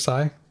Treaty of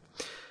Versailles.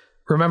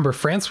 Remember,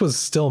 France was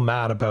still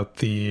mad about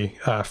the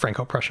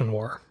Franco-Prussian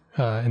War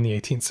in the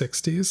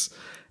 1860s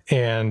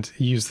and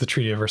used the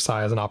Treaty of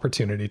Versailles as an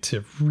opportunity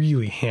to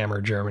really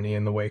hammer Germany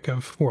in the wake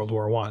of World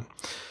War I.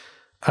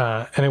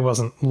 And it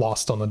wasn't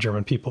lost on the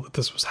German people that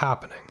this was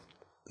happening.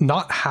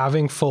 Not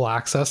having full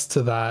access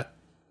to that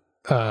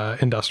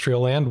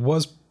industrial land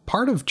was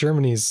part of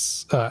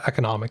Germany's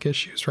economic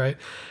issues, right?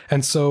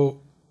 And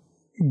so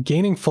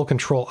gaining full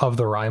control of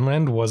the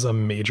Rhineland was a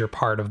major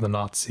part of the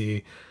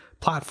Nazi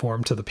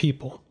platform to the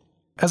people.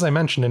 As I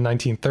mentioned, in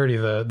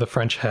 1930, the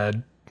French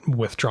had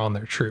withdrawn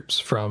their troops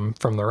from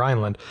the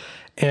Rhineland.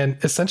 And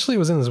essentially it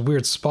was in this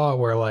weird spot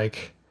where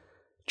like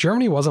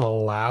Germany wasn't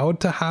allowed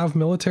to have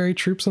military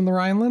troops in the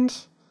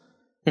Rhineland.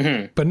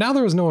 But now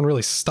there was no one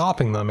really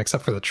stopping them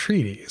except for the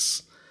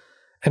treaties.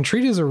 And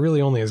treaties are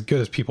really only as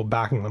good as people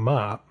backing them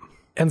up.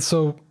 And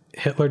so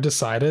Hitler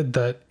decided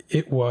that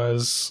it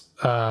was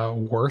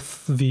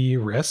worth the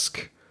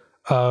risk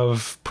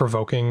of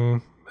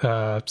provoking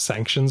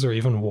sanctions or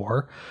even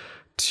war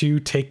to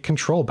take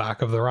control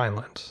back of the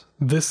Rhineland.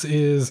 This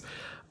is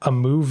a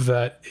move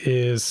that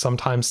is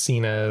sometimes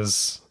seen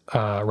as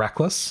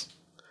reckless.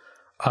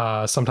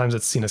 Sometimes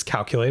it's seen as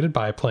calculated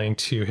by playing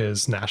to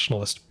his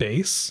nationalist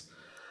base.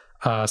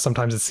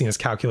 Sometimes it's seen as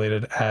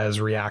calculated as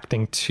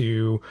reacting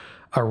to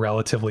a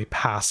relatively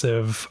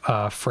passive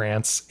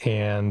France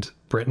and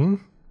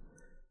Britain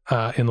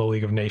in the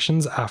League of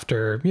Nations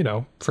after,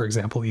 for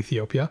example,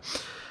 Ethiopia.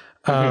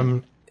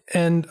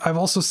 And I've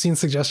also seen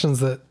suggestions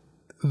that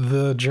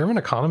the German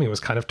economy was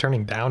kind of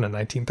turning down in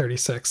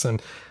 1936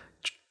 and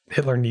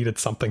Hitler needed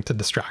something to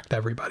distract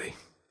everybody.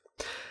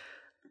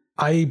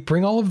 I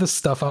bring all of this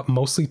stuff up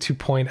mostly to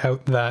point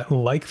out that,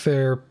 like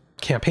their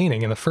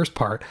campaigning in the first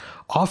part,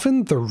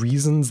 often the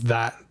reasons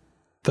that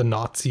the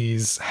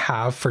Nazis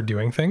have for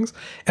doing things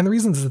and the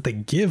reasons that they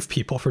give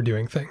people for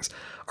doing things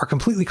are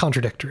completely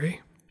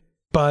contradictory.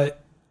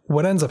 But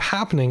what ends up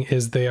happening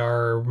is they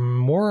are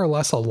more or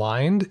less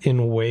aligned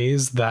in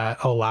ways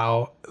that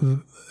allow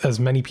as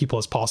many people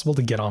as possible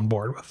to get on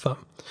board with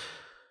them.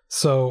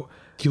 So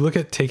you look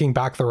at taking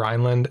back the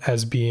Rhineland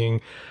as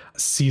being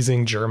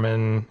seizing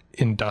German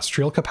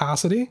industrial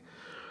capacity.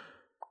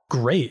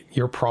 Great.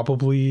 You're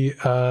probably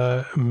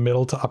a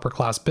middle to upper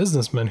class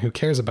businessman who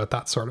cares about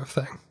that sort of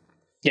thing.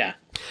 Yeah.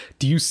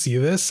 Do you see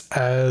this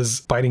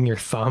as biting your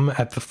thumb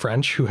at the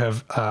French who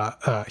have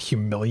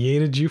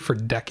humiliated you for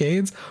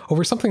decades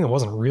over something that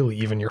wasn't really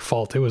even your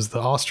fault? It was the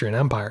Austrian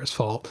Empire's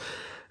fault.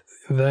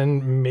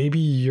 Then maybe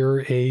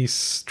you're a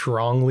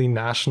strongly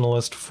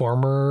nationalist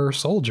former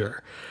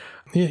soldier.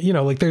 You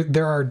know, like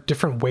there are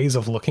different ways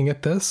of looking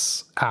at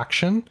this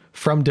action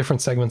from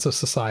different segments of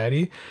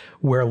society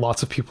where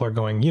lots of people are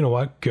going, you know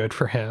what, good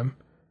for him.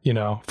 You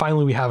know,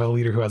 finally we have a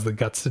leader who has the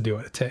guts to do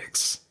what it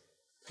takes.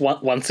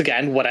 Once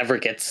again, whatever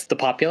gets the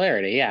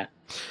popularity, yeah.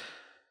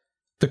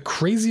 The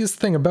craziest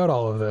thing about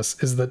all of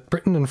this is that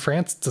Britain and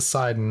France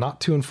decide not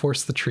to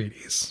enforce the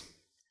treaties.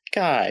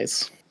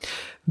 Guys.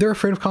 They're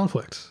afraid of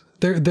conflict.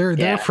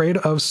 They're afraid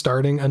of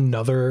starting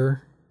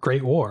another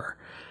Great War,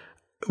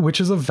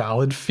 which is a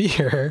valid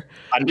fear.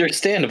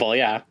 Understandable,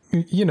 yeah.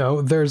 You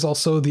know, there's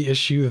also the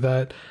issue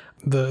that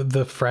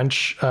the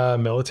French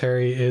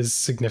military is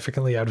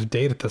significantly out of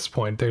date at this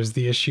point. There's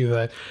the issue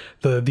that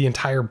the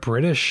entire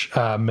British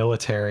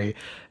military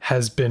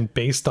has been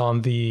based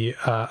on the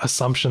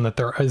assumption that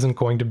there isn't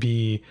going to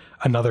be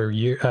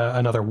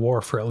another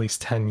war for at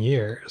least 10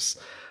 years.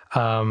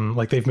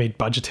 Like they've made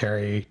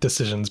budgetary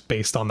decisions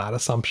based on that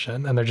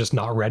assumption, and they're just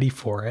not ready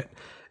for it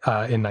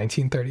in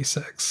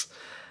 1936.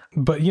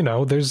 But, you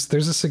know, there's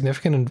a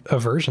significant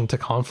aversion to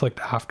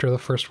conflict after the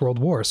First World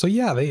War. So,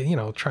 yeah, they, you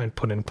know, try and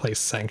put in place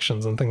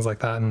sanctions and things like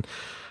that. And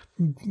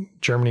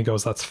Germany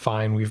goes, that's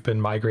fine. We've been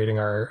migrating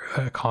our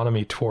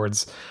economy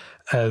towards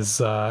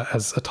as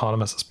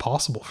autonomous as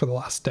possible for the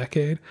last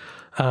decade.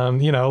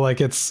 You know,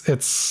 like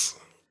it's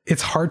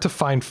hard to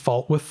find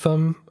fault with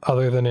them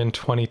other than in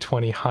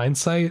 2020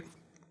 hindsight.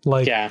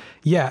 Like,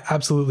 yeah,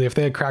 absolutely. If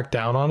they had cracked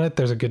down on it,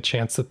 there's a good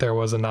chance that there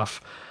was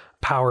enough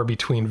power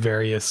between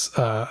various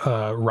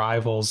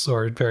rivals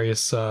or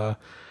various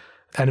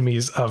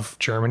enemies of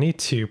Germany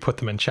to put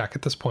them in check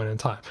at this point in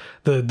time.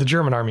 The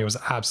German army was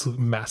an absolute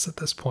mess at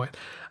this point.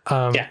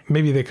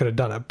 Maybe they could have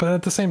done it, but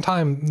at the same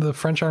time, the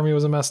French army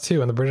was a mess too,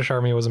 and the British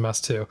army was a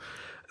mess too.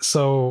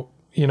 So,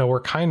 you know,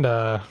 we're kind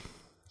of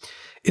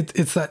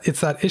it's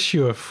that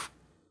issue of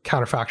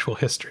counterfactual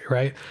history,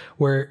 right?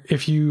 Where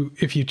if you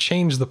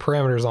change the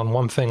parameters on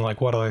one thing,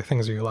 like what other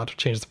things are you allowed to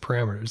change the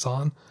parameters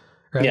on,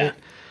 right? Yeah.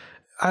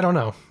 I don't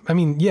know. I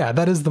mean, yeah,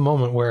 that is the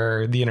moment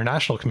where the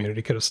international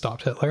community could have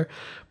stopped Hitler.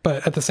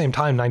 But at the same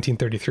time,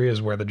 1933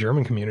 is where the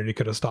German community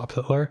could have stopped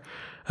Hitler.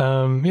 You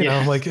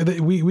know, like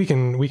we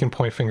can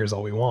point fingers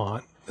all we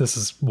want. This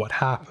is what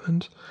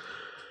happened.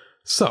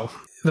 So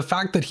the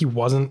fact that he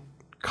wasn't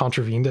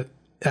contravened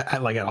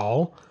at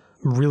all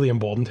really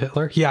emboldened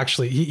Hitler. He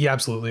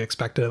absolutely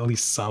expected at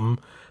least some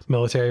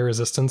military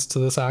resistance to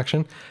this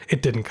action.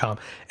 It didn't come.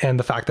 And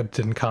the fact that it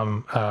didn't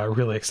come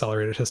really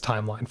accelerated his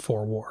timeline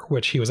for war,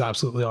 which he was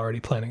absolutely already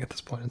planning at this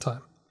point in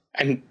time.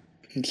 And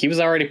he was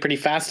already pretty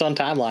fast on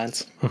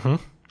timelines. Mm-hmm.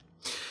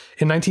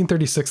 In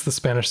 1936, the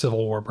Spanish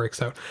Civil War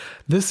breaks out.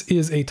 This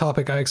is a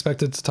topic I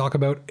expected to talk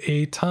about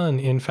a ton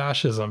in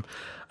fascism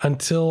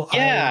until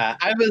I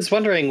was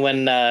wondering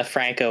when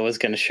Franco was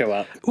going to show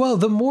up. Well,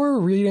 the more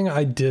reading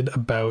I did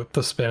about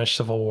the Spanish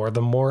Civil War,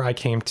 the more I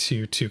came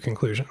to two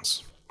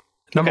conclusions.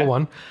 Number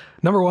one,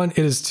 it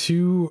is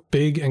too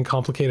big and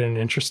complicated and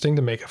interesting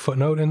to make a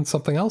footnote in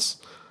something else,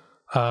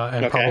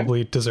 and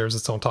probably deserves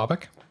its own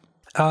topic.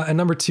 And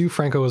number two,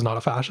 Franco is not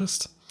a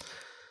fascist.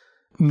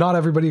 Not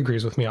everybody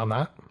agrees with me on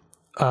that.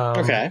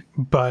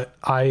 But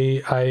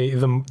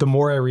the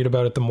more I read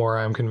about it, the more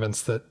I'm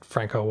convinced that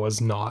Franco was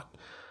not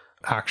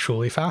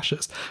actually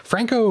fascist.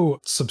 Franco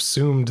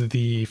subsumed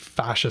the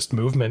fascist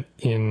movement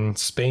in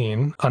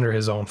Spain under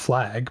his own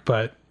flag,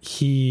 but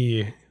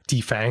he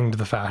defanged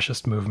the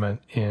fascist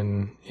movement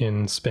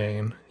in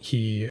Spain.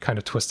 He kind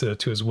of twisted it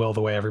to his will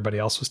the way everybody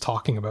else was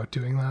talking about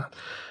doing that.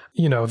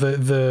 You know,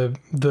 the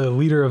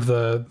leader of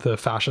the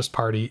fascist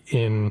party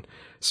in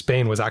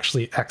Spain was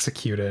actually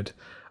executed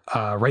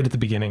right at the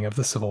beginning of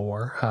the Civil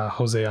War,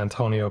 Jose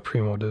Antonio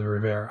Primo de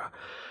Rivera.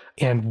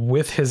 And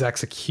with his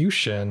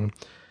execution,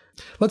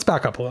 let's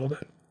back up a little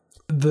bit.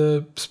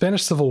 The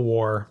Spanish Civil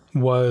War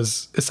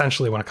was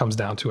essentially, when it comes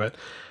down to it,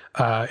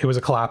 it was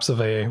a collapse of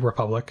a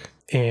republic,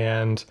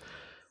 and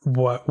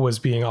what was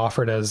being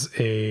offered as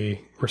a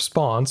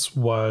response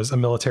was a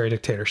military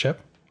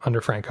dictatorship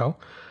under Franco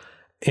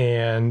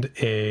and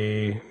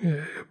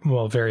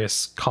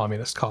various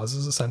communist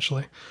causes,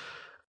 essentially.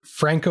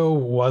 Franco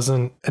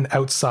wasn't an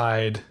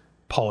outside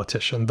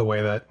politician the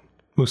way that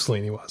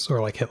Mussolini was,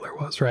 or like Hitler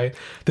was, right?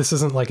 This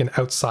isn't like an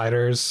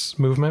outsiders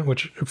movement,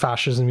 which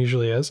fascism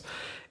usually is.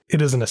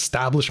 It is an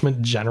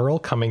establishment general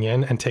coming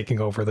in and taking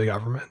over the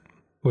government,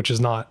 which is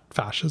not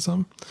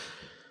fascism.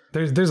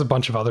 There's a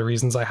bunch of other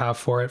reasons I have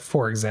for it.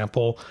 For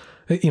example,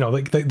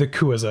 like the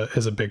coup is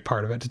a big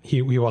part of it.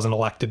 He wasn't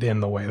elected in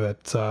the way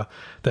that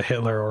the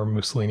Hitler or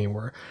Mussolini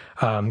were.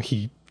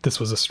 This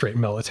was a straight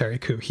military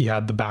coup. He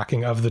had the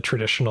backing of the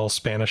traditional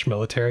Spanish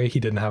military. He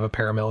didn't have a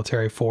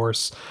paramilitary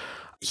force.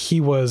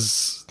 He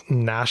was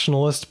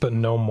nationalist, but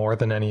no more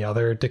than any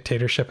other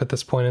dictatorship at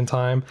this point in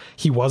time.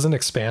 He wasn't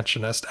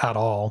expansionist at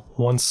all.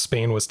 Once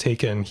Spain was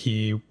taken,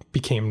 he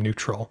became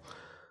neutral.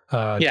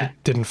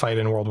 Didn't fight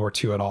in World War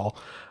II at all.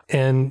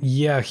 And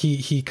yeah,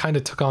 he kind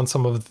of took on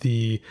some of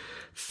the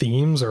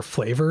themes or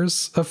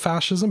flavors of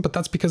fascism, but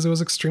that's because it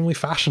was extremely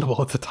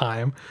fashionable at the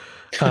time.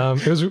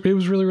 It was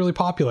really, really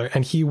popular.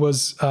 And he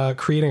was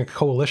creating a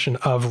coalition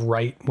of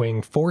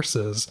right-wing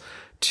forces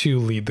to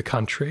lead the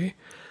country.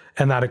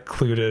 And that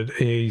included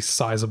a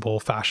sizable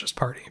fascist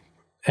party.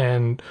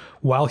 And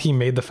while he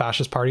made the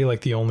fascist party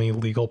like the only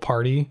legal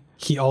party,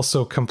 he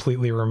also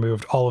completely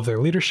removed all of their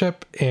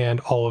leadership and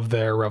all of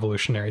their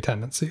revolutionary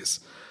tendencies.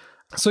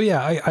 So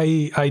yeah,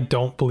 I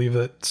don't believe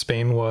that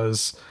Spain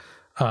was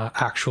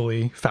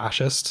actually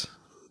fascist,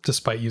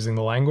 despite using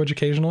the language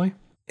occasionally.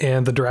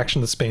 And the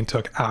direction that Spain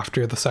took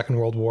after the Second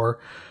World War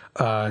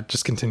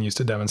just continues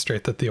to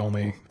demonstrate that the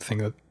only thing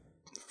that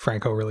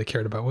Franco really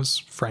cared about was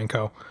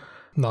Franco,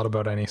 not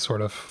about any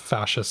sort of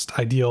fascist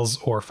ideals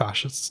or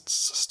fascist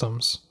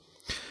systems.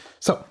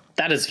 So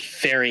that is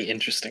very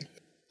interesting.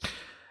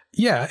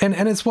 Yeah,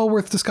 and it's well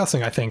worth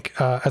discussing, I think,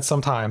 at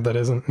some time that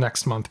isn't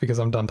next month, because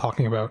I'm done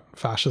talking about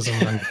fascism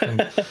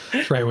and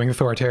right-wing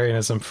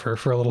authoritarianism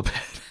for a little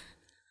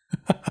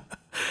bit.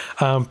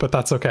 But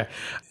that's okay.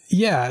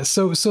 Yeah,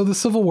 so the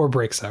Civil War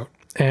breaks out,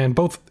 and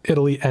both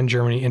Italy and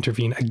Germany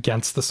intervene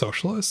against the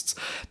socialists.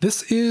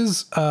 This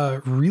is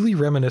really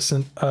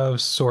reminiscent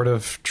of sort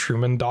of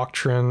Truman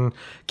Doctrine,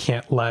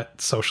 can't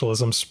let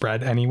socialism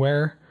spread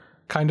anywhere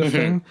kind of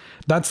thing.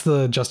 That's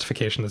the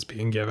justification that's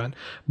being given.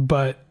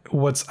 But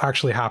what's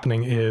actually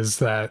happening is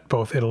that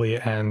both Italy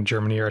and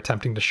Germany are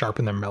attempting to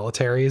sharpen their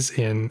militaries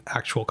in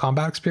actual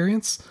combat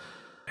experience,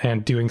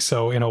 and doing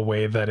so in a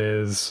way that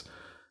is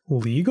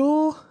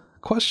legal, ?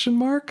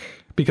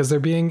 Because they're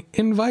being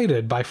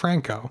invited by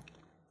Franco.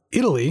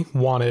 Italy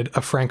wanted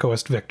a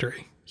Francoist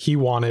victory. He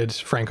wanted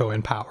Franco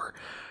in power.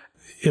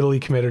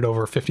 Italy committed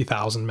over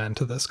 50,000 men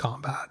to this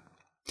combat.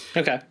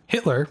 Okay.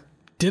 Hitler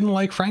didn't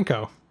like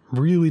Franco,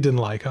 really didn't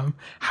like him.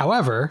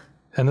 However,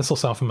 and this will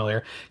sound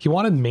familiar, he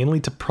wanted mainly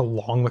to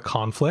prolong the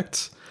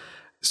conflict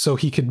so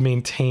he could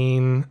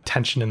maintain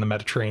tension in the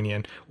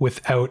Mediterranean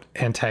without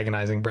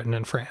antagonizing Britain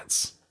and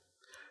France.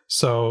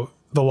 So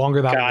the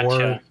longer that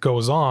war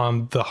goes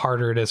on, the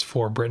harder it is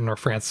for Britain or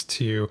France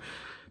to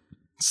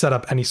set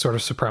up any sort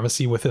of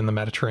supremacy within the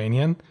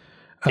Mediterranean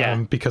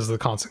because of the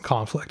constant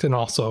conflict. And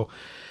also,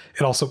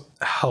 it also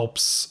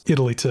helps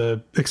Italy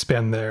to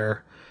expand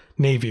their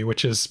navy,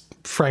 which is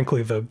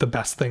frankly the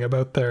best thing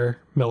about their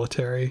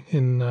military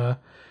in the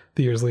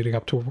years leading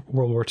up to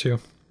World War II.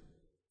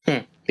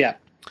 Yeah.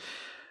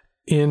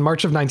 In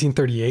March of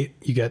 1938,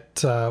 you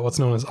get what's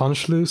known as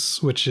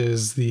Anschluss, which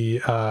is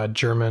the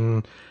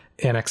German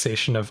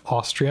annexation of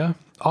Austria.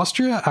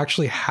 Austria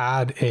actually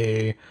had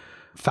a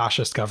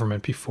fascist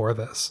government before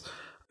this.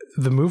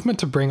 The movement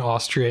to bring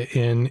Austria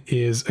in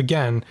is,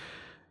 again,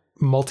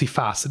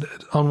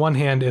 multifaceted. On one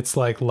hand, it's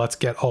like, let's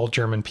get all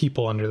German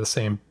people under the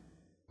same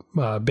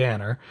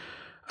banner.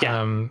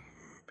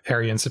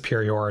 Aryan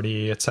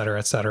superiority, et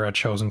cetera,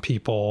 chosen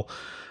people.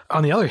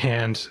 On the other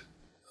hand,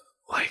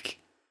 like,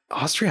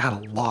 Austria had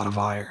a lot of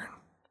iron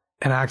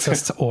and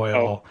access to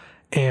oil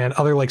and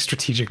other like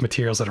strategic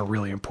materials that are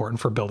really important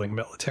for building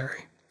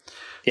military.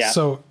 Yeah.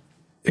 So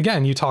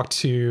again, you talk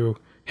to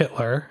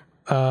Hitler,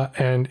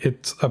 and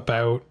it's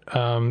about,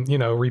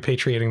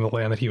 repatriating the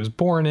land that he was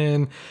born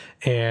in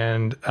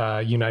and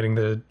uniting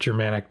the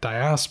Germanic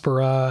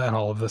diaspora and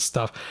all of this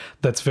stuff.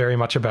 That's very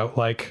much about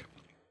like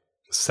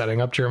setting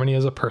up Germany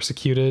as a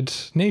persecuted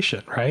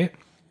nation, right?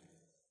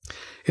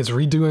 It's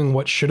redoing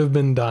what should have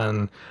been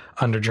done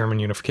under German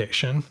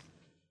unification.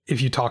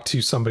 If you talk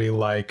to somebody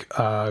like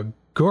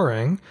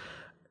Goering,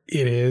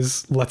 it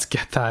is, let's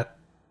get that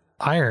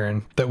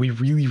iron that we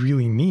really,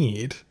 really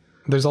need.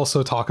 There's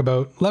also talk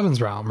about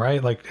Lebensraum,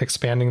 right? Like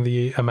expanding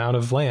the amount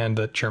of land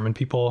that German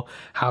people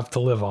have to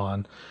live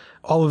on.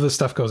 All of this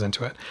stuff goes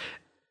into it.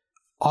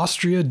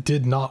 Austria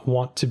did not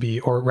want to be,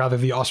 or rather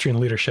the Austrian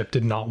leadership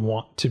did not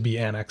want to be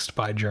annexed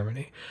by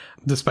Germany.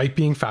 Despite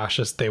being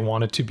fascist, they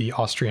wanted to be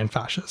Austrian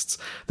fascists.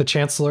 The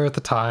chancellor at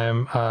the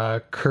time,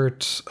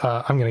 Kurt,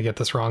 I'm going to get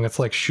this wrong, it's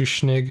like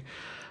Schuschnigg,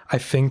 I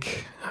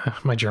think.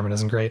 My German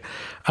isn't great.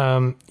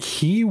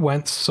 He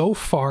went so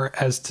far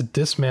as to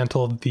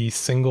dismantle the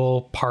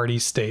single party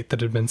state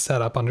that had been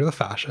set up under the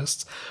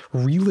fascists,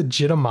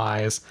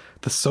 re-legitimize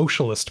the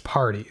socialist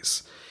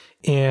parties,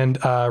 and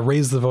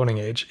raise the voting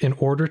age in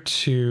order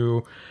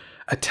to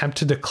attempt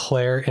to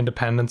declare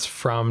independence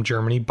from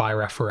Germany by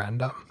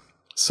referendum.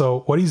 So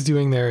what he's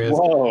doing there is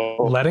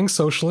letting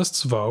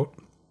socialists vote,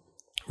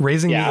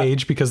 raising the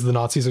age because the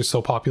Nazis are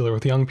so popular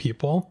with young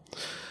people,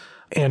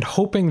 and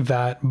hoping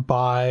that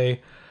by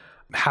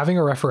having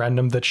a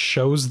referendum that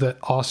shows that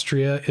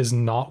Austria is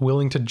not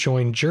willing to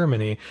join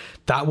Germany,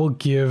 that will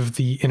give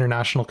the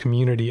international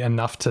community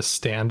enough to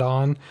stand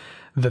on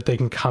that they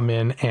can come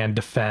in and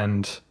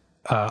defend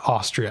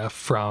Austria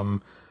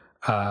from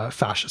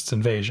fascist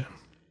invasion.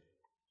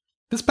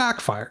 This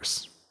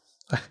backfires.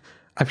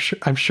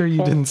 I'm sure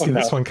you didn't see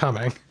this one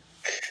coming.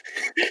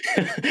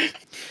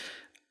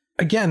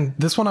 Again,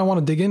 this one I want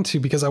to dig into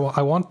because I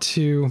want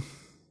to.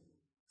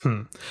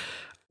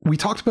 We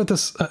talked about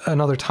this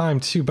another time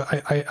too,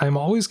 but I'm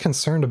always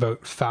concerned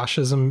about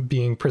fascism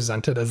being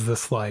presented as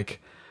this like,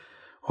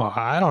 well,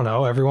 I don't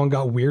know, everyone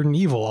got weird and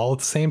evil all at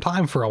the same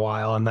time for a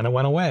while and then it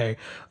went away.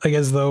 Like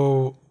as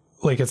though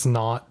like it's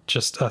not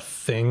just a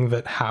thing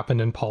that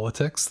happened in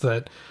politics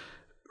that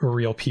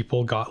real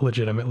people got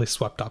legitimately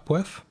swept up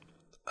with.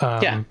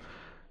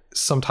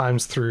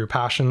 Sometimes through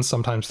passion,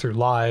 sometimes through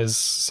lies,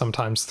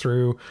 sometimes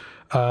through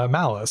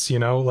malice, you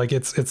know, like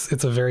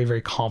it's a very,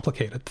 very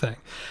complicated thing.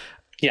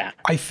 Yeah.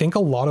 I think a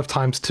lot of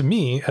times, to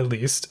me at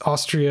least,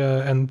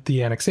 Austria and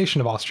the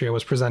annexation of Austria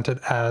was presented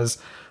as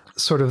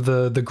sort of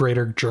the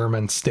greater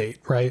German state,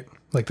 right?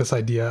 Like this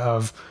idea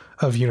of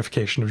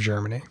unification of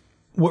Germany.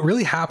 What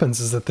really happens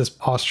is that this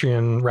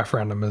Austrian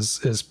referendum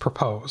is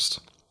proposed.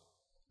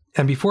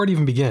 And before it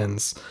even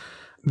begins,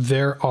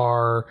 there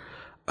are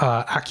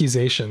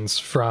accusations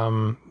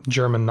from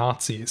German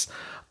Nazis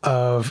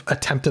of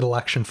attempted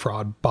election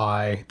fraud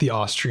by the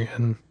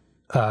Austrian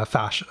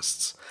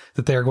fascists,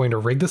 that they are going to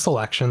rig this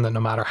election, that no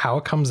matter how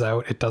it comes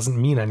out, it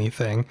doesn't mean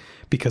anything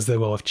because they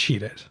will have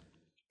cheated.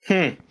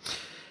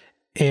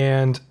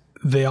 And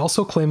they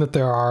also claim that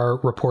there are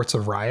reports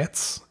of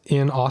riots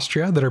in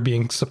Austria that are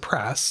being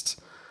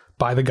suppressed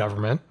by the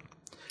government.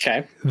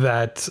 Okay.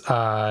 That,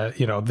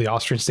 the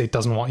Austrian state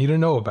doesn't want you to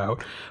know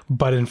about.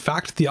 But in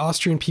fact, the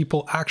Austrian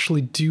people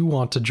actually do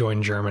want to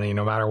join Germany,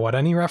 no matter what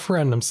any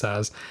referendum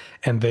says,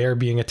 and they are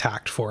being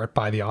attacked for it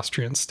by the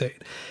Austrian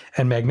state,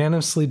 and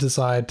magnanimously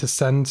decide to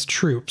send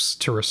troops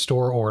to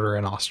restore order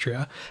in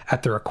Austria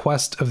at the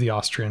request of the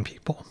Austrian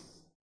people.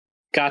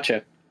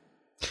 Gotcha.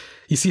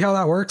 You see how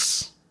that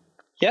works?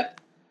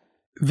 Yep.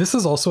 This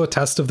is also a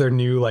test of their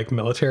new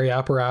military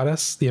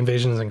apparatus. The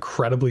invasion is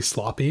incredibly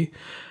sloppy.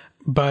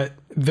 But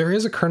there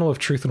is a kernel of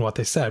truth in what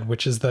they said,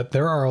 which is that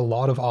there are a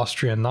lot of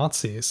Austrian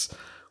Nazis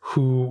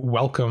who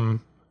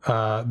welcome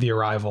the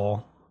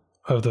arrival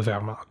of the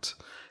Wehrmacht.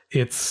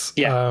 It's,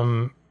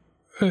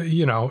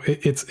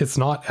 it's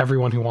not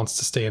everyone who wants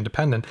to stay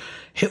independent.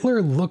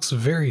 Hitler looks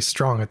very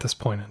strong at this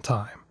point in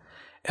time.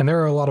 And there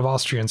are a lot of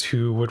Austrians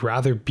who would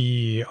rather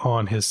be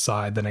on his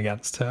side than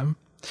against him.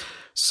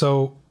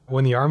 So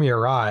when the army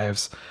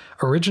arrives,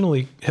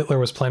 originally Hitler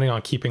was planning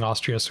on keeping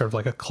Austria sort of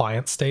like a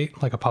client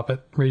state, like a puppet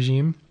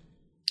regime.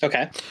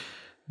 Okay.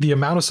 The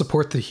amount of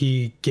support that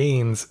he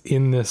gains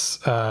in this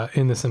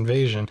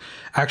invasion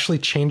actually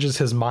changes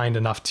his mind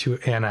enough to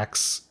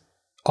annex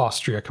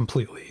Austria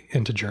completely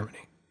into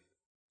Germany.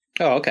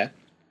 Oh, okay.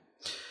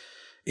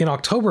 In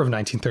October of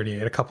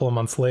 1938, a couple of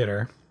months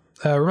later,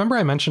 remember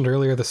I mentioned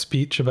earlier the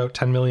speech about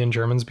 10 million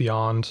Germans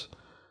beyond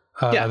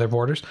their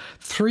borders?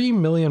 3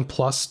 million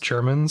plus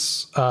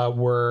Germans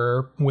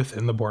were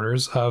within the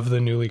borders of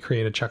the newly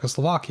created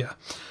Czechoslovakia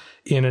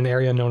in an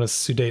area known as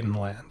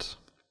Sudetenland.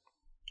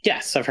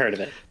 Yes, I've heard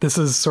of it. This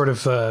is sort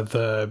of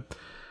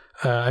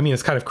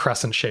it's kind of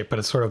crescent shaped, but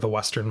it's sort of the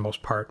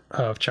westernmost part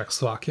of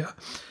Czechoslovakia.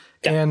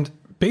 Yeah. And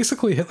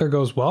basically Hitler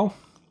goes, well,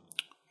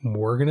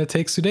 we're going to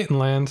take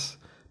Sudetenland.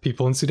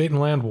 People in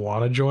Sudetenland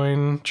want to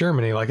join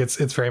Germany. Like it's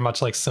very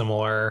much like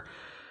similar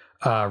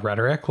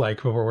rhetoric,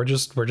 like we're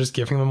just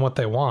giving them what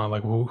they want.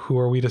 Like who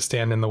are we to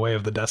stand in the way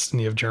of the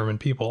destiny of German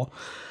people?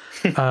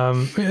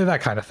 That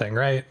kind of thing,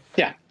 right?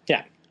 Yeah.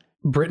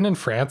 Britain and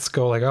France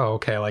go like, oh,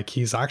 okay, like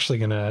he's actually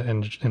gonna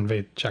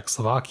invade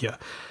Czechoslovakia.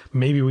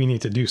 Maybe we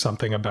need to do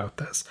something about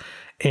this.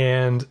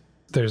 And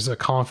there's a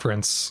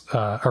conference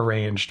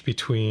arranged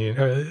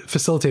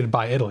facilitated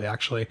by Italy,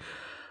 actually,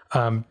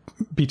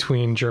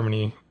 between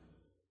Germany,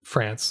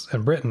 France,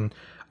 and Britain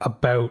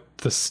about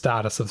the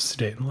status of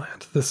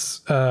Sudetenland.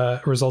 This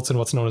results in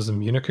what's known as the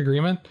Munich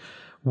Agreement,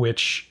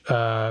 which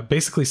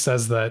basically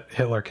says that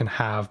Hitler can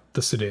have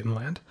the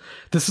Sudetenland.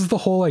 This is the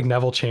whole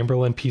Neville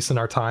Chamberlain peace in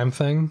our time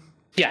thing.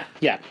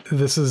 Yeah.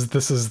 This is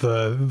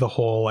the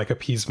whole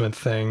appeasement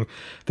thing.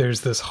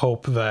 There's this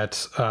hope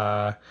that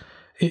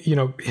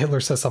Hitler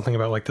says something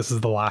about this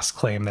is the last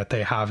claim that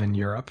they have in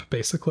Europe,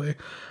 basically,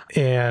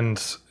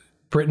 and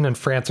Britain and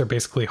France are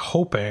basically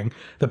hoping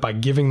that by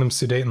giving them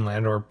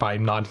Sudetenland, or by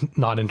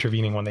not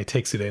intervening when they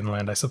take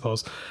Sudetenland, I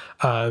suppose,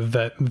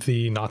 that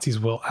the Nazis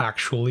will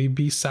actually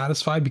be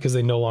satisfied because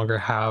they no longer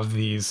have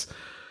these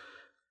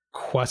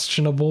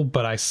questionable,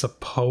 but I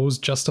suppose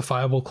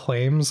justifiable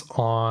claims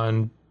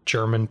on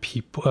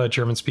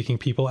German-speaking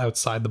people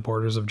outside the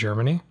borders of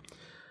Germany.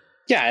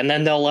 Yeah, and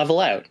then they'll level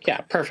out. Yeah,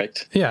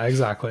 perfect. Yeah,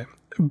 exactly.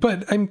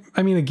 But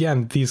I mean,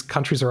 again, these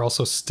countries are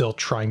also still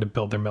trying to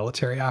build their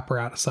military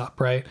apparatus up,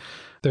 right?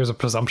 there's a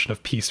presumption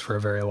of peace for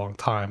a very long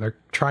time. They're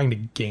trying to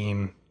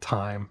gain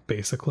time,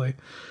 basically.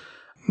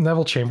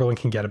 Neville Chamberlain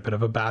can get a bit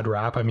of a bad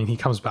rap. I mean, he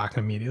comes back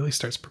and immediately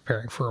starts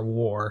preparing for a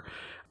war.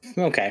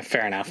 Okay,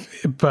 fair enough.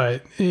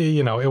 But,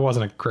 you know, it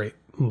wasn't a great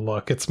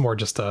look. It's more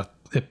just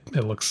it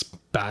looks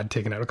bad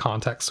taken out of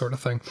context sort of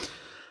thing.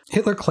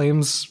 Hitler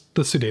claims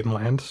the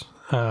Sudetenland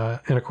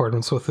in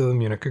accordance with the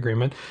Munich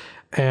Agreement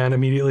and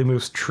immediately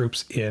moves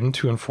troops in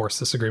to enforce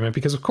this agreement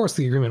because, of course,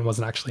 the agreement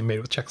wasn't actually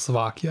made with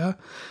Czechoslovakia.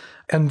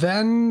 And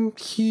then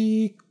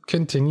he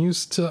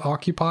continues to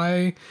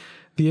occupy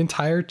the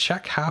entire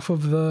Czech half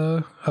of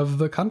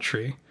the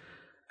country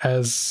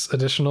as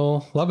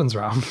additional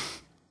Lebensraum.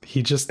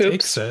 He just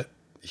takes it.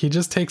 He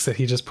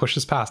just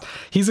pushes past.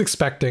 He's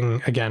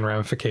expecting, again,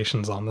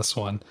 ramifications on this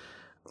one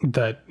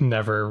that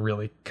never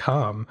really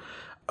come.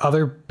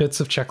 Other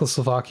bits of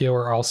Czechoslovakia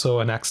were also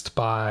annexed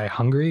by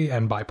Hungary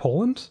and by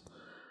Poland.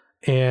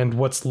 And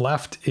what's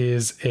left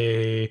is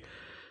a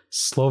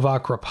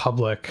Slovak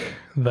Republic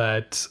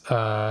that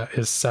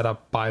is set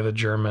up by the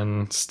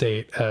German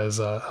state as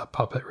a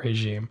puppet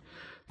regime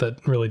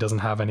that really doesn't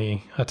have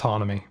any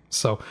autonomy.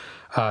 So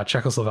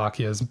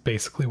Czechoslovakia is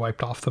basically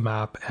wiped off the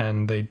map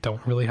and they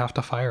don't really have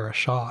to fire a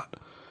shot.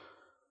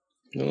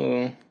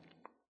 On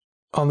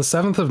the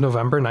 7th of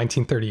November,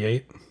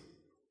 1938,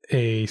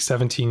 a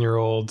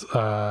 17-year-old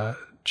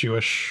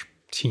Jewish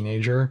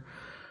teenager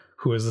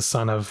who is the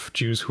son of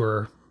Jews who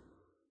were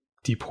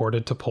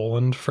deported to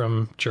Poland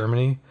from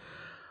Germany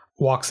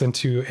walks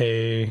into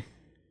a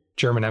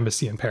German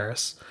embassy in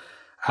Paris,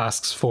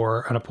 asks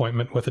for an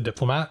appointment with a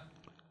diplomat,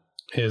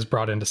 is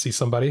brought in to see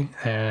somebody,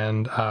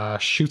 and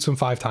shoots him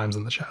 5 times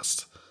in the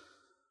chest.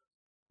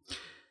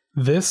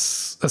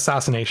 This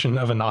assassination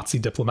of a Nazi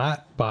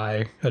diplomat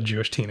by a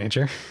Jewish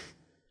teenager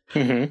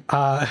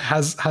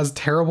has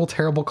terrible,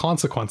 terrible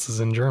consequences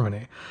in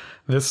Germany.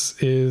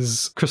 This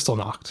is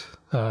Kristallnacht,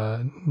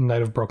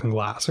 Night of Broken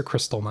Glass, or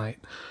Crystal Night.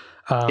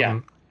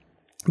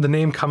 The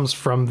name comes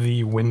from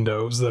the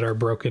windows that are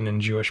broken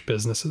in Jewish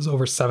businesses.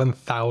 Over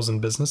 7,000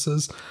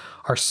 businesses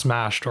are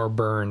smashed or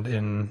burned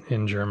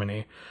in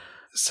Germany.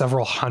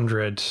 Several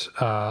hundred,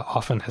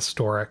 often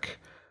historic,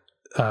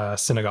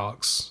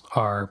 synagogues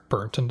are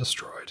burnt and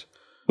destroyed.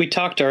 We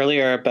talked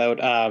earlier about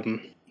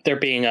there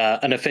being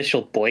an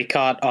official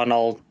boycott on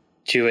all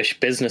Jewish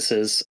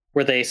businesses.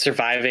 Were they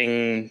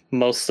surviving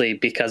mostly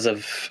because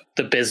of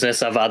the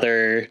business of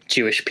other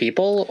Jewish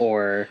people,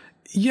 or?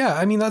 Yeah,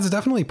 I mean, that's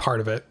definitely part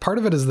of it. Part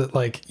of it is that,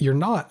 like, you're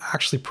not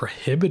actually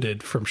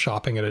prohibited from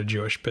shopping at a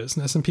Jewish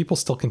business, and people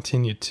still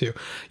continued to.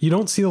 You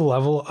don't see the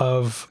level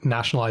of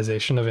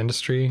nationalization of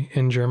industry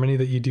in Germany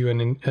that you do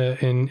in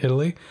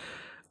Italy.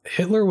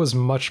 Hitler was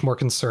much more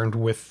concerned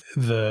with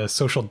the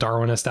social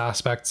Darwinist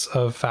aspects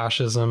of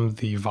fascism,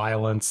 the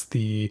violence,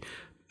 the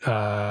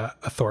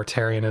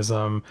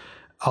authoritarianism,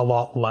 a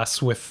lot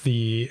less with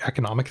the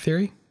economic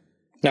theory.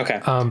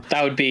 Okay.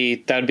 That would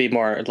be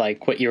more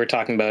like what you were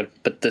talking about,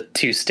 but the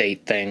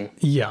two-state thing.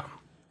 Yeah.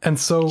 And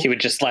so he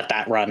would just let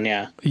that run.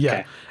 Yeah.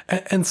 Yeah.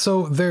 Okay. And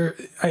so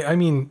I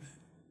mean,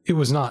 it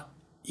was not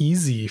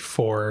easy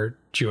for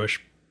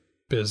Jewish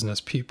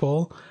business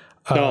people.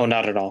 No,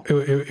 not at all.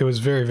 It was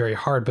very, very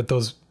hard, but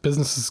those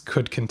businesses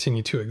could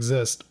continue to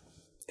exist.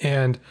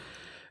 And,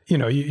 you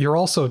know, you're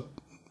also,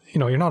 you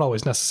know, you're not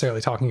always necessarily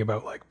talking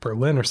about like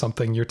Berlin or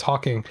something. You're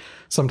talking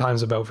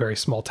sometimes about very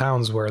small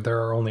towns where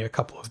there are only a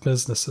couple of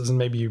businesses, and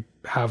maybe you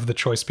have the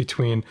choice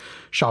between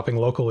shopping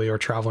locally or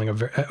traveling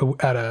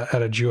at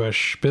a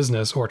Jewish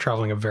business, or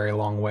traveling a very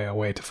long way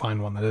away to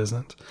find one that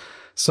isn't.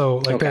 So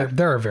like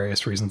there are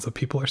various reasons that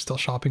people are still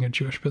shopping at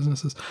Jewish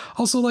businesses.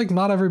 Also, like,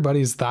 not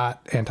everybody's that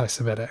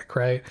anti-Semitic,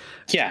 right?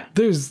 Yeah.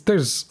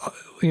 There's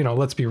you know,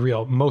 let's be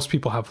real. Most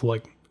people have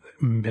like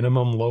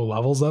minimum low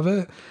levels of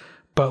it,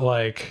 but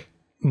like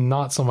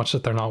not so much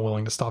that they're not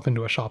willing to stop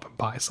into a shop and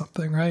buy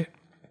something, right?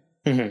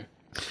 Mm-hmm.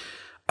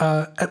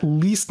 At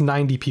least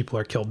 90 people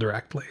are killed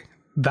directly.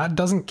 That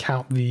doesn't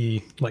count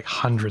the like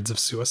hundreds of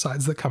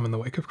suicides that come in the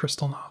wake of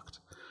Kristallnacht.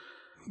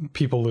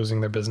 People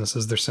losing their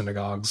businesses, their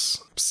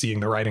synagogues, seeing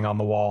the writing on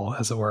the wall,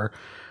 as it were.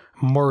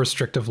 More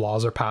restrictive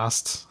laws are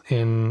passed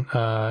in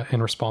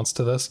response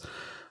to this.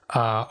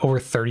 Over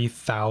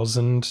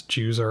 30,000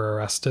 Jews are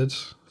arrested.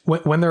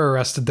 When they're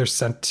arrested, they're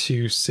sent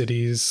to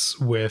cities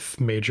with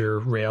major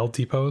rail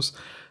depots.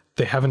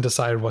 They haven't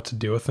decided what to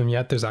do with them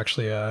yet. There's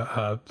actually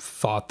a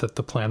thought that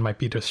the plan might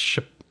be to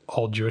ship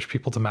all Jewish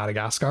people to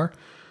Madagascar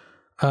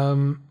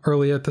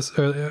early at this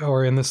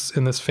or in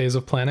this phase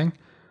of planning.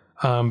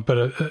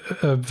 But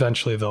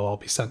eventually they'll all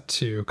be sent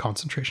to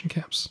concentration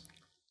camps.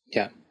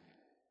 Yeah.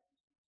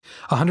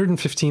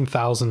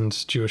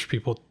 115,000 Jewish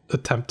people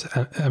attempt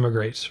to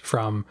emigrate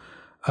from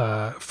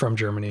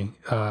Germany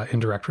in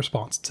direct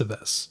response to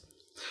this.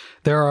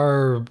 There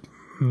are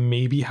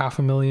maybe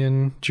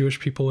 500,000 Jewish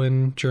people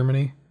in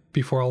Germany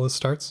before all this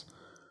starts.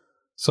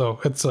 So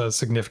it's a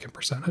significant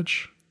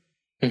percentage.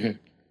 Mm-hmm.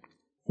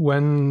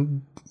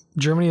 When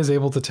Germany is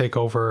able to take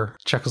over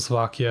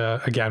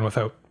Czechoslovakia, again,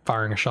 without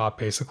firing a shot,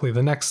 basically.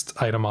 The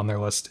next item on their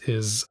list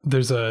is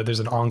there's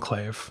an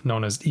enclave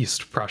known as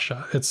East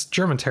Prussia. It's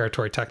German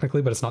territory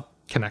technically, but it's not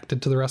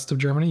connected to the rest of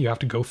Germany. You have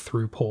to go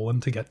through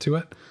Poland to get to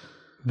it.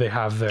 They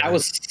have their... That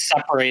was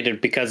separated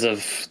because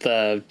of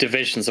the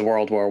divisions of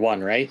World War I,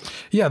 right?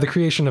 Yeah, the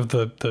creation of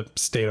the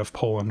state of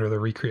Poland, or the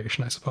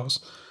recreation, I suppose.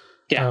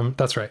 Yeah.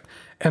 That's right.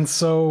 And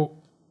so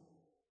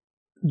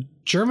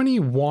Germany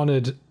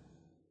wanted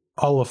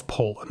all of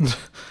Poland.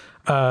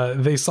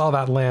 They saw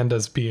that land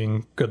as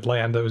being good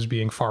land that was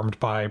being farmed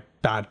by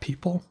bad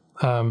people.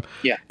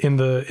 In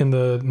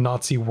the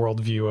Nazi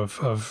worldview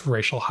of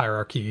racial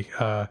hierarchy,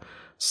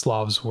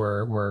 Slavs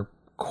were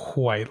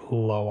quite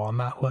low on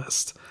that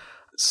list.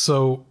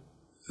 So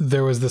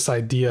there was this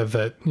idea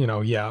that,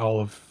 all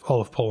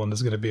of Poland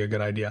is going to be a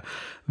good idea.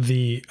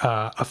 The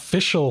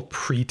official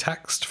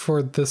pretext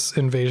for this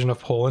invasion of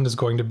Poland is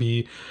going to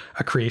be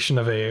a creation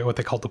of what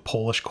they call the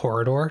Polish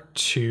corridor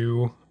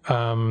to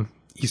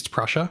East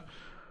Prussia.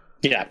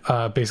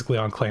 Yeah. Basically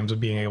on claims of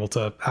being able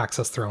to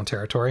access their own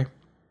territory.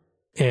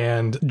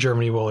 And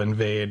Germany will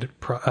invade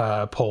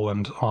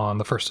Poland on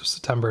the 1st of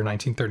September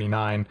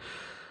 1939.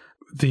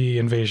 The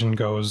invasion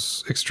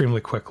goes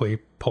extremely quickly.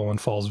 Poland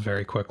falls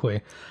very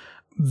quickly.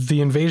 The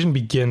invasion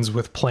begins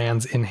with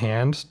plans in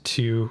hand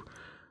to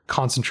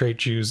concentrate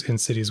Jews in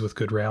cities with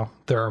good rail.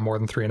 There are more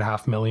than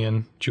 3.5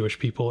 million Jewish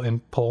people in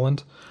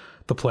Poland.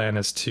 The plan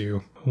is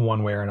to,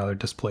 one way or another,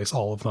 displace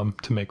all of them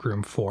to make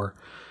room for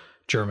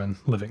German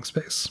living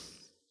space.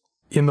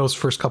 In those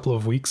first couple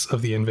of weeks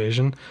of the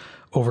invasion,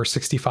 over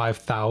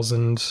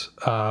 65,000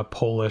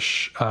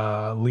 Polish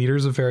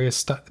leaders of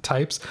various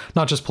types,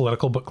 not just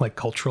political, but like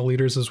cultural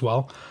leaders as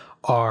well,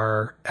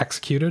 are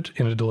executed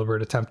in a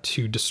deliberate attempt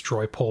to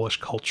destroy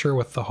Polish culture,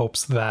 with the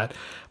hopes that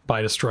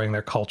by destroying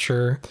their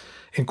culture,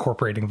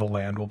 incorporating the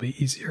land will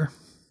be easier.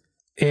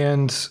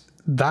 And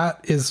that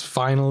is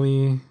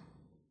finally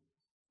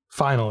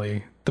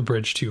the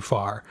bridge too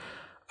far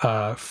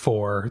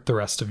for the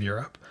rest of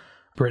Europe.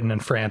 Britain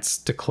and France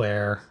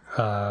declare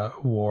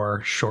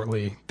war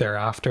shortly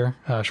thereafter,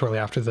 shortly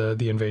after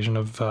the invasion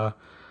of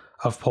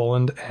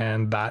Poland,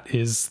 and that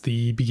is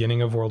the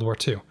beginning of World War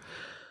II.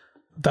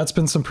 That's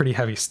been some pretty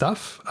heavy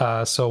stuff.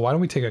 So why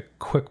don't we take a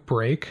quick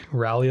break,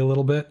 rally a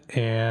little bit,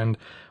 and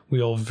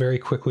we'll very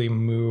quickly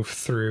move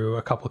through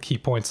a couple key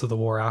points of the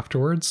war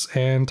afterwards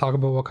and talk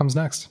about what comes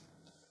next.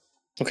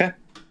 Okay.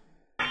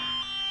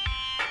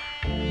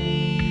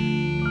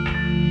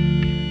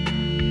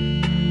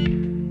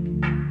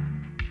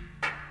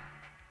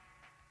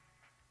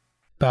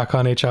 Back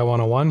on HI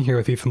 101 here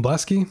with Ethan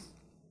Blesky.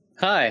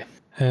 Hi.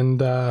 And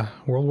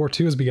World War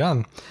II has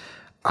begun.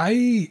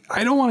 I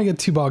don't want to get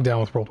too bogged down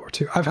with World War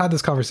II. I've had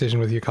this conversation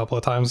with you a couple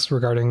of times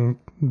regarding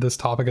this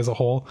topic as a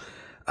whole.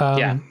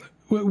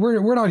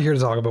 We're not here to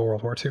talk about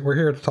World War II. We're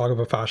here to talk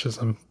about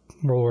fascism.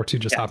 World War II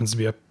just happens to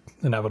be an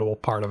inevitable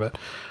part of it.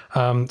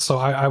 So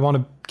I want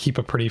to keep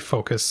a pretty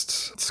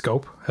focused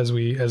scope as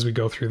we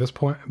go through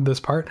this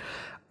part.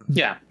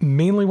 Yeah.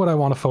 Mainly what I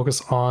want to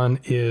focus on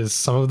is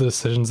some of the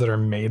decisions that are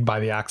made by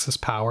the Axis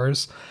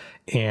powers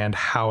and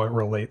how it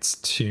relates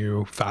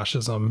to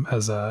fascism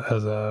as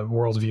a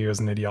worldview, as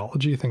an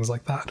ideology, things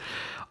like that.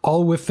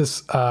 All with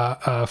this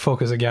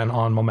focus again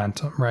on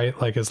momentum, right?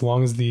 Like, as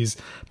long as these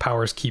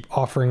powers keep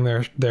offering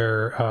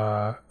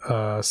their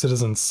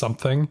citizens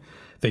something,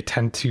 they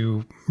tend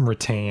to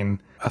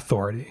retain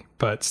authority.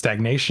 But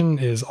stagnation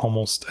is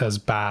almost as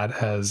bad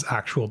as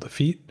actual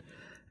defeat.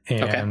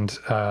 And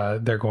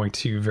they're going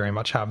to very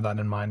much have that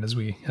in mind as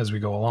we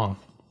go along.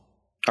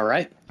 All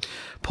right.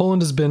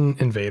 Poland has been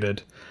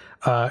invaded.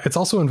 It's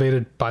also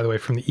invaded, by the way,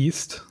 from the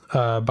east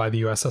by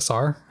the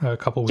USSR a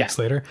couple weeks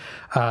later.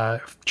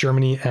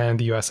 Germany and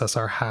the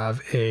USSR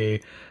have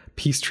a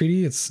peace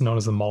treaty. It's known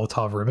as the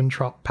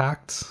Molotov-Ribbentrop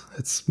Pact.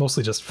 It's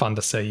mostly just fun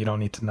to say. You don't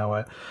need to know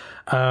it.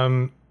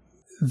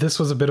 This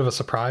was a bit of a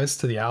surprise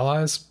to the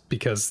Allies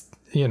because,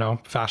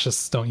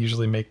 fascists don't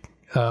usually make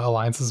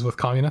alliances with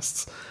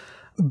communists.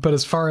 But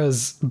as far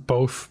as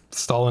both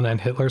Stalin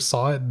and Hitler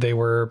saw it, they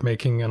were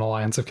making an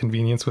alliance of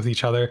convenience with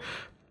each other,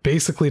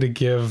 basically to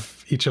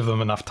give each of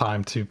them enough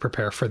time to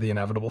prepare for the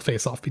inevitable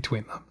face-off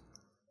between them.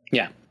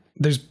 Yeah.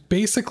 There's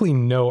basically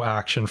no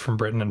action from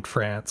Britain and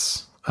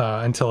France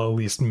until at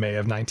least May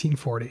of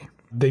 1940.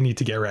 They need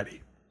to get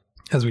ready.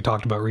 As we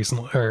talked about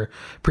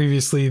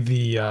previously,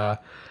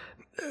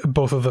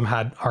 both of them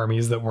had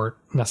armies that weren't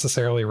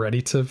necessarily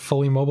ready to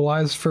fully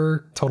mobilize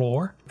for total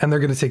war. And they're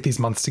going to take these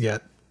months to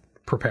get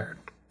prepared.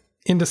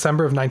 In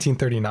December of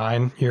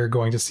 1939, you're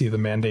going to see the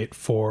mandate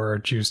for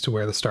Jews to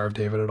wear the Star of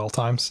David at all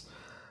times.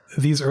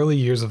 These early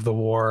years of the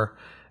war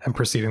and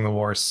preceding the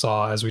war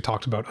saw, as we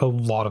talked about, a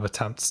lot of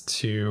attempts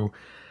to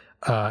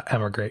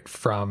emigrate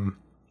from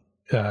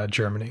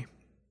Germany.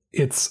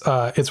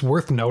 It's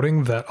worth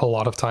noting that a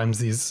lot of times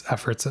these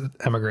efforts at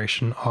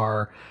emigration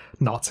are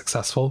not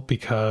successful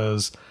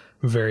because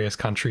various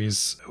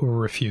countries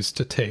refuse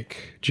to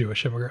take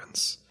Jewish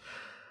immigrants.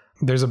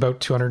 There's about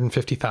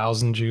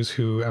 250,000 Jews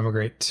who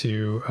emigrate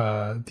to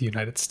the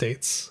United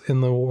States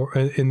in the war,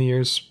 in the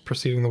years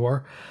preceding the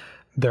war.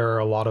 there are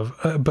a lot of,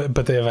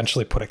 but they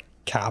eventually put a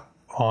cap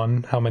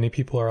on how many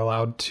people are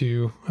allowed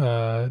to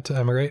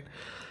emigrate.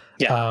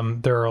 Yeah.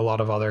 There are a lot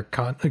of other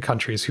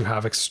countries who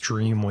have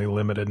extremely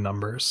limited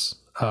numbers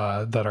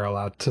that are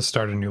allowed to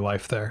start a new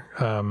life there.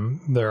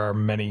 There are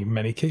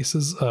many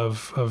cases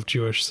of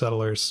Jewish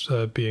settlers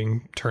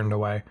being turned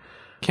away,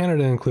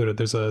 Canada included.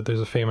 There's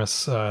a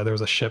famous there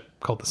was a ship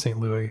called the St.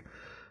 Louis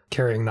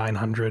carrying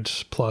 900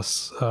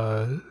 plus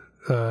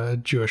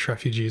Jewish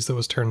refugees that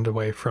was turned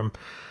away from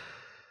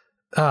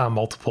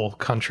multiple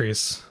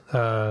countries,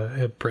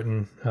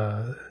 Britain,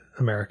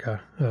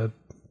 America,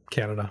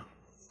 Canada,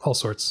 all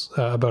sorts.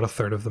 About a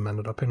third of them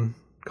ended up in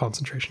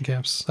concentration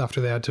camps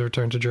after they had to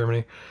return to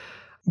Germany.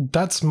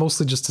 That's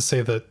mostly just to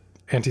say that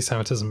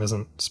anti-Semitism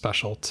isn't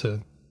special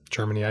to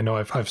Germany. I know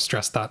I've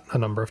stressed that a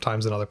number of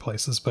times in other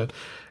places, but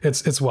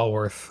it's well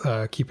worth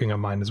keeping in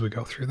mind as we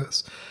go through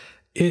this.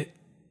 It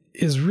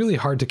is really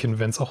hard to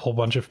convince a whole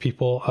bunch of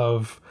people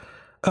of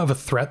a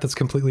threat that's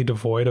completely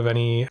devoid of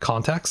any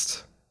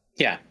context.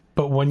 Yeah.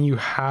 But when you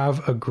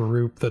have a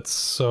group that's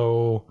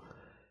so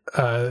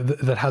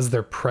that has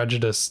their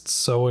prejudice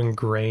so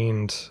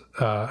ingrained,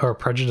 or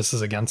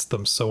prejudices against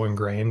them so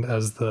ingrained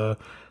as the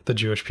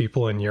Jewish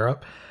people in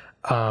Europe,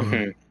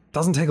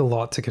 doesn't take a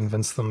lot to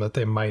convince them that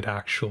they might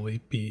actually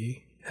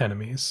be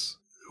enemies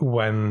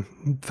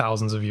when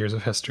thousands of years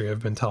of history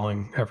have been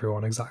telling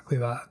everyone exactly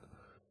that.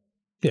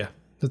 Yeah,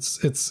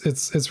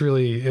 it's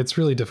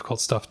really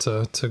difficult stuff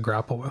to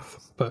grapple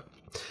with. But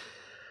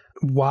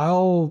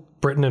while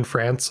Britain and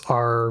France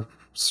are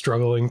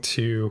struggling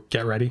to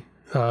get ready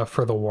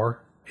for the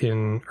war,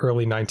 in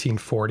early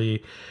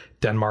 1940,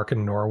 Denmark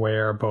and Norway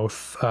are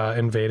both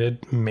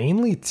invaded,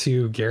 mainly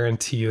to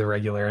guarantee the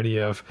regularity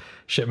of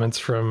shipments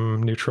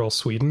from neutral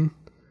Sweden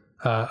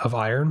of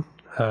iron.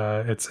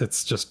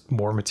 It's just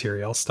more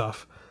material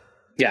stuff.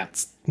 Yeah.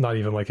 It's not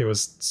even like it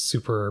was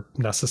super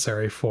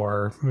necessary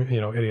for,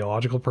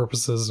 ideological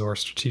purposes or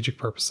strategic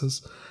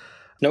purposes.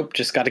 Nope,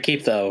 just got to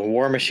keep the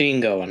war machine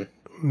going.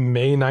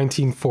 May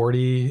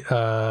 1940,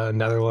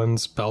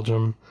 Netherlands,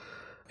 Belgium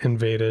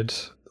invaded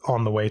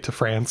on the way to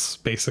France.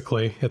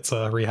 Basically, it's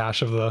a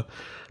rehash of the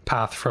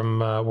path from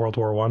World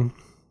War One.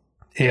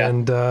 Yeah.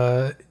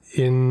 And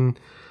in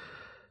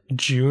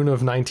June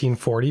of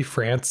 1940,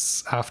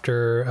 France,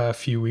 after a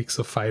few weeks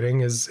of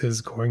fighting,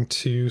 is going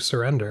to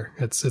surrender.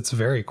 It's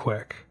very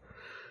quick.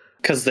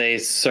 Because they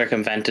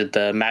circumvented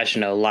the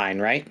Maginot Line,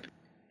 right?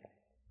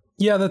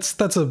 Yeah,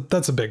 that's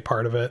a big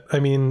part of it. I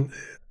mean,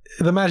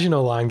 the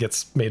Maginot Line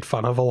gets made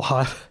fun of a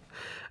lot.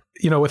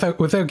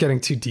 Without getting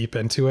too deep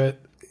into it,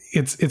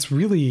 it's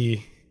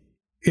really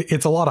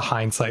a lot of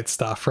hindsight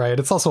stuff, right?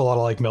 It's also a lot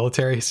of like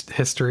military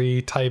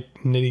history type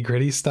nitty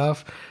gritty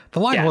stuff. The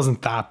line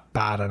wasn't that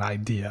bad an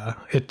idea.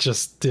 It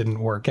just didn't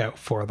work out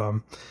for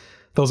them.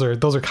 Those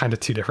are kind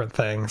of two different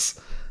things.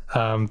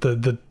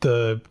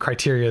 The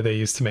criteria they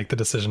used to make the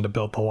decision to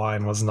build the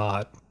line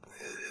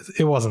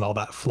it wasn't all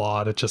that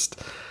flawed. It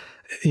just,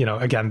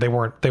 again, they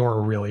weren't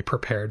really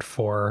prepared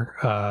for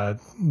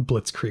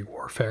blitzkrieg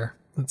warfare.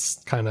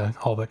 That's kind of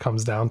all that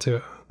comes down to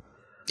it.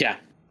 Yeah.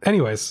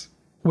 Anyways,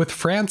 with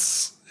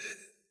France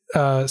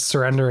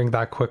surrendering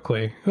that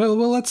quickly, well,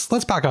 let's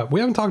back up. We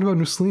haven't talked about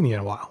Mussolini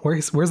in a while.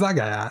 Where's that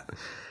guy at?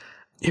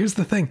 Here's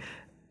the thing.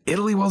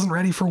 Italy wasn't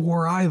ready for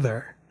war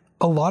either.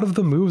 A lot of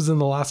the moves in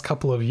the last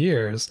couple of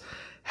years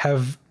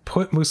have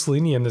put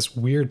Mussolini in this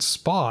weird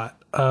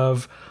spot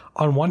of,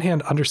 on one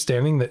hand,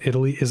 understanding that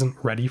Italy isn't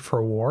ready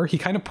for war. He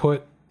kind of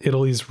put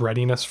Italy's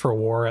readiness for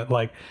war at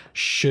like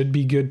should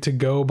be good to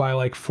go by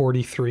like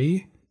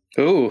 43.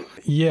 Ooh.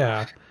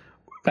 Yeah.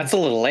 That's a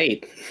little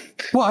late.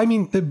 Well, I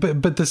mean,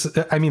 but this,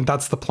 I mean,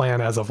 that's the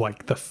plan as of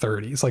like the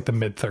 30s, like the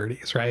mid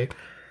 30s, right?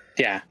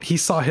 Yeah. He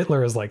saw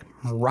Hitler as like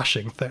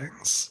rushing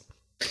things.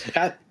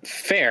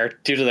 Fair,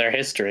 due to their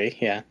history.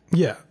 Yeah.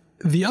 Yeah.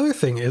 The other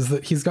thing is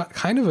that he's got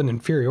kind of an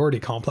inferiority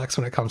complex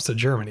when it comes to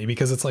Germany,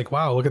 because it's like,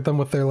 wow, look at them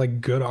with their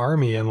like good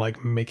army and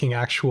like making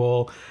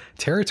actual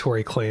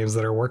territory claims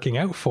that are working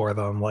out for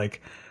them.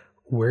 Like,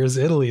 where's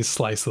Italy's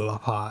slice of the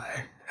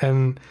pie?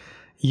 And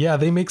yeah,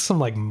 they make some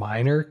like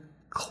minor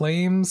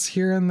claims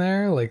here and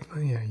there, like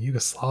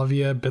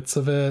Yugoslavia, bits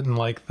of it, and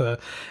like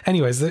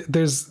anyways,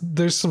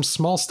 there's some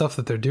small stuff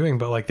that they're doing,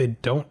 but like they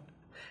don't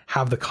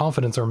have the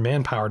confidence or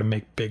manpower to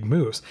make big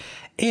moves.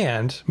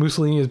 And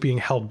Mussolini is being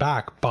held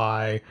back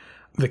by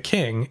the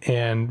king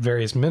and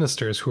various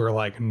ministers who are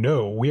like,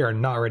 no, we are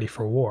not ready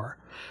for war.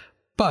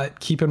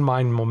 But keep in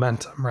mind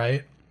momentum,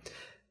 right?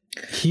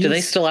 Do they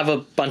still have a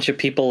bunch of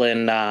people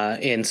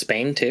in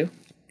Spain too?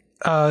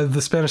 The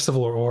Spanish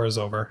Civil War is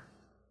over.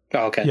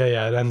 Oh, okay.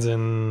 Yeah, it ends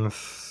in,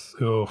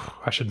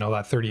 I should know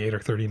that, 38 or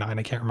 39.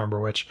 I can't remember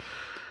which.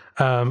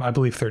 I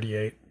believe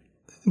 38.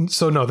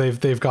 So no,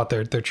 they've got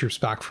their troops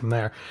back from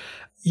there.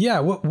 Yeah,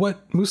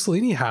 what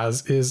Mussolini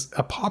has is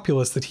a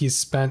populace that he's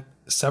spent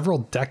several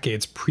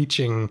decades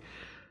preaching,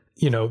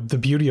 the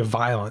beauty of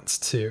violence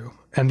to,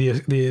 and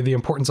the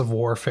importance of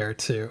warfare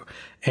to,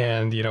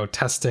 and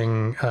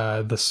testing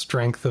the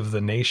strength of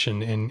the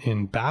nation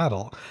in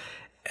battle.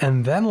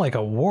 And then like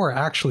a war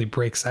actually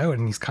breaks out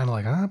and he's kind of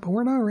like, but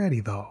we're not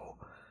ready though.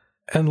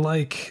 And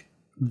like,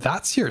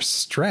 that's your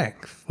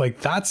strength.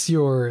 Like that's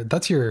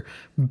your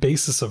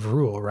basis of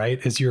rule,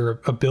 right? Is your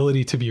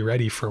ability to be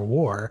ready for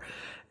war.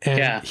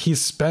 And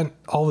he's spent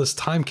all this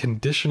time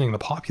conditioning the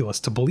populace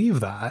to believe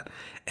that.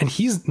 And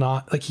he's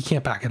not like, he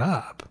can't back it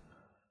up.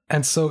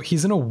 And so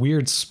he's in a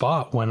weird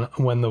spot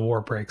when the war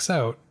breaks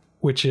out,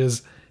 which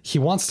is he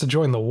wants to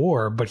join the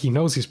war, but he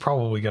knows he's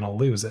probably going to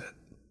lose it.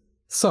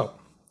 So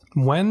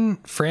when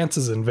France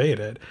is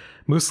invaded,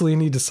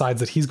 Mussolini decides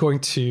that he's going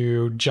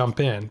to jump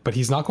in, but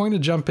he's not going to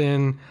jump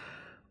in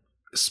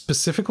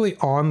specifically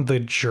on the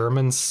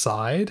German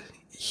side.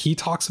 He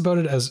talks about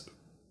it as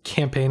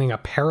campaigning a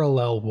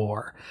parallel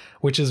war,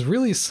 which is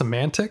really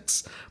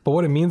semantics, but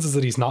what it means is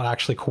that he's not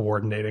actually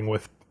coordinating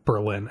with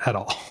Berlin at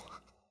all.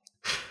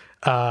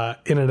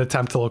 In an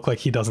attempt to look like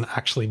he doesn't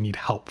actually need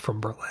help from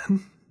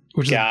Berlin.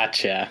 Which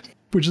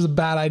is a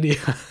bad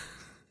idea.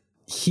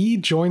 He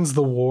joins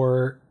the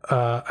war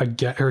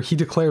he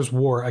declares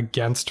war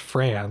against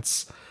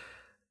France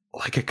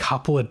like a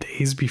couple of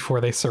days before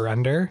they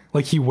surrender.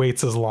 Like he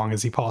waits as long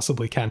as he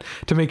possibly can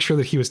to make sure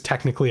that he was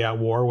technically at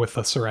war with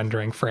a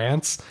surrendering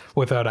France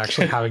without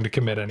actually having to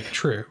commit any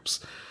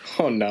troops.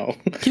 Oh no.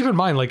 Keep in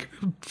mind, like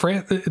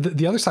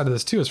the other side of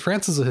this too is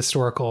France is a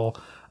historical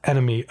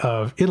enemy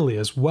of Italy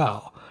as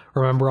well.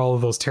 Remember all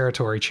of those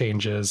territory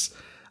changes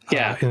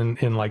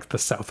in like the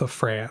south of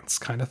France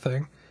kind of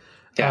thing.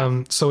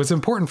 Yeah. So it's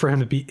important for him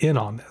to be in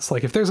on this.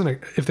 Like if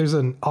there's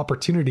an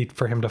opportunity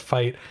for him to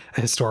fight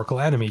a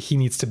historical enemy, he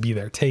needs to be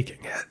there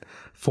taking it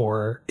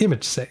for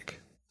image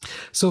sake.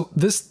 So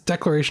this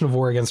declaration of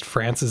war against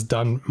France is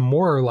done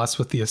more or less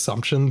with the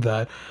assumption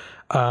that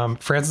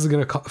France is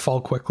going to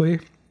fall quickly.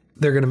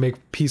 They're going to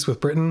make peace with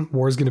Britain.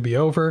 War is going to be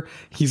over.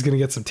 He's going to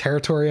get some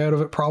territory out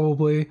of it,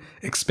 probably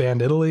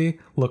expand Italy,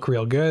 look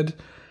real good.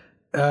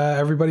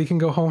 Everybody can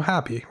go home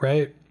happy,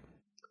 right?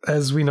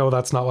 As we know,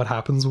 that's not what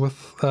happens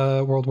with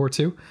World War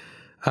II.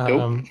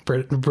 Nope.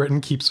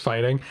 Britain keeps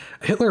fighting.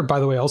 Hitler, by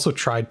the way, also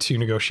tried to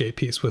negotiate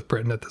peace with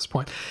Britain at this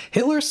point.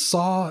 Hitler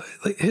saw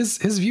like, his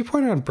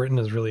viewpoint on Britain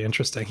is really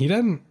interesting. He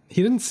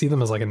didn't see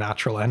them as like a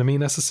natural enemy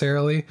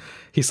necessarily.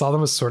 He saw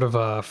them as sort of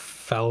a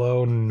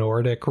fellow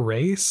Nordic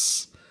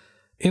race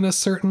in a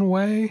certain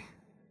way.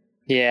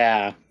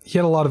 Yeah. He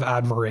had a lot of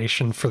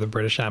admiration for the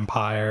British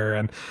Empire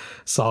and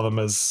saw them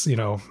as,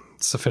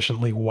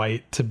 sufficiently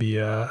white to be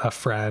a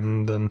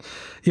friend and,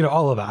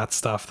 all of that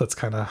stuff that's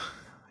kind of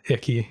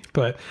icky.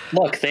 But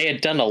look, they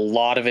had done a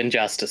lot of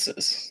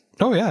injustices.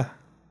 Oh, yeah,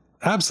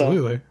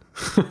 absolutely.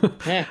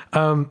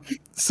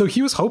 So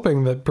he was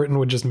hoping that Britain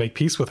would just make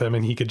peace with him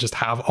and he could just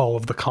have all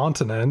of the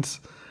continent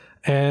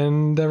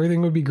and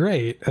everything would be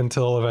great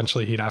until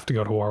eventually he'd have to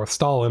go to war with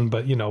Stalin.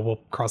 But, we'll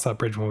cross that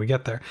bridge when we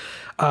get there.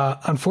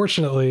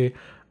 Unfortunately,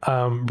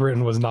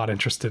 Britain was not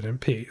interested in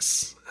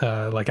peace,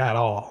 like at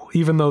all,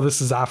 even though this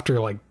is after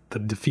like the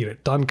defeat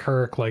at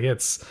Dunkirk. Like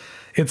it's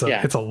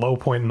a low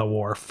point in the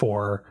war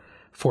for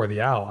the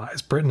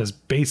Allies. Britain is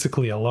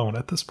basically alone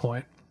at this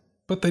point,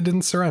 but they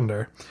didn't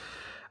surrender.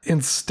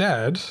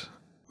 Instead,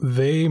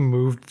 they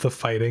moved the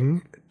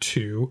fighting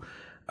to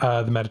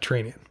the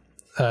Mediterranean.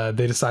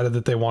 They decided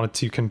that they wanted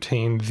to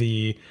contain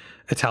the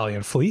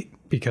Italian fleet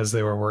because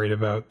they were worried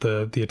about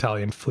the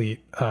Italian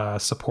fleet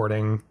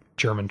supporting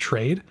German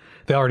trade.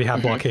 They already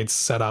had blockades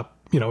set up,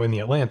 in the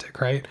Atlantic,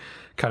 right?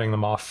 Cutting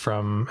them off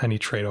from any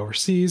trade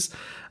overseas.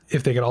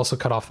 If they could also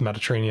cut off the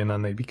Mediterranean,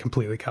 then they'd be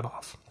completely cut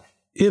off.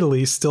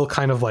 Italy, still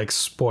kind of like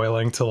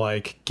spoiling to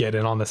like get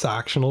in on this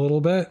action a little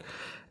bit,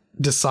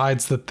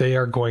 decides that they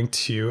are going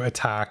to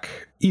attack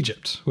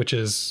Egypt, which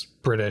is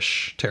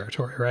British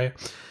territory, right?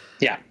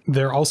 Yeah.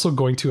 They're also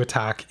going to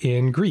attack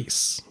in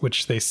Greece,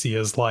 which they see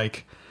as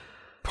like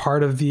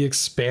part of the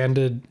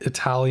expanded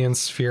Italian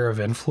sphere of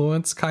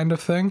influence kind of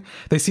thing.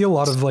 They see a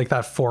lot of like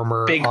that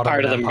former big Ottoman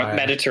part of the Empire.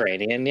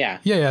 Mediterranean. Yeah.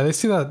 Yeah. They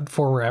see that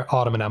former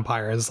Ottoman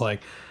Empire as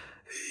like,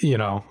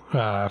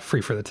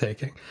 free for the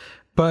taking.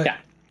 But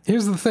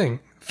here's the thing.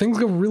 Things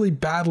go really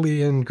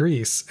badly in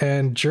Greece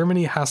and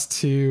Germany has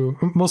to,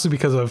 mostly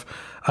because of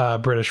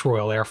British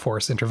Royal Air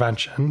Force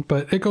intervention,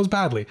 but it goes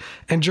badly.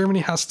 And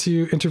Germany has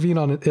to intervene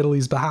on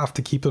Italy's behalf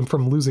to keep them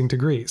from losing to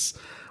Greece,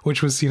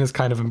 which was seen as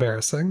kind of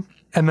embarrassing.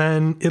 And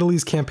then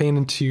Italy's campaign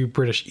into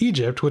British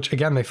Egypt, which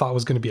again, they thought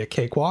was going to be a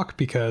cakewalk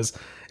because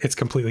it's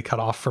completely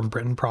cut off from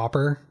Britain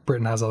proper.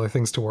 Britain has other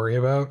things to worry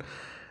about.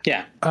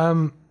 Yeah.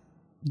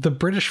 The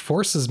British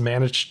forces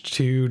managed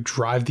to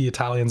drive the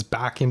Italians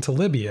back into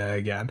Libya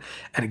again.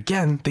 And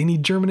again, they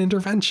need German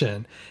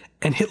intervention.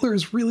 And Hitler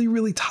is really,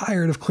 really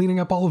tired of cleaning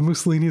up all of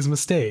Mussolini's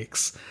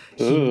mistakes.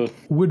 He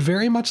would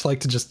very much like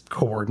to just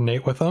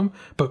coordinate with them,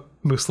 but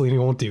Mussolini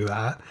won't do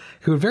that.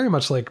 He would very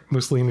much like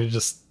Mussolini to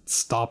just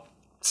stop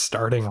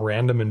starting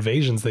random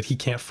invasions that he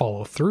can't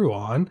follow through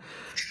on.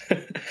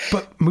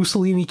 But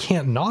Mussolini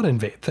can't not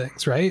invade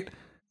things, right?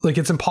 Like,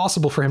 it's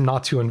impossible for him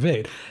not to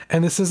invade.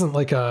 And this isn't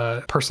like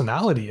a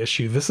personality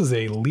issue. This is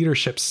a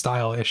leadership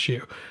style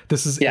issue.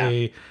 This is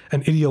an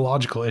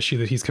ideological issue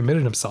that he's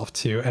committed himself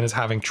to and is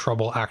having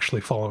trouble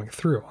actually following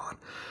through on.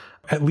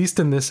 at least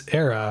in this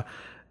era,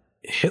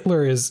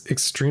 Hitler is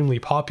extremely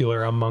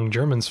popular among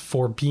Germans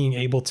for being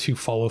able to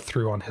follow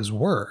through on his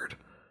word.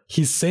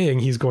 He's saying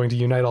he's going to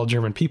unite all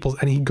German peoples,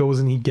 and he goes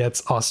and he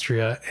gets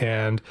Austria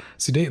and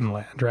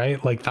Sudetenland,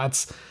 right? Like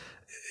that's,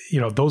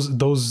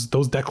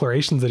 those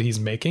declarations that he's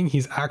making,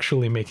 he's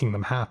actually making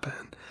them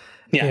happen.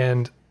 Yeah.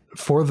 And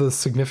for the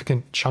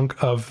significant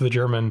chunk of the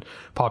German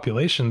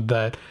population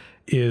that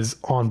is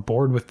on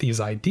board with these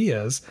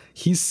ideas,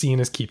 he's seen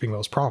as keeping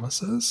those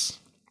promises.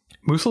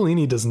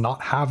 Mussolini does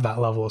not have that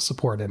level of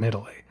support in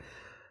Italy.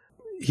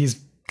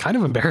 He's kind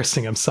of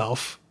embarrassing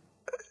himself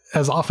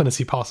as often as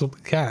he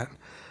possibly can.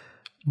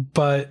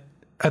 But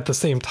at the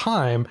same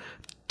time,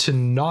 to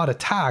not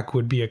attack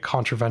would be a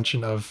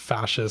contravention of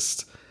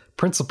fascist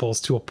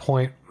principles to a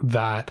point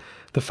that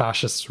the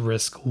fascists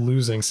risk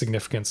losing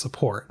significant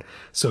support.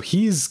 So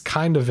he's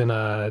kind of in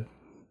a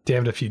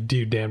damned if you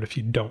do, damned if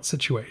you don't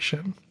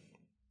situation.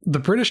 The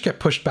British get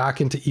pushed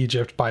back into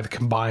Egypt by the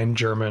combined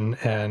German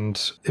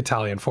and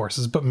Italian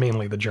forces, but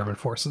mainly the German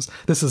forces.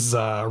 This is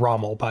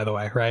Rommel, by the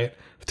way, right?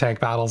 The tank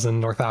battles in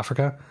North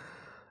Africa.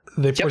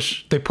 They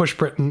push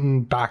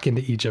Britain back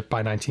into Egypt by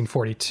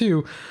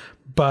 1942,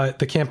 but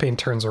the campaign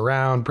turns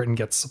around, Britain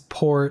gets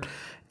support,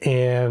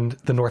 and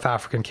the North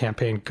African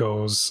campaign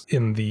goes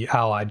in the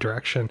Allied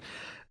direction.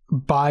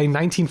 By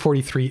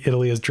 1943,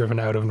 Italy is driven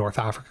out of North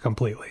Africa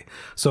completely.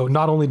 So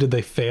not only did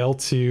they fail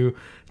to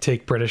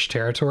take British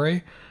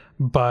territory,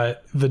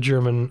 but the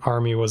German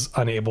army was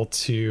unable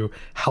to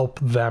help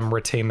them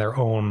retain their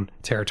own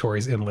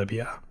territories in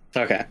Libya.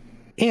 Okay.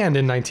 And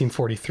in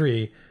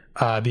 1943,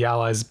 the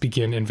Allies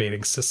begin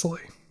invading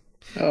Sicily.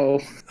 Oh.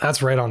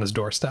 That's right on his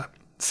doorstep.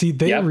 See,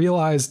 they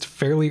realized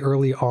fairly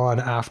early on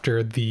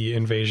after the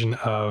invasion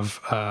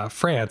of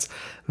France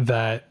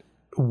that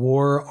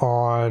war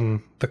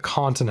on the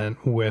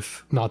continent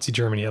with Nazi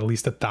Germany, at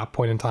least at that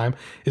point in time,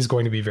 is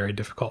going to be very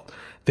difficult.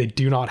 They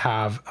do not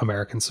have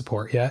American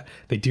support yet.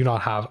 They do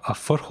not have a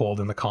foothold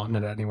in the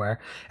continent anywhere.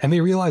 And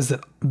they realize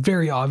that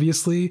very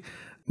obviously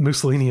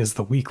Mussolini is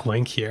the weak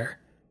link here.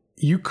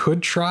 You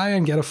could try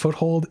and get a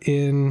foothold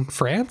in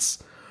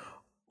France,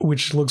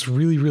 which looks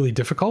really, really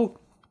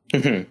difficult.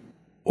 Mm-hmm.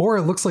 Or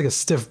it looks like a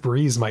stiff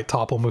breeze might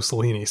topple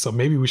Mussolini. So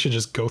maybe we should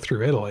just go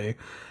through Italy.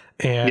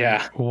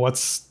 And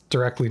what's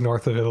directly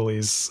north of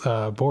Italy's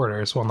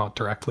borders? Well, not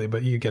directly,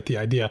 but you get the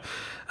idea.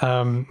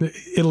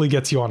 Italy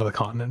gets you onto the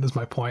continent is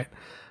my point.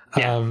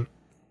 Yeah.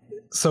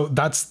 So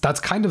that's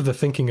kind of the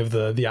thinking of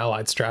the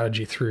Allied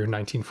strategy through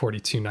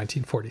 1942,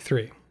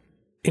 1943.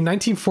 In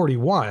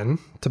 1941,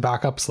 to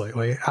back up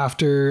slightly,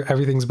 after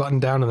everything's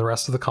buttoned down in the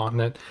rest of the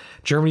continent,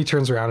 Germany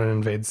turns around and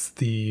invades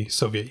the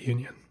Soviet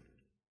Union.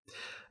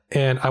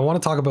 And I want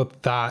to talk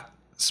about that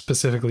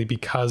specifically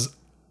because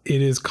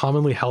it is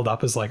commonly held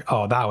up as like,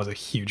 oh, that was a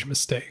huge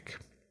mistake.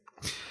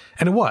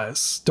 And it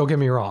was, don't get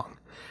me wrong.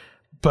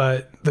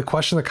 But the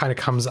question that kind of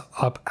comes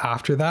up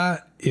after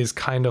that is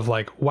kind of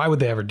like, why would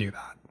they ever do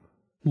that?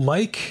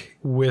 Like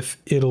with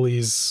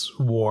Italy's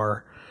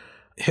war,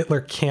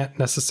 Hitler can't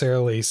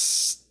necessarily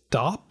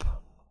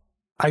stop.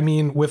 I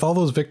mean, with all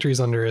those victories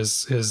under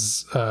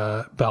his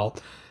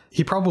belt,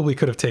 he probably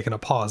could have taken a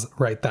pause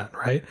right then,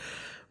 right?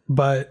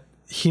 But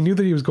he knew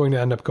that he was going to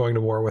end up going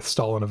to war with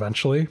Stalin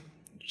eventually,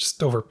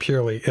 just over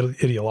purely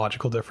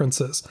ideological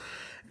differences.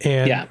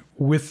 And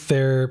with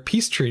their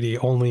peace treaty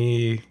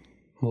only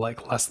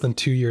like less than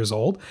 2 years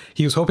old,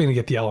 he was hoping to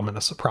get the element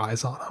of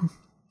surprise on him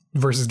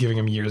versus giving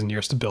him years and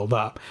years to build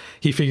up.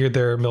 He figured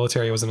their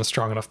military was in a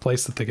strong enough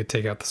place that they could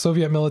take out the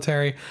Soviet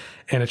military,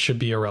 and it should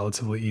be a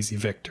relatively easy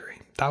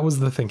victory. That was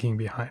the thinking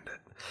behind it.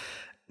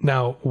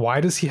 Now, why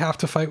does he have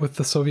to fight with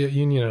the Soviet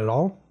Union at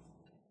all?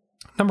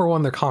 Number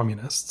one, they're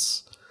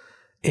communists.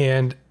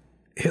 And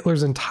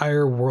Hitler's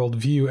entire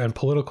worldview and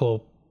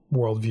political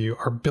worldview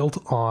are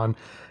built on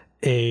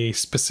a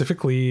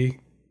specifically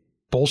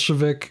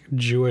Bolshevik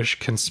Jewish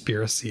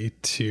conspiracy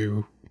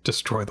to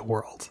destroy the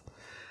world.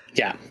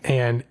 Yeah.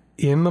 And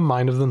in the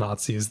mind of the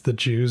Nazis, the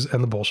Jews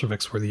and the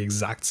Bolsheviks were the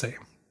exact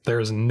same. There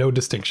is no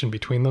distinction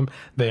between them.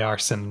 They are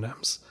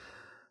synonyms.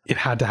 It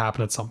had to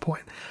happen at some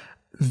point.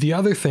 The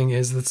other thing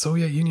is that the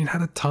Soviet Union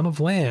had a ton of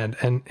land,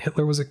 and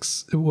Hitler was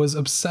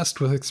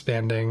obsessed with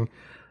expanding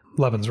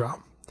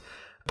Lebensraum.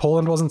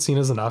 Poland wasn't seen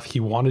as enough. He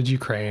wanted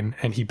Ukraine,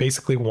 and he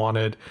basically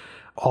wanted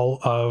all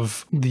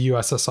of the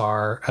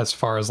USSR as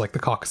far as like the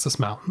Caucasus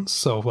Mountains.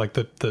 So like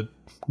the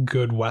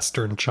good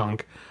western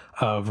chunk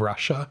of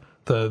Russia,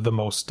 the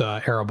most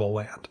arable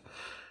land.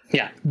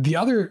 Yeah. The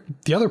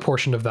other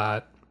portion of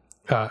that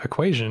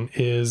equation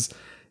is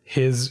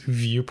his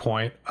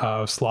viewpoint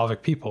of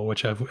Slavic people,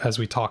 which, as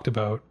we talked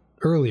about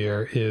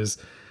earlier, is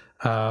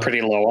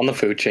pretty low on the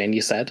food chain.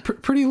 You said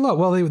pretty low.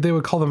 Well, they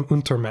would call them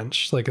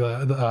Untermensch, like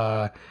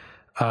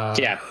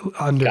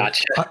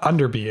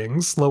under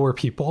beings, lower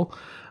people.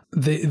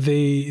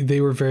 They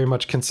were very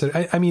much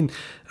considered. I mean,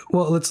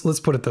 well, let's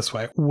put it this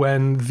way: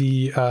 when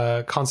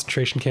the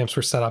concentration camps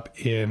were set up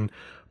in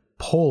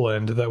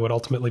Poland that would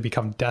ultimately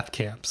become death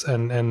camps.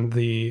 And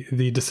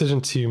the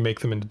decision to make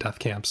them into death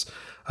camps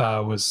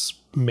was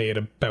made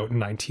about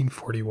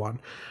 1941.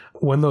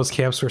 When those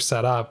camps were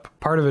set up,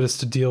 part of it is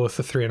to deal with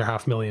the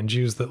 3.5 million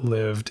Jews that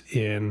lived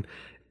in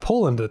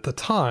Poland at the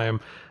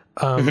time.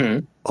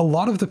 A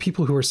lot of the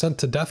people who were sent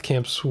to death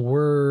camps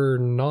were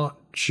not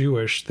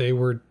Jewish. They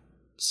were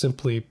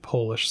simply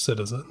Polish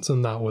citizens,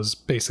 and that was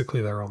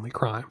basically their only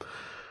crime.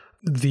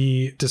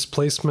 The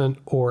displacement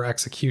or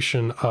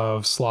execution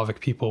of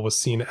Slavic people was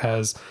seen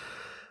as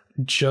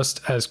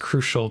just as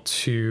crucial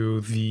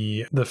to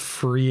the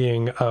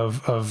freeing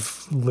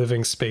of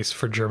living space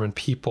for German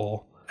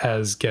people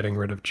as getting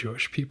rid of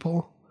Jewish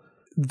people.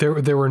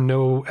 There were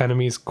no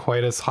enemies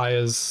quite as high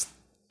as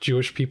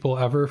Jewish people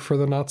ever for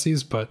the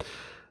Nazis, but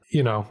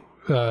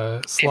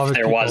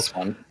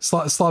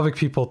Slavic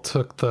people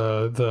took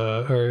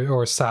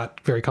or sat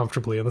very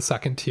comfortably in the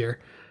second tier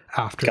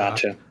after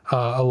that,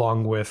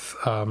 along with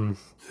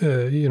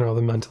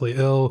the mentally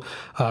ill,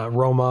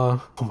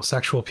 Roma,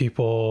 homosexual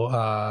people,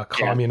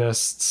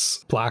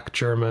 communists, black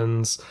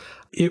Germans.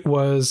 It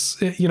was,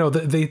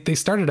 they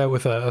started out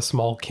with a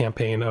small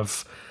campaign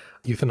of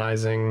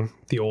euthanizing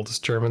the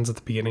oldest Germans at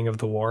the beginning of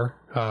the war,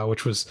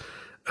 which was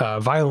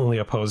violently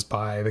opposed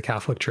by the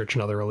Catholic Church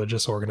and other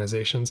religious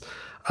organizations.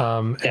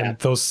 And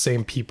those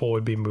same people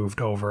would be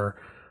moved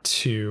over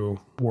to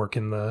work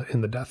in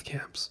the death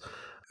camps.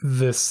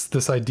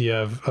 This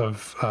idea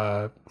of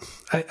I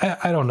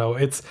don't know,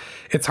 it's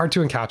hard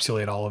to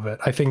encapsulate all of it.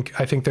 I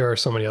think there are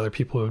so many other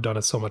people who have done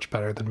it so much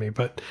better than me,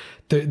 but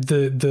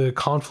the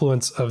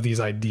confluence of these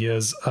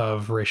ideas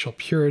of racial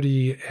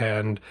purity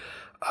and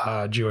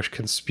Jewish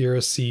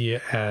conspiracy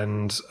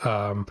and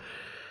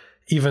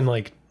even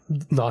like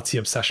Nazi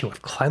obsession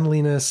with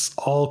cleanliness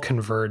all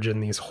converge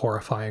in these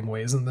horrifying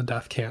ways in the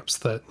death camps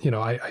that,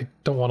 I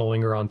don't want to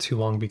linger on too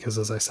long because,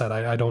 as I said,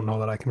 I don't know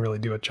that I can really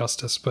do it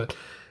justice, but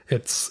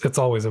it's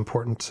always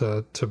important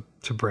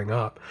to bring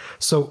up.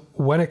 So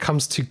when it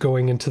comes to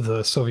going into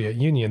the Soviet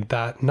Union,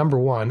 that, number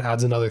one,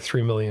 adds another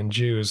 3 million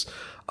Jews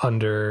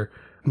under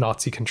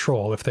Nazi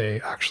control if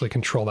they actually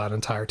control that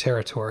entire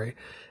territory.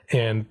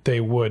 And they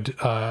would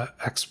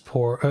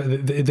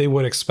they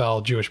would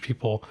expel Jewish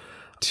people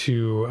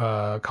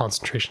to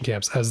concentration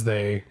camps as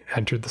they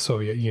entered the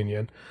Soviet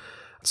Union.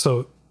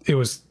 So it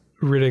was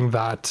ridding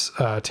that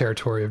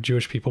territory of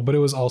Jewish people, but it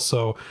was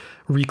also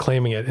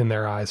reclaiming it in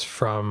their eyes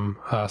from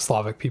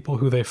Slavic people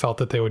who they felt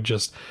that they would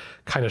just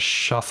kind of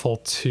shuffle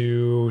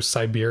to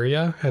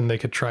Siberia and they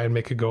could try and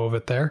make a go of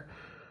it there.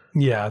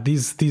 Yeah,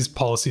 these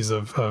policies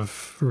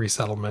of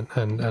resettlement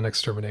and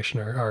extermination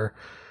are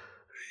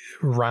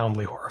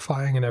roundly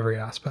horrifying in every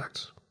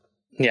aspect.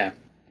 Yeah.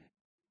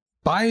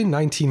 By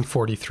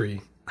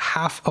 1943,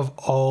 half of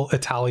all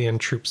Italian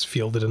troops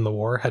fielded in the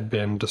war had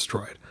been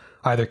destroyed,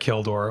 either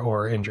killed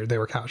or injured. They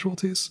were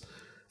casualties.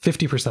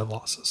 50%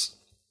 losses.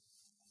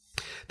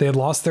 They had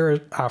lost their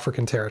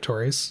African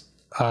territories.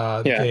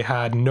 They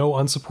had no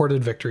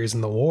unsupported victories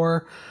in the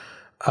war.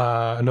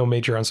 No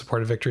major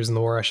unsupported victories in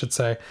the war, I should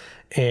say.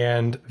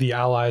 And the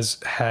Allies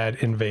had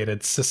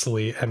invaded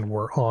Sicily and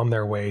were on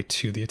their way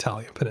to the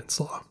Italian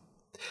peninsula.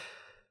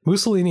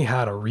 Mussolini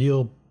had a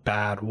real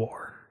bad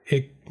war.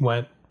 It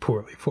went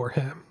poorly for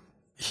him.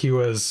 He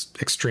was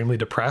extremely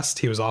depressed.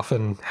 He was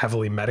often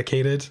heavily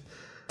medicated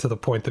to the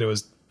point that it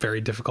was very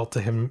difficult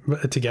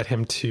to get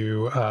him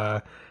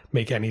to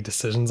make any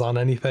decisions on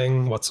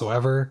anything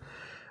whatsoever.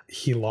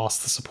 He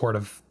lost the support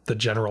of the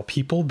general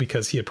people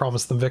because he had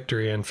promised them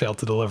victory and failed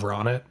to deliver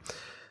on it.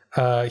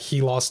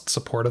 He lost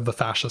support of the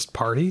fascist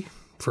party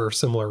for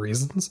similar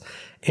reasons,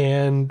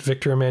 and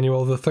Victor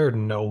Emmanuel III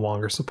no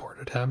longer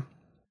supported him.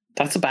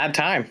 That's a bad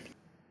time.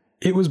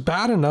 It was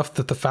bad enough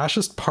that the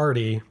fascist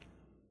party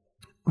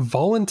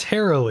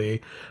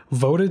voluntarily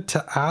voted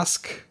to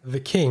ask the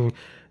king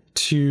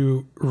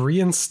to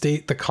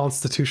reinstate the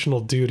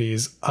constitutional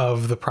duties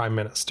of the prime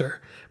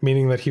minister,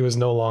 meaning that he was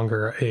no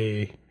longer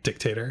a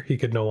dictator. He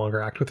could no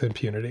longer act with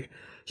impunity.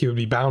 He would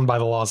be bound by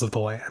the laws of the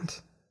land.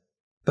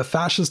 The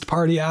fascist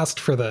party asked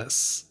for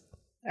this.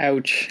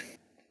 Ouch.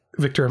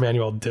 Victor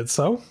Emmanuel did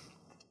so.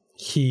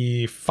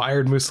 He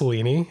fired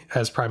Mussolini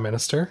as prime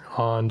minister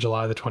on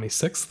July the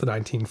 26th,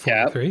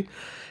 1943,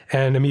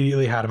 and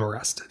immediately had him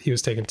arrested. He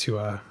was taken to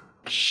a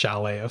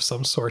chalet of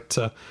some sort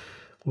to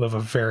live a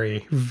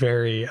very,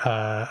 very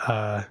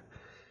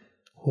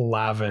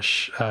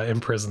lavish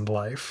imprisoned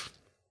life.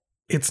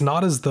 It's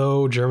not as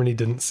though Germany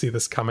didn't see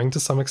this coming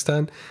to some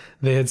extent.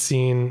 They had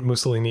seen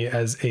Mussolini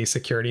as a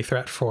security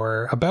threat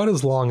for about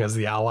as long as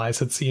the Allies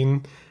had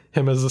seen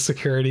him as a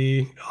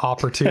security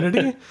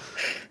opportunity.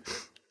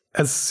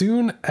 As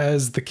soon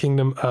as the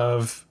Kingdom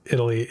of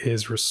Italy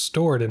is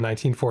restored in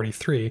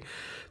 1943,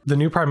 the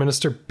new prime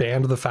minister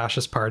banned the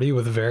fascist party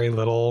with very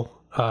little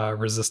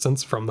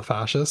resistance from the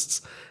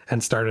fascists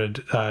and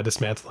started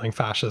dismantling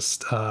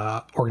fascist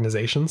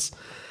organizations.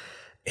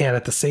 And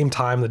at the same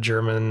time, the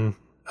German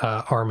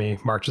army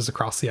marches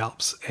across the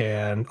Alps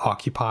and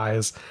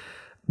occupies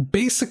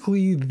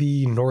basically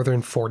the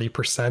northern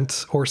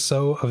 40% or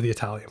so of the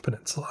Italian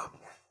peninsula.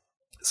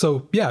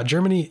 So yeah,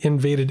 Germany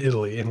invaded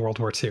Italy in World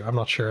War II. I'm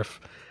not sure if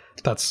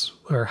that's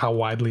or how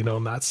widely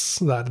known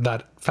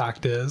that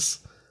fact is.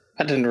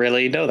 I didn't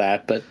really know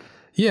that, but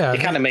yeah,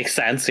 it kind of makes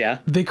sense. Yeah,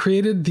 they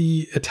created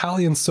the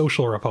Italian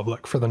Social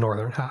Republic for the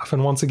northern half,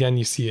 and once again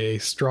you see a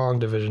strong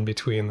division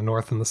between the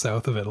north and the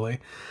south of Italy.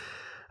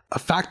 A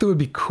fact that would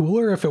be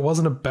cooler if it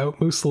wasn't about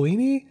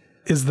Mussolini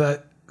is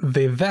that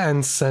they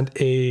then sent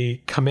a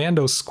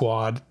commando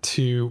squad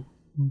to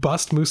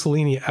bust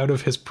Mussolini out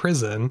of his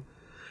prison,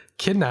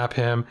 kidnap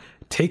him,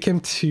 take him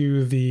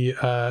to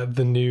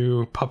the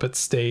new puppet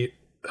state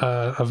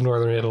of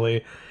northern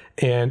Italy,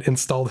 and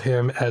installed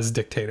him as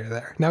dictator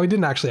there. Now, he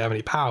didn't actually have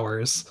any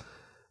powers,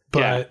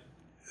 but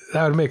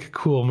that would make a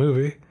cool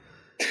movie.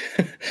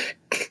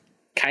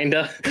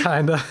 Kinda.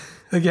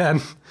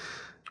 Again,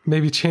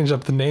 maybe change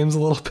up the names a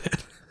little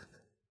bit.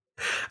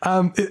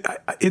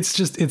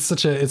 It's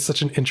such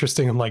an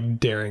interesting and like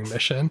daring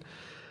mission.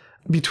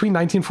 Between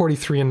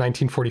 1943 and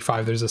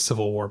 1945, there's a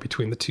civil war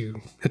between the two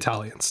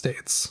Italian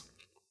states.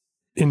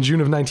 In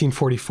June of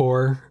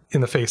 1944,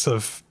 in the face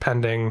of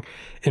pending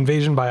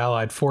invasion by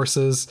Allied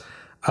forces,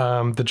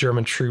 the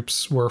German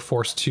troops were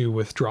forced to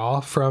withdraw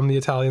from the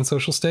Italian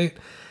social state,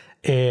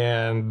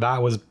 and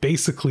that was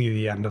basically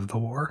the end of the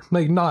war.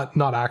 Like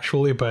not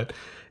actually, but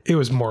it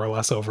was more or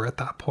less over at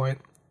that point.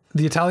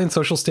 The Italian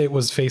social state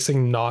was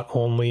facing not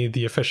only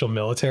the official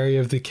military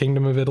of the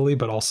Kingdom of Italy,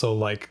 but also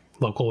like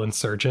local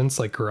insurgents,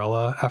 like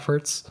guerrilla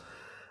efforts.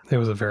 It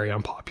was a very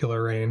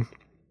unpopular reign.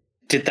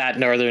 Did that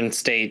northern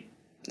state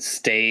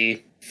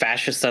stay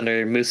fascist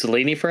under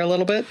Mussolini for a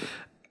little bit?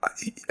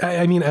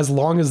 I mean, as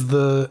long as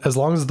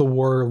the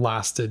war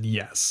lasted,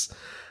 yes.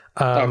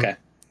 Okay.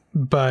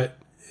 But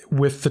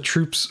with the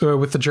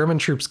German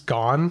troops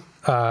gone,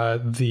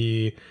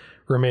 the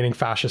remaining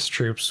fascist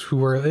troops, who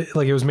were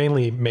like, it was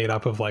mainly made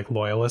up of like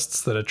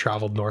loyalists that had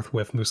traveled north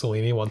with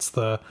Mussolini once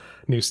the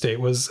new state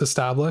was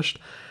established.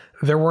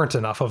 There weren't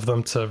enough of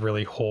them to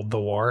really hold the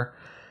war.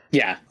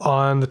 Yeah.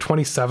 On the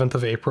 27th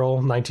of April,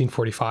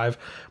 1945,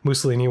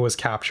 Mussolini was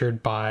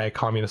captured by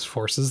communist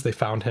forces. They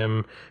found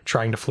him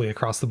trying to flee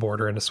across the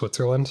border into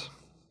Switzerland.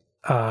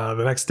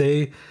 The next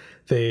day,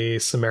 they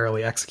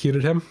summarily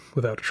executed him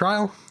without a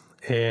trial,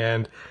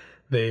 and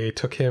they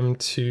took him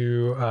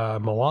to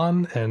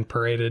Milan and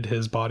paraded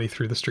his body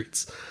through the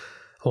streets,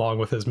 along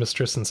with his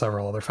mistress and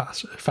several other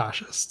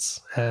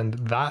fascists. And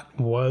that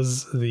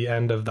was the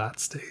end of that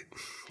state.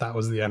 That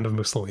was the end of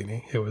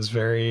Mussolini. It was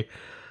very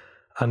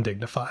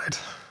undignified.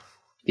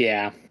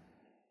 Yeah.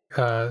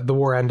 The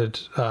war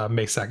ended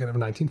May 2nd of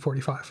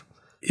 1945.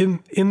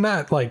 In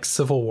that like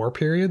Civil War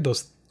period,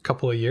 those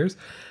couple of years,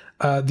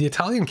 the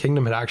Italian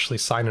kingdom had actually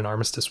signed an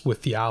armistice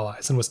with the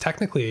Allies and was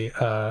technically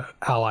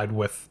allied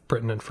with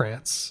Britain and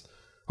France,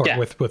 or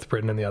with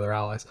Britain and the other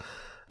allies,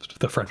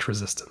 the French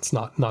resistance,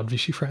 not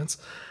Vichy France.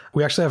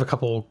 We actually have a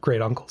couple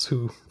great uncles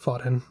who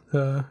fought in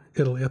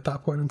Italy at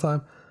that point in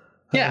time.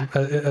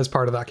 As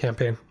part of that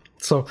campaign.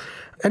 So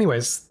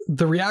anyways,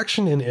 the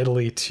reaction in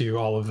Italy to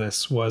all of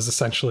this was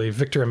essentially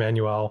Victor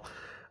Emmanuel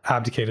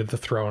abdicated the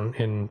throne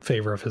in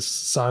favor of his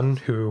son,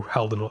 who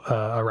held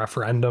a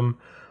referendum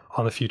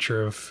on the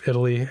future of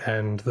Italy,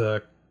 and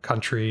the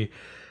country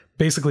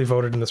basically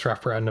voted in this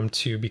referendum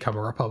to become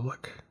a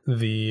republic.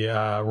 The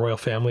royal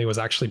family was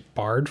actually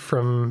barred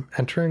from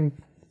entering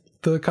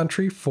the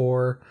country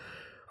for,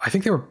 I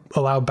think they were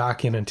allowed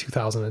back in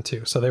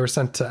 2002. So they were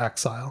sent to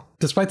exile.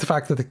 Despite the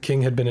fact that the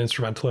king had been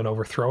instrumental in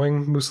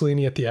overthrowing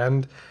Mussolini at the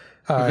end,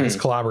 his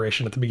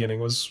collaboration at the beginning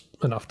was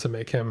enough to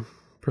make him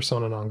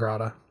persona non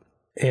grata.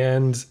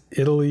 And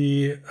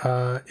Italy,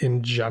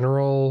 in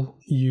general,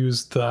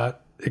 used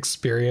that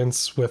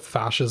experience with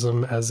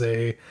fascism as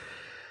the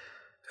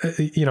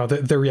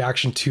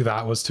reaction to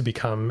that was to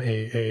become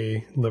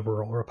a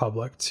liberal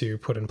republic, to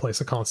put in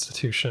place a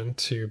constitution,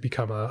 to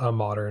become a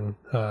modern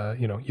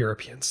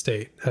European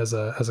state as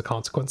a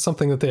consequence,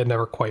 something that they had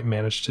never quite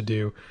managed to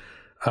do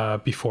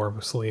before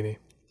Mussolini.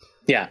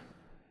 Yeah.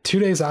 2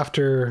 days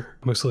after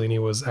Mussolini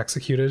was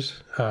executed,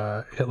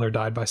 Hitler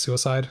died by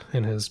suicide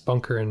in his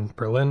bunker in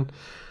Berlin.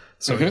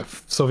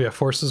 Soviet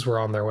forces were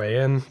on their way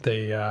in.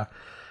 The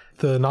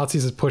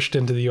Nazis had pushed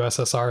into the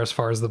USSR as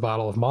far as the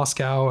Battle of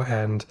Moscow,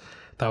 and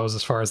that was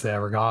as far as they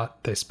ever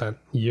got. They spent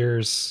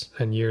years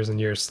and years and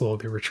years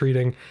slowly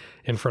retreating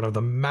in front of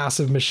the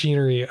massive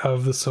machinery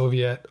of the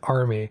Soviet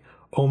army.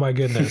 Oh my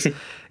goodness.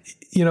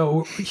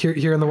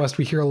 Here in the West,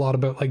 we hear a lot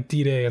about like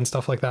D-Day and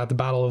stuff like that, the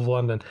Battle of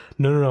London.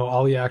 No.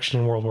 All the action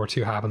in World War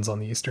II happens on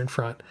the Eastern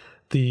Front.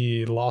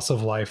 The loss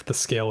of life, the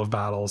scale of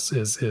battles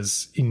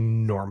is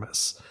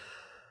enormous.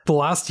 The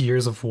last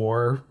years of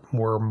war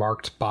were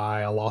marked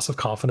by a loss of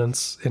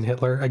confidence in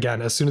Hitler.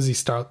 Again, as soon as he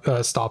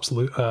stops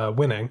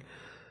winning,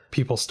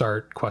 people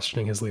start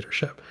questioning his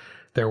leadership.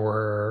 There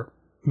were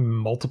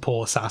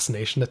multiple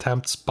assassination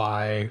attempts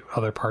by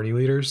other party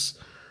leaders.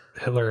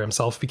 Hitler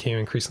himself became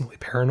increasingly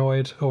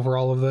paranoid over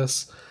all of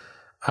this.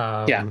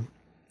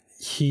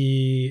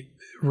 He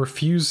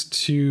refused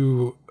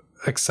to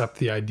accept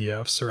the idea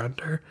of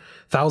surrender.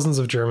 Thousands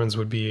of Germans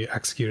would be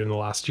executed in the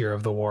last year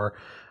of the war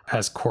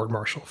as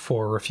court-martial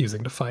for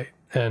refusing to fight.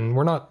 And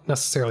we're not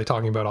necessarily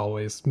talking about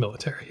always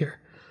military here.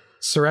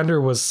 Surrender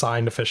was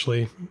signed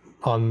officially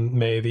on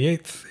May the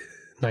 8th,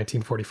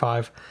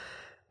 1945.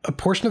 A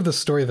portion of the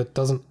story that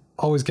doesn't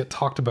always get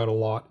talked about a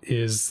lot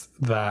is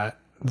that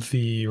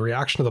the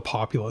reaction of the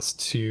populace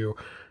to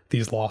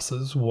these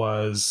losses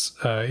was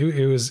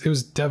it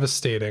was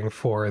devastating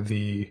for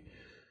the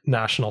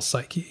national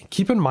psyche.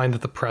 Keep in mind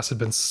that the press had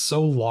been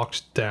so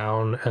locked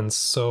down and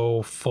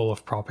so full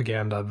of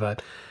propaganda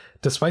that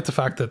despite the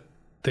fact that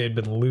they had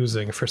been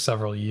losing for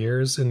several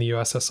years in the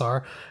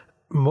USSR,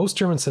 most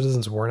German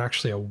citizens weren't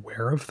actually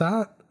aware of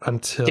that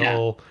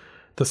until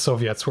the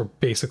Soviets were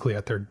basically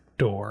at their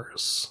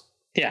doors.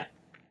 Yeah.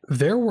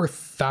 There were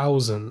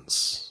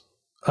thousands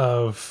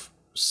of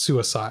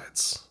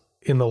suicides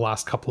in the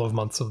last couple of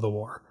months of the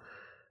war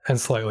and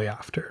slightly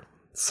after.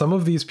 Some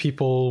of these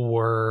people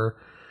were,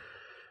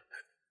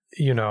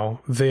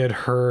 they had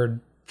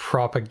heard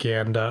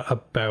propaganda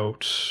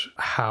about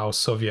how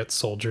Soviet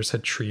soldiers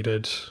had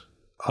treated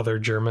other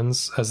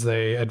Germans as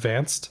they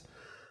advanced.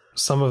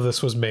 Some of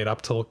this was made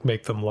up to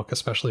make them look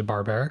especially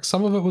barbaric.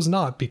 Some of it was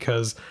not,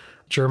 because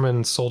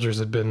German soldiers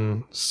had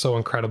been so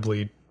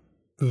incredibly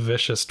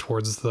vicious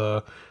towards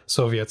the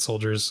Soviet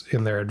soldiers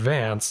in their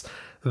advance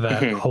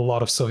that a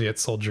lot of Soviet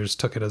soldiers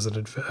took it as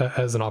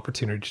an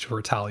opportunity to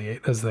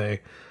retaliate as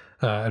they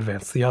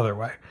advanced the other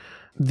way.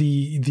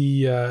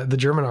 The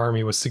German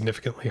army was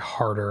significantly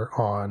harder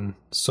on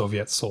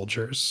Soviet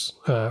soldiers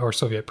or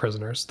Soviet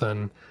prisoners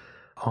than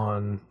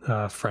on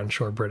French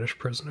or British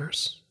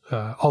prisoners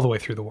all the way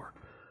through the war.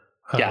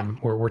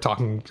 We're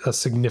talking a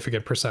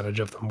significant percentage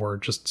of them were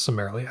just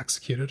summarily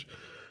executed,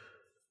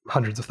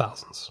 hundreds of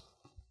thousands.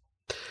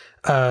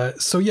 There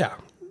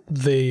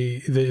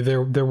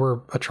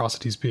were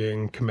atrocities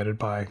being committed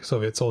by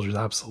Soviet soldiers.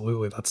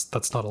 Absolutely,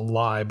 that's not a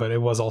lie, but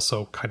it was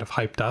also kind of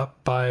hyped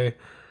up by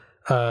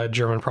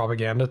German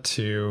propaganda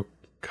to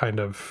kind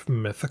of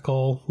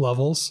mythical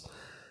levels.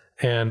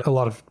 And a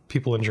lot of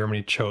people in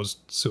Germany chose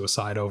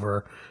suicide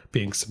over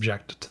being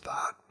subjected to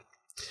that.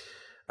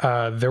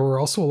 There were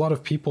also a lot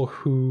of people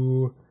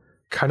who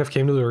kind of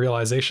came to the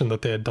realization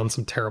that they had done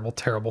some terrible,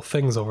 terrible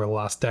things over the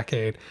last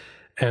decade,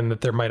 and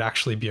that there might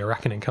actually be a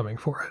reckoning coming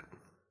for it,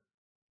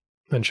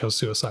 and chose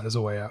suicide as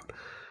a way out.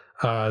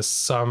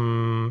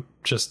 Some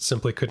just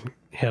simply couldn't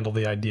handle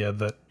the idea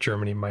that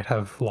Germany might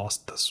have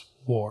lost this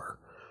war.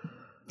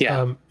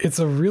 Yeah. It's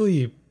a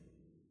really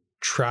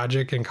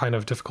tragic and kind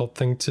of difficult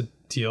thing to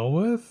deal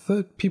with,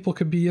 that people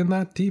could be in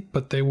that deep,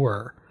 but they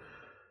were.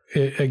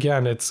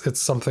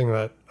 It's something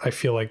that I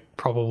feel like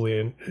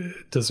probably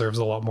deserves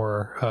a lot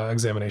more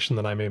examination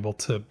than I'm able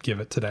to give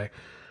it today.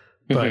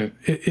 But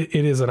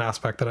it is an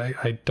aspect that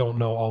I don't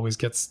know always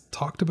gets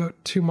talked about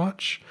too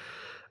much.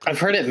 I've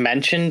heard it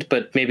mentioned,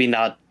 but maybe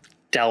not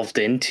delved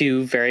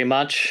into very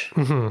much.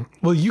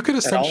 Well, you could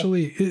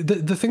essentially,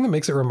 the thing that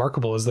makes it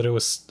remarkable is that it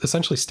was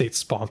essentially state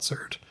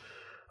sponsored.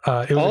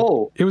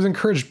 It was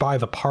encouraged by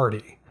the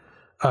party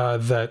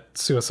that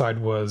suicide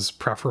was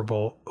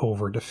preferable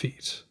over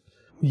defeat.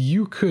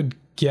 You could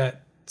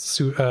get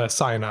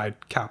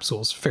cyanide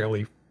capsules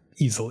fairly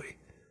easily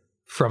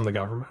from the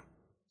government.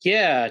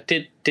 Yeah,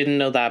 didn't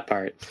know that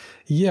part.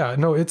 Yeah,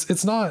 no,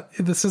 it's not.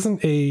 This isn't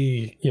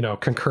a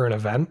concurrent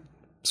event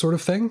sort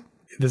of thing.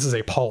 This is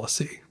a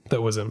policy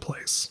that was in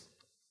place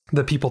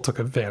that people took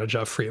advantage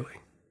of freely.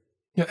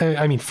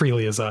 I mean,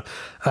 freely is a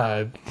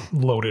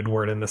loaded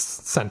word in this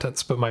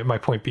sentence, but my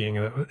point being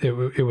that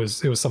it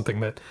was something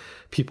that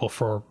people,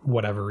 for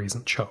whatever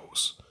reason,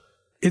 chose.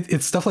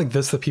 It's stuff like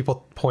this that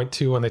people point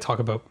to when they talk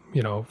about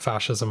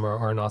fascism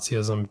or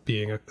Nazism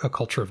being a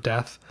culture of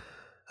death.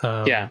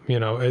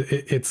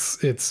 It's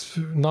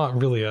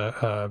not really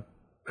an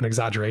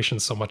exaggeration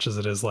so much as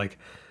it is like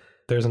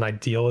there's an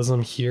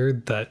idealism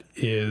here that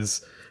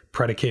is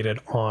predicated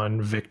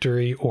on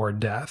victory or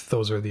death.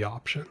 Those are the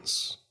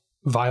options.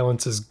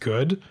 Violence is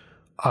good.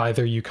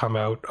 Either you come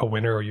out a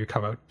winner or you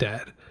come out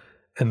dead.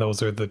 And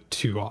those are the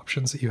two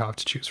options that you have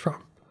to choose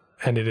from.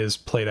 And it is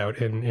played out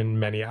in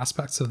many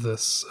aspects of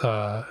this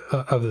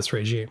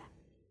regime,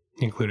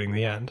 including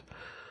the end.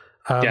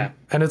 And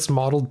it's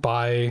modeled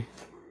by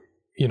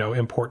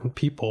important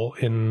people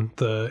in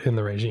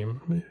the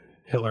regime.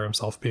 Hitler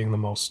himself being the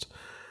most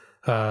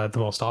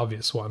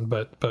obvious one,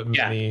 but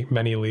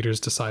many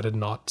leaders decided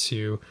not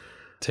to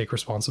take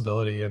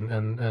responsibility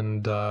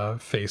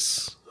and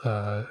face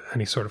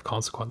any sort of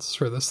consequences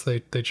for this.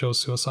 They chose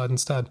suicide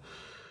instead.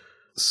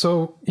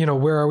 So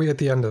where are we at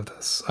the end of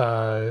this?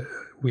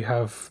 We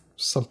have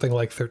something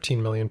like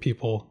 13 million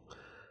people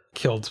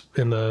killed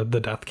in the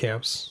death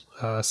camps.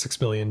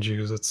 6 million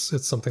Jews.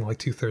 It's something like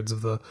 2/3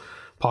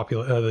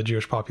 of the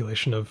Jewish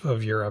population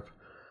of Europe.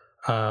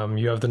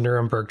 You have the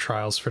Nuremberg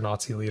trials for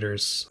Nazi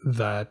leaders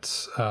that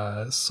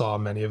saw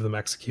many of them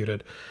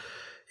executed.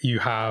 You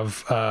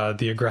have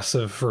the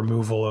aggressive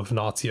removal of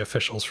Nazi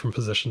officials from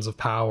positions of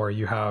power.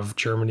 You have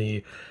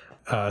Germany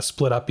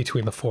split up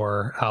between the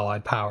four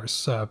Allied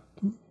powers,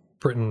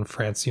 Britain,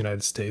 France,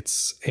 United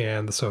States,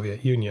 and the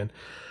Soviet Union.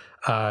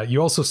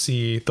 You also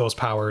see those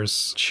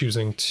powers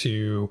choosing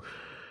to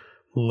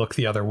look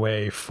the other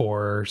way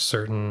for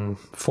certain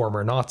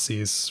former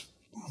Nazis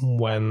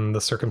when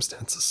the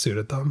circumstances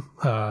suited them.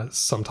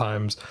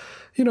 Sometimes,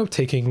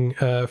 taking,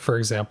 for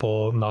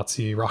example,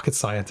 Nazi rocket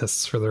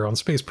scientists for their own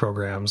space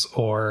programs,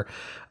 or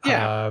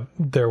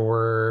there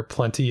were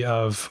plenty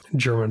of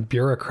German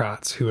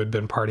bureaucrats who had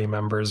been party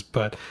members,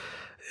 but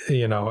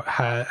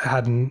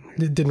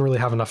didn't really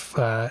have enough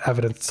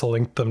evidence to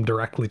link them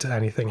directly to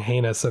anything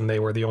heinous, and they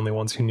were the only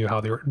ones who knew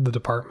how the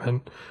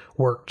department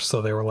worked,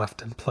 so they were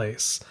left in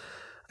place.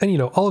 And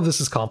all of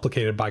this is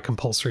complicated by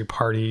compulsory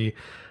party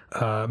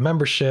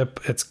membership.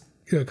 It's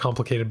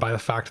complicated by the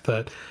fact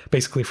that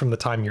basically from the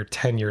time you're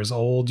 10 years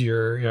old,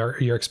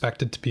 you're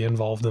expected to be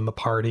involved in the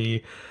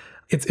party.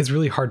 It's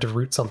really hard to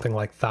root something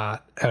like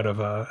that out of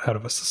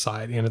a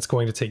society, and it's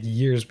going to take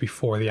years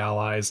before the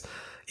Allies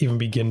even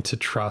begin to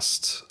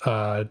trust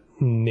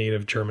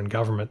native German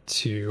government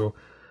to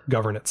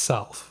govern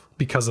itself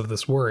because of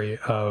this worry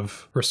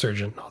of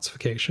resurgent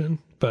Nazification.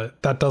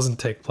 But that doesn't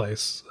take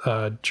place.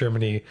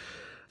 Germany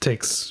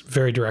takes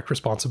very direct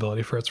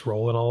responsibility for its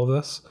role in all of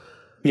this.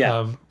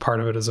 Part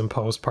of it is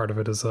imposed, part of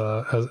it is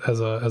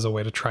as a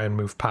way to try and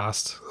move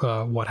past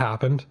what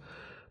happened.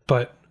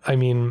 But I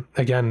mean,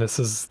 again, this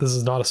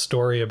is not a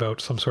story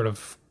about some sort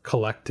of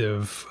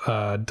collective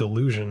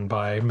delusion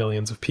by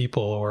millions of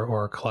people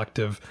or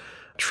collective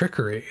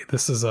trickery.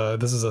 This is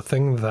a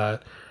thing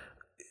that,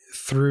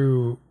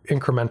 through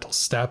incremental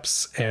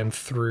steps and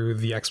through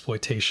the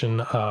exploitation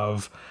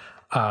of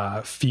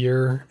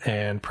fear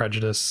and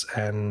prejudice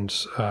and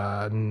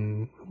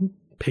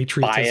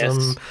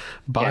patriotism,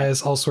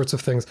 bias, all sorts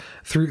of things,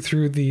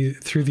 through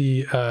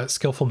the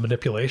skillful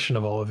manipulation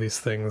of all of these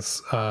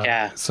things,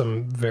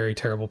 some very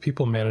terrible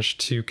people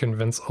managed to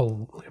convince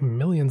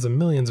millions and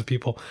millions of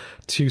people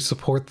to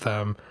support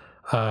them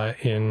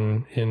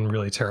in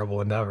really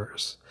terrible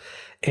endeavors.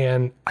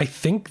 And I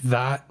think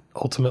that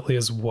ultimately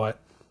is what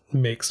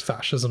makes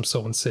fascism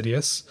so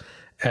insidious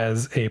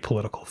as a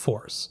political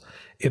force.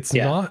 It's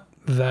not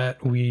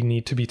that we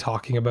need to be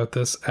talking about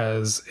this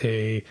as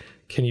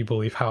can you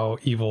believe how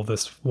evil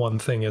this one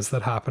thing is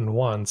that happened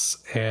once,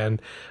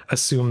 and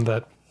assume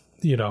that,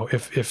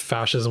 if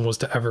fascism was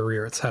to ever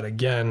rear its head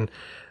again,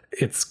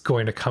 it's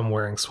going to come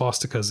wearing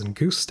swastikas and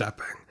goose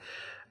stepping.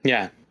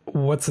 Yeah.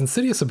 What's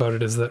insidious about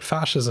it is that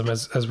fascism,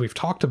 as we've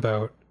talked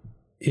about,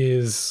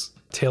 is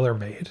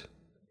tailor-made.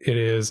 It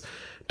is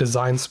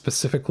designed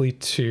specifically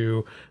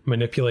to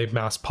manipulate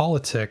mass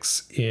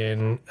politics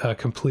in a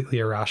completely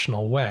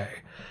irrational way.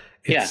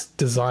 It's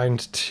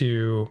designed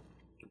to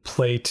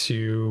play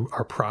to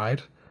our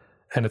pride,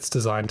 and it's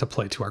designed to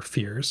play to our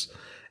fears.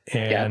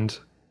 And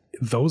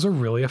those are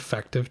really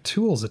effective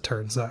tools, it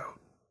turns out.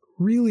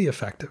 Really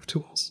effective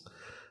tools.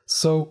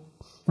 So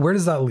where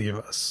does that leave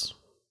us?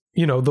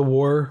 The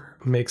war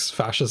makes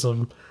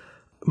fascism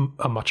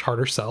a much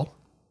harder sell.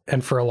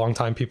 And for a long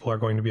time, people are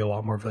going to be a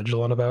lot more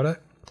vigilant about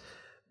it.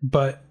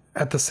 But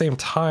at the same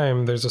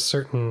time, there's a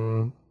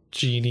certain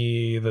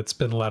genie that's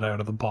been let out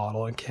of the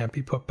bottle and can't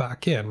be put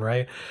back in,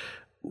 right?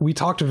 We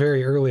talked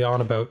very early on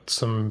about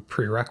some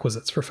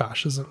prerequisites for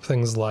fascism,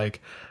 things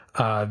like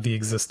the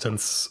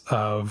existence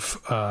of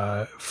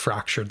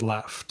fractured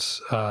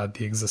left,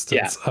 the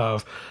existence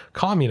of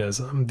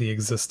communism, the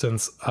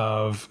existence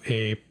of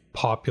a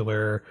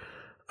popular,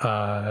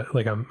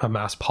 like a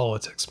mass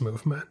politics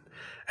movement.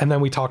 And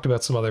then we talked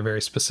about some other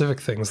very specific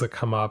things that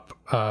come up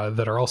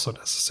that are also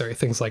necessary,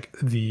 things like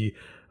the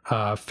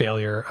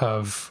failure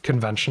of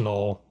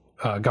conventional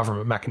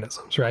government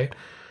mechanisms, right?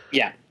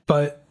 Yeah.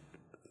 But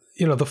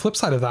the flip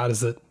side of that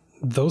is that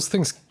those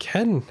things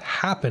can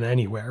happen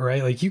anywhere,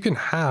 right? Like, you can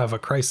have a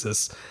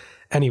crisis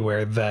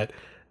anywhere that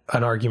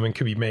an argument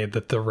could be made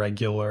that the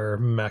regular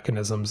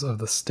mechanisms of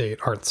the state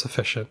aren't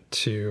sufficient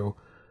to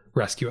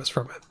rescue us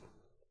from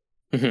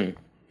it.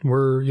 Mm-hmm.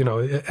 We're,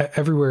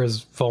 everywhere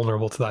is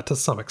vulnerable to that to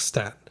some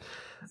extent.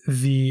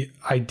 The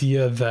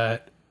idea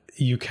that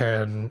you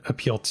can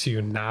appeal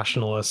to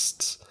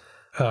nationalists'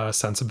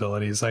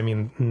 sensibilities. I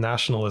mean,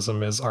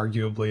 nationalism is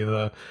arguably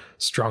the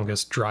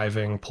strongest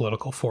driving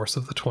political force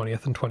of the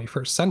 20th and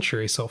 21st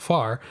century so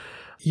far.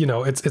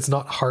 It's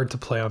not hard to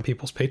play on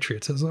people's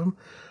patriotism.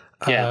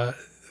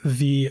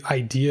 The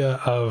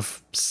idea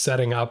of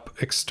setting up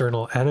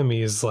external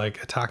enemies,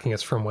 like attacking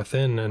us from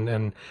within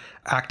and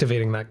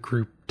activating that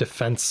group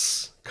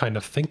defense kind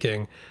of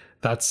thinking,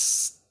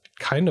 that's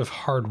kind of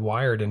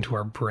hardwired into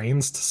our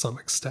brains to some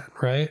extent,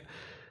 right?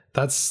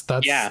 That's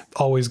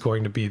always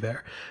going to be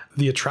there.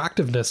 The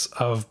attractiveness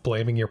of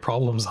blaming your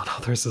problems on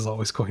others is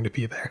always going to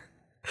be there,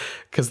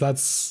 because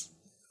that's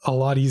a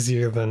lot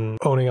easier than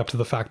owning up to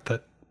the fact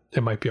that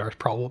it might be our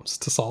problems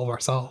to solve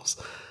ourselves.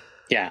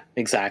 Yeah,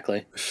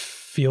 exactly.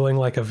 Feeling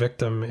like a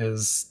victim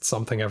is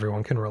something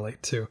everyone can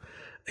relate to.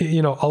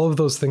 All of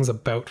those things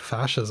about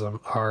fascism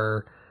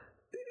are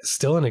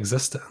still in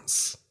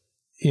existence.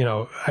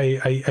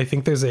 I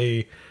think there's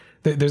a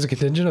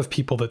contingent of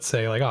people that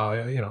say, like,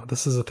 oh,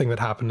 this is a thing that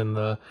happened in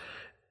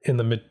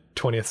the mid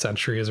 20th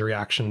century as a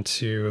reaction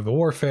to the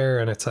warfare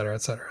and et cetera,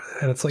 et cetera.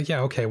 And it's like,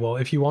 yeah, okay, well,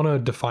 if you want to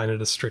define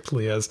it as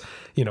strictly as,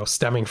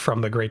 stemming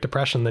from the Great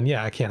Depression, then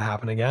yeah, it can't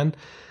happen again.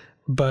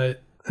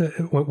 But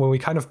when we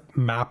kind of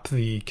map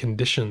the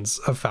conditions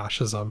of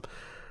fascism,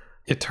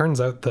 it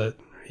turns out that,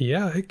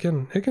 yeah, it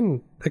can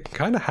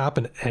kind of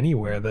happen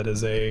anywhere that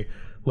is a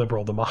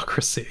liberal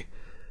democracy.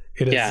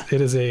 It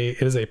is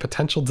a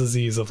potential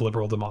disease of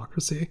liberal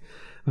democracy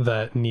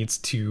that needs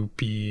to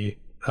be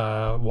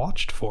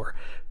watched for,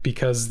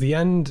 because the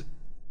end,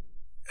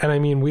 and I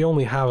mean, we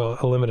only have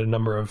a limited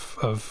number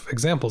of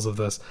examples of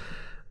this,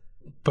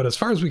 but as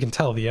far as we can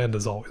tell, the end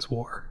is always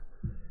war.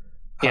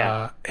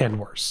 And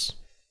worse.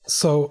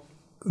 So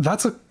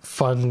that's a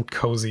fun,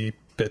 cozy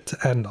bit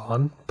to end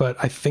on, but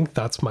I think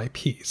that's my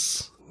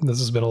piece. This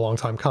has been a long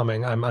time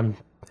coming. I'm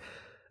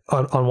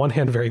on one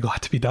hand very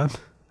glad to be done.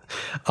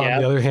 On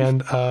the other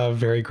hand,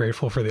 very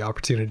grateful for the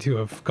opportunity to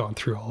have gone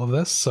through all of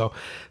this. So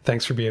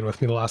thanks for being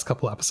with me the last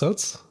couple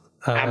episodes.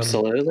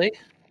 Absolutely.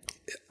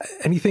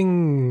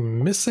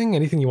 Anything missing?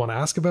 Anything you want to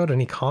ask about?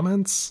 Any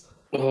comments?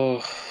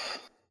 Oh,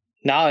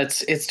 no,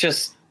 it's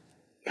just...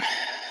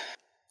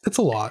 It's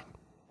a lot.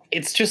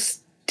 It's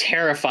just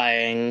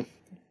terrifying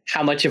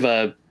how much of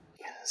a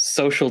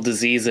social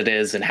disease it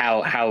is and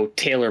how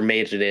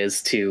tailor-made it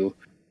is to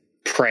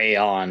prey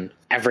on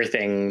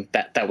everything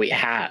that we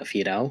have,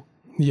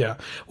 Yeah.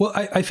 Well,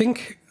 I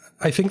think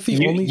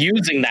the only...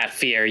 Using that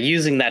fear,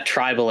 using that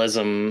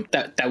tribalism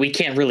that we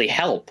can't really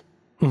help.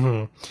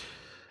 Mm-hmm.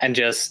 And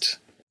just...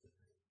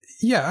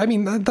 Yeah, I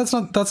mean, that's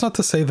not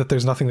to say that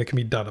there's nothing that can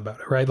be done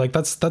about it, right? Like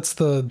that's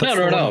no,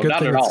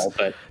 not at all.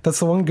 But that's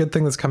the one good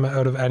thing that's come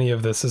out of any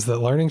of this, is that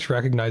learning to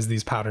recognize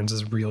these patterns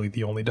is really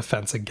the only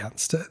defense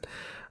against it.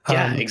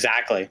 Yeah,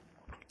 exactly.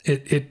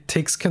 It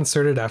takes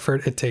concerted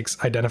effort, it takes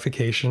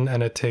identification,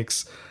 and it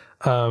takes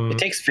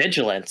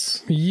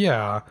vigilance.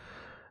 Yeah.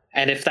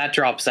 And if that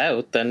drops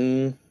out,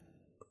 then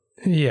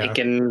it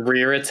can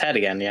rear its head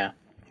again. Yeah.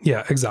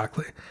 Yeah,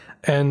 exactly.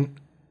 And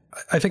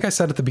I think I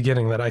said at the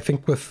beginning that I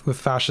think with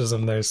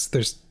fascism,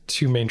 there's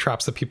two main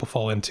traps that people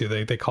fall into.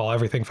 They call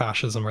everything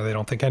fascism, or they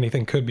don't think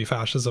anything could be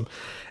fascism.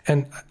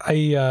 And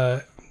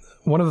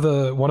one of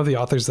the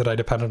authors that I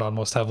depended on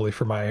most heavily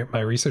for my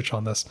research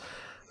on this,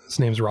 his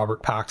name's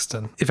Robert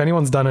Paxton. If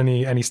anyone's done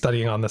any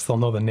studying on this, they'll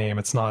know the name.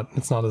 It's not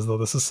as though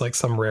this is like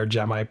some rare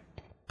gem I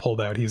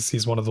pulled out.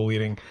 He's one of the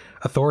leading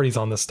authorities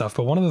on this stuff.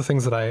 But one of the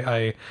things that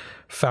I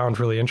found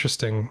really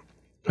interesting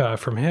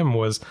from him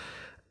was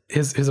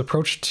his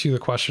approach to the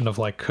question of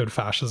like, could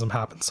fascism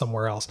happen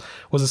somewhere else,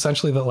 was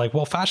essentially that like,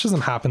 well,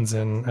 fascism happens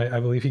in, I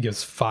believe he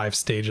gives 5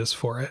 stages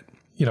for it,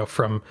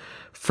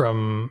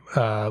 from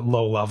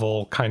low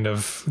level, kind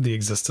of the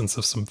existence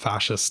of some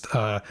fascist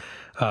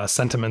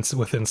sentiments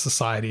within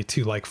society,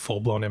 to like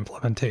full blown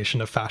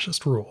implementation of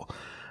fascist rule.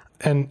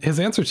 And his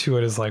answer to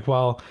it is like,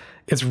 well,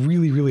 it's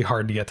really, really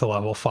hard to get to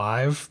level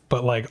 5,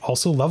 but like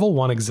also level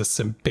 1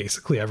 exists in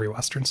basically every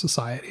Western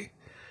society.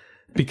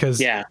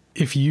 Because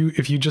if you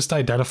just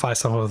identify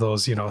some of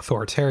those,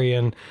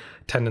 authoritarian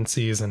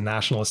tendencies and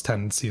nationalist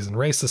tendencies and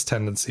racist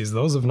tendencies,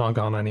 those have not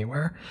gone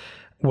anywhere.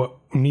 What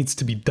needs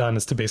to be done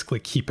is to basically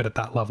keep it at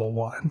that level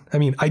 1. I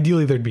mean,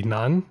 ideally there'd be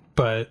none,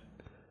 but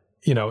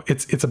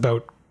it's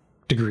about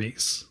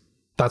degrees.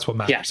 That's what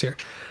matters here.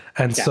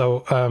 And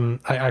so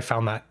I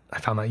found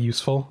that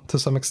useful to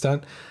some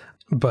extent.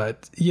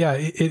 But yeah,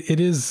 it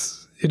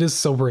is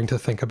sobering to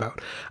think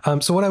about.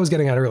 So what I was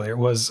getting at earlier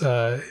was,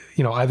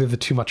 either the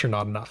too much or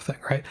not enough thing,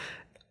 right?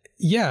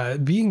 Yeah,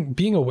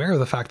 being aware of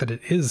the fact that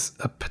it is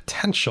a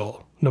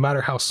potential, no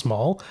matter how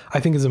small, I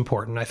think is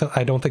important.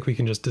 I don't think we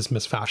can just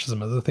dismiss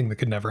fascism as a thing that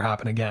could never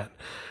happen again.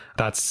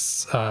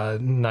 That's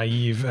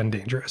naive and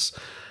dangerous.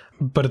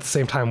 But at the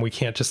same time, we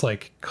can't just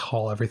like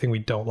call everything we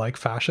don't like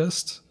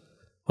fascist.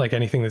 Like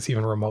anything that's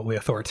even remotely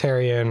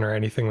authoritarian or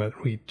anything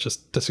that we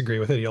just disagree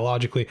with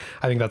ideologically.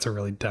 I think that's a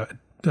really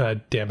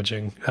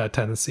damaging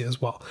tendency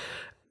as well.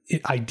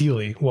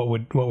 Ideally, what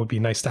would be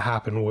nice to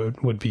happen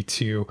would be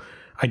to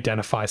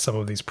identify some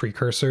of these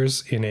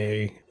precursors in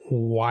a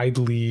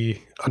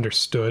widely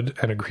understood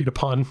and agreed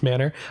upon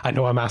manner. I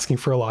know I'm asking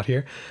for a lot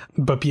here,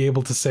 but be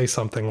able to say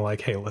something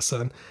like, hey,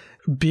 listen,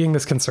 being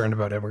this concerned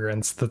about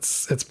immigrants,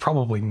 it's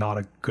probably not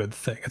a good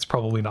thing. It's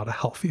probably not a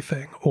healthy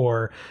thing.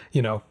 Or,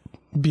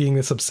 being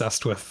this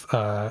obsessed with,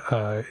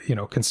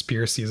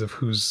 conspiracies of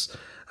who's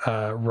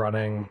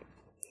running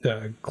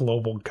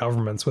global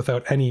governments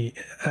without any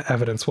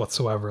evidence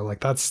whatsoever.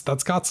 Like that's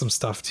got some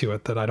stuff to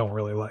it that I don't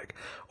really like.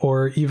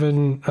 Or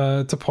even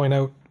to point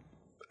out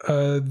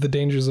the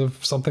dangers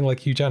of something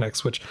like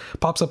eugenics, which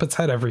pops up its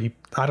head every,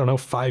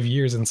 5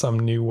 years in some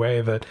new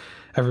way that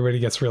everybody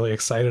gets really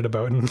excited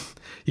about, and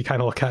you kind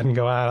of look at it and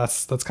go,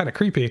 that's kind of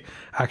creepy.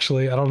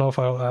 Actually, I don't know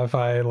if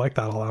I like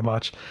that all that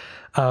much.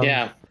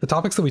 The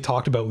topics that we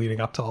talked about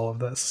leading up to all of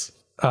this,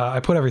 I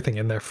put everything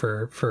in there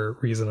for a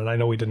reason, and I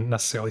know we didn't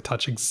necessarily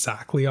touch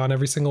exactly on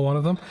every single one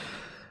of them,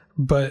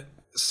 but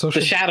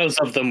the shadows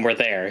of them were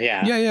there.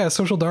 Yeah.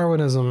 Social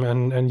Darwinism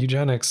and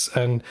eugenics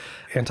and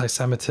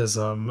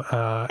anti-Semitism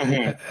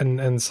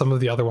and some of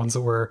the other ones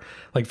that were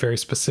like very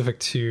specific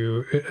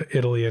to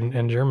Italy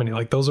and Germany.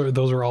 Like those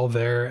are all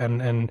there,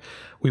 and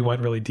we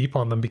went really deep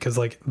on them because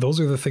like those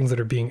are the things that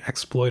are being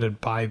exploited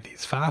by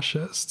these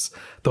fascists.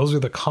 Those are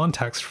the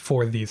context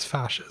for these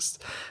fascists.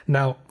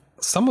 Now,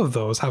 some of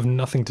those have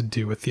nothing to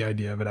do with the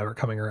idea of it ever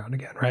coming around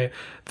again, right?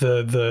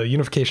 The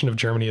unification of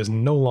Germany is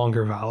no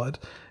longer valid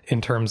in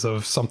terms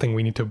of something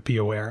we need to be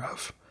aware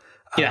of.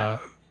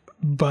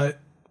 But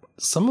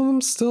some of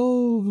them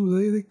still,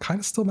 they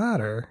kind of still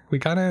matter. We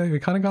kind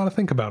of got to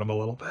think about them a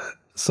little bit.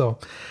 So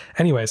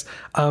anyways,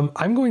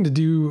 I'm going to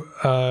do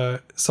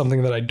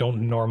something that I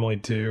don't normally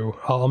do.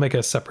 I'll make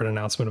a separate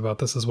announcement about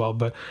this as well.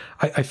 But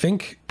I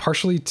think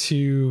partially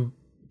to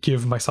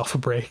give myself a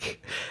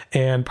break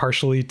and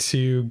partially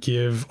to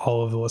give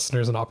all of the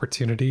listeners an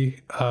opportunity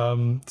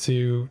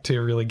to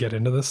really get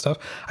into this stuff,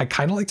 I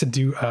kind of like to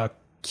do a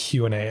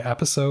Q&A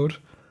episode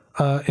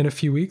in a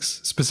few weeks,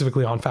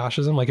 specifically on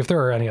fascism. Like if there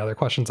are any other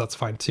questions, that's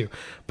fine too.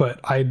 But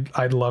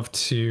I'd love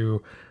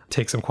to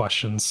take some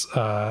questions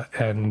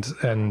and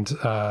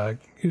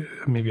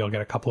maybe I'll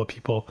get a couple of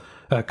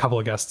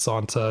guests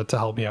on to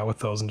help me out with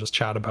those and just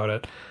chat about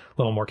it a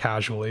little more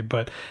casually.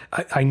 But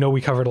I know we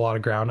covered a lot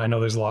of ground. I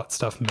know there's a lot of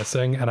stuff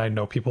missing, and I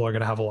know people are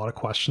going to have a lot of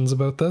questions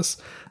about this.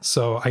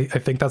 So I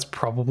think that's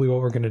probably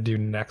what we're going to do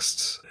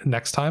next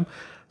time.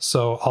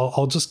 So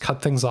I'll just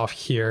cut things off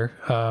here.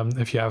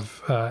 If you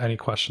have any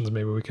questions,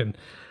 maybe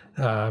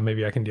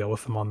I can deal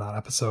with them on that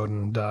episode,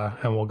 and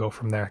we'll go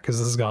from there because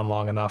this has gone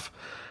long enough.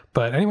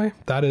 But anyway,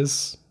 that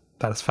is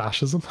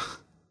fascism.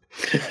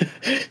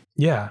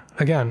 Yeah.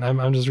 Again,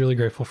 I'm just really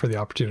grateful for the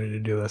opportunity to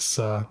do this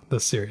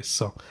series.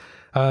 So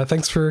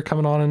thanks for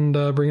coming on and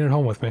bringing it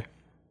home with me.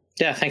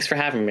 Yeah. Thanks for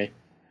having me.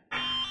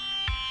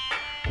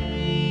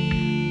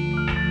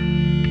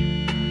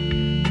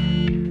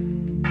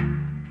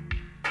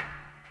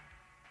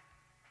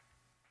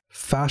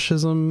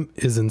 Fascism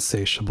is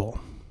insatiable.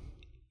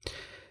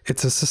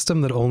 It's a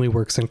system that only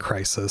works in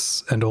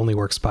crisis and only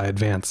works by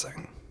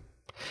advancing.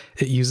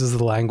 It uses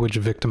the language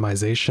of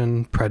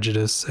victimization,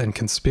 prejudice, and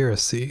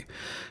conspiracy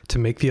to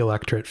make the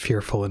electorate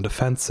fearful and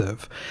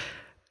defensive,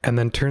 and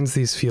then turns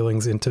these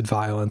feelings into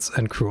violence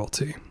and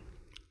cruelty.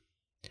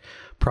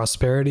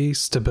 Prosperity,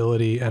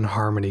 stability, and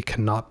harmony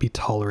cannot be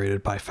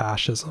tolerated by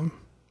fascism.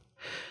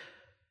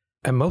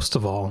 And most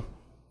of all,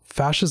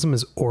 fascism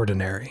is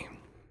ordinary.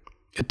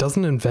 It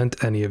doesn't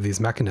invent any of these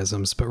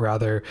mechanisms, but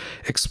rather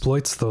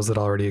exploits those that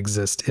already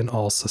exist in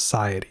all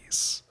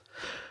societies.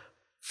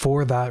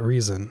 For that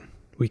reason,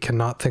 we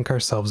cannot think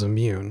ourselves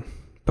immune,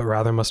 but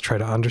rather must try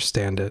to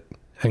understand it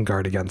and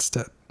guard against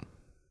it.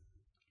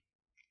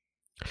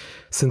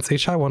 Since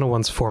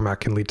HI101's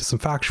format can lead to some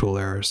factual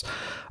errors,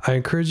 I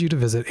encourage you to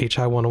visit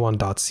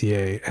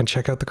hi101.ca and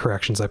check out the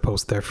corrections I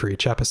post there for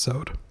each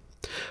episode.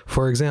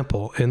 For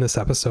example, in this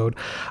episode,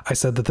 I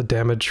said that the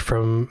damage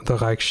from the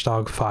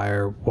Reichstag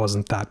fire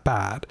wasn't that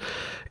bad.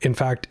 In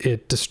fact,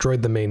 it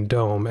destroyed the main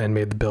dome and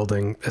made the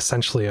building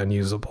essentially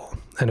unusable,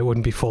 and it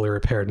wouldn't be fully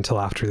repaired until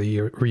after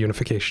the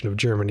reunification of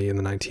Germany in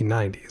the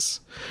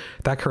 1990s.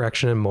 That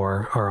correction and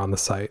more are on the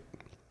site.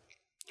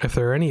 If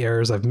there are any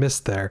errors I've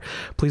missed there,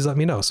 please let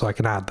me know so I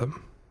can add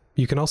them.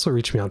 You can also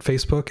reach me on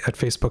Facebook at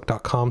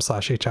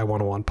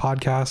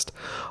facebook.com/hi101podcast,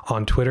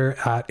 on Twitter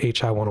at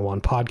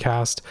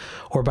hi101podcast,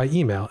 or by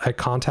email at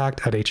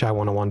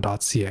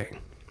contact@hi101.ca.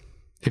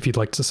 If you'd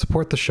like to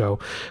support the show,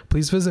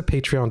 please visit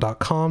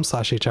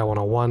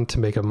patreon.com/hi101 to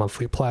make a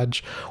monthly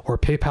pledge, or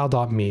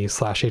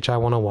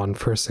paypal.me/hi101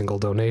 for a single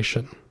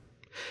donation.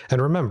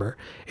 And remember,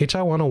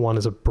 HI101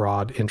 is a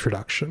broad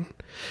introduction.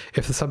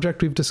 If the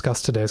subject we've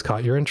discussed today has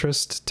caught your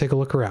interest, take a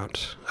look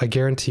around. I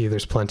guarantee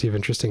there's plenty of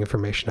interesting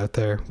information out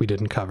there we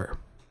didn't cover.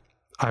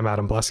 I'm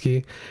Adam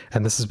Blesky,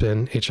 and this has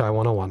been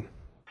HI101.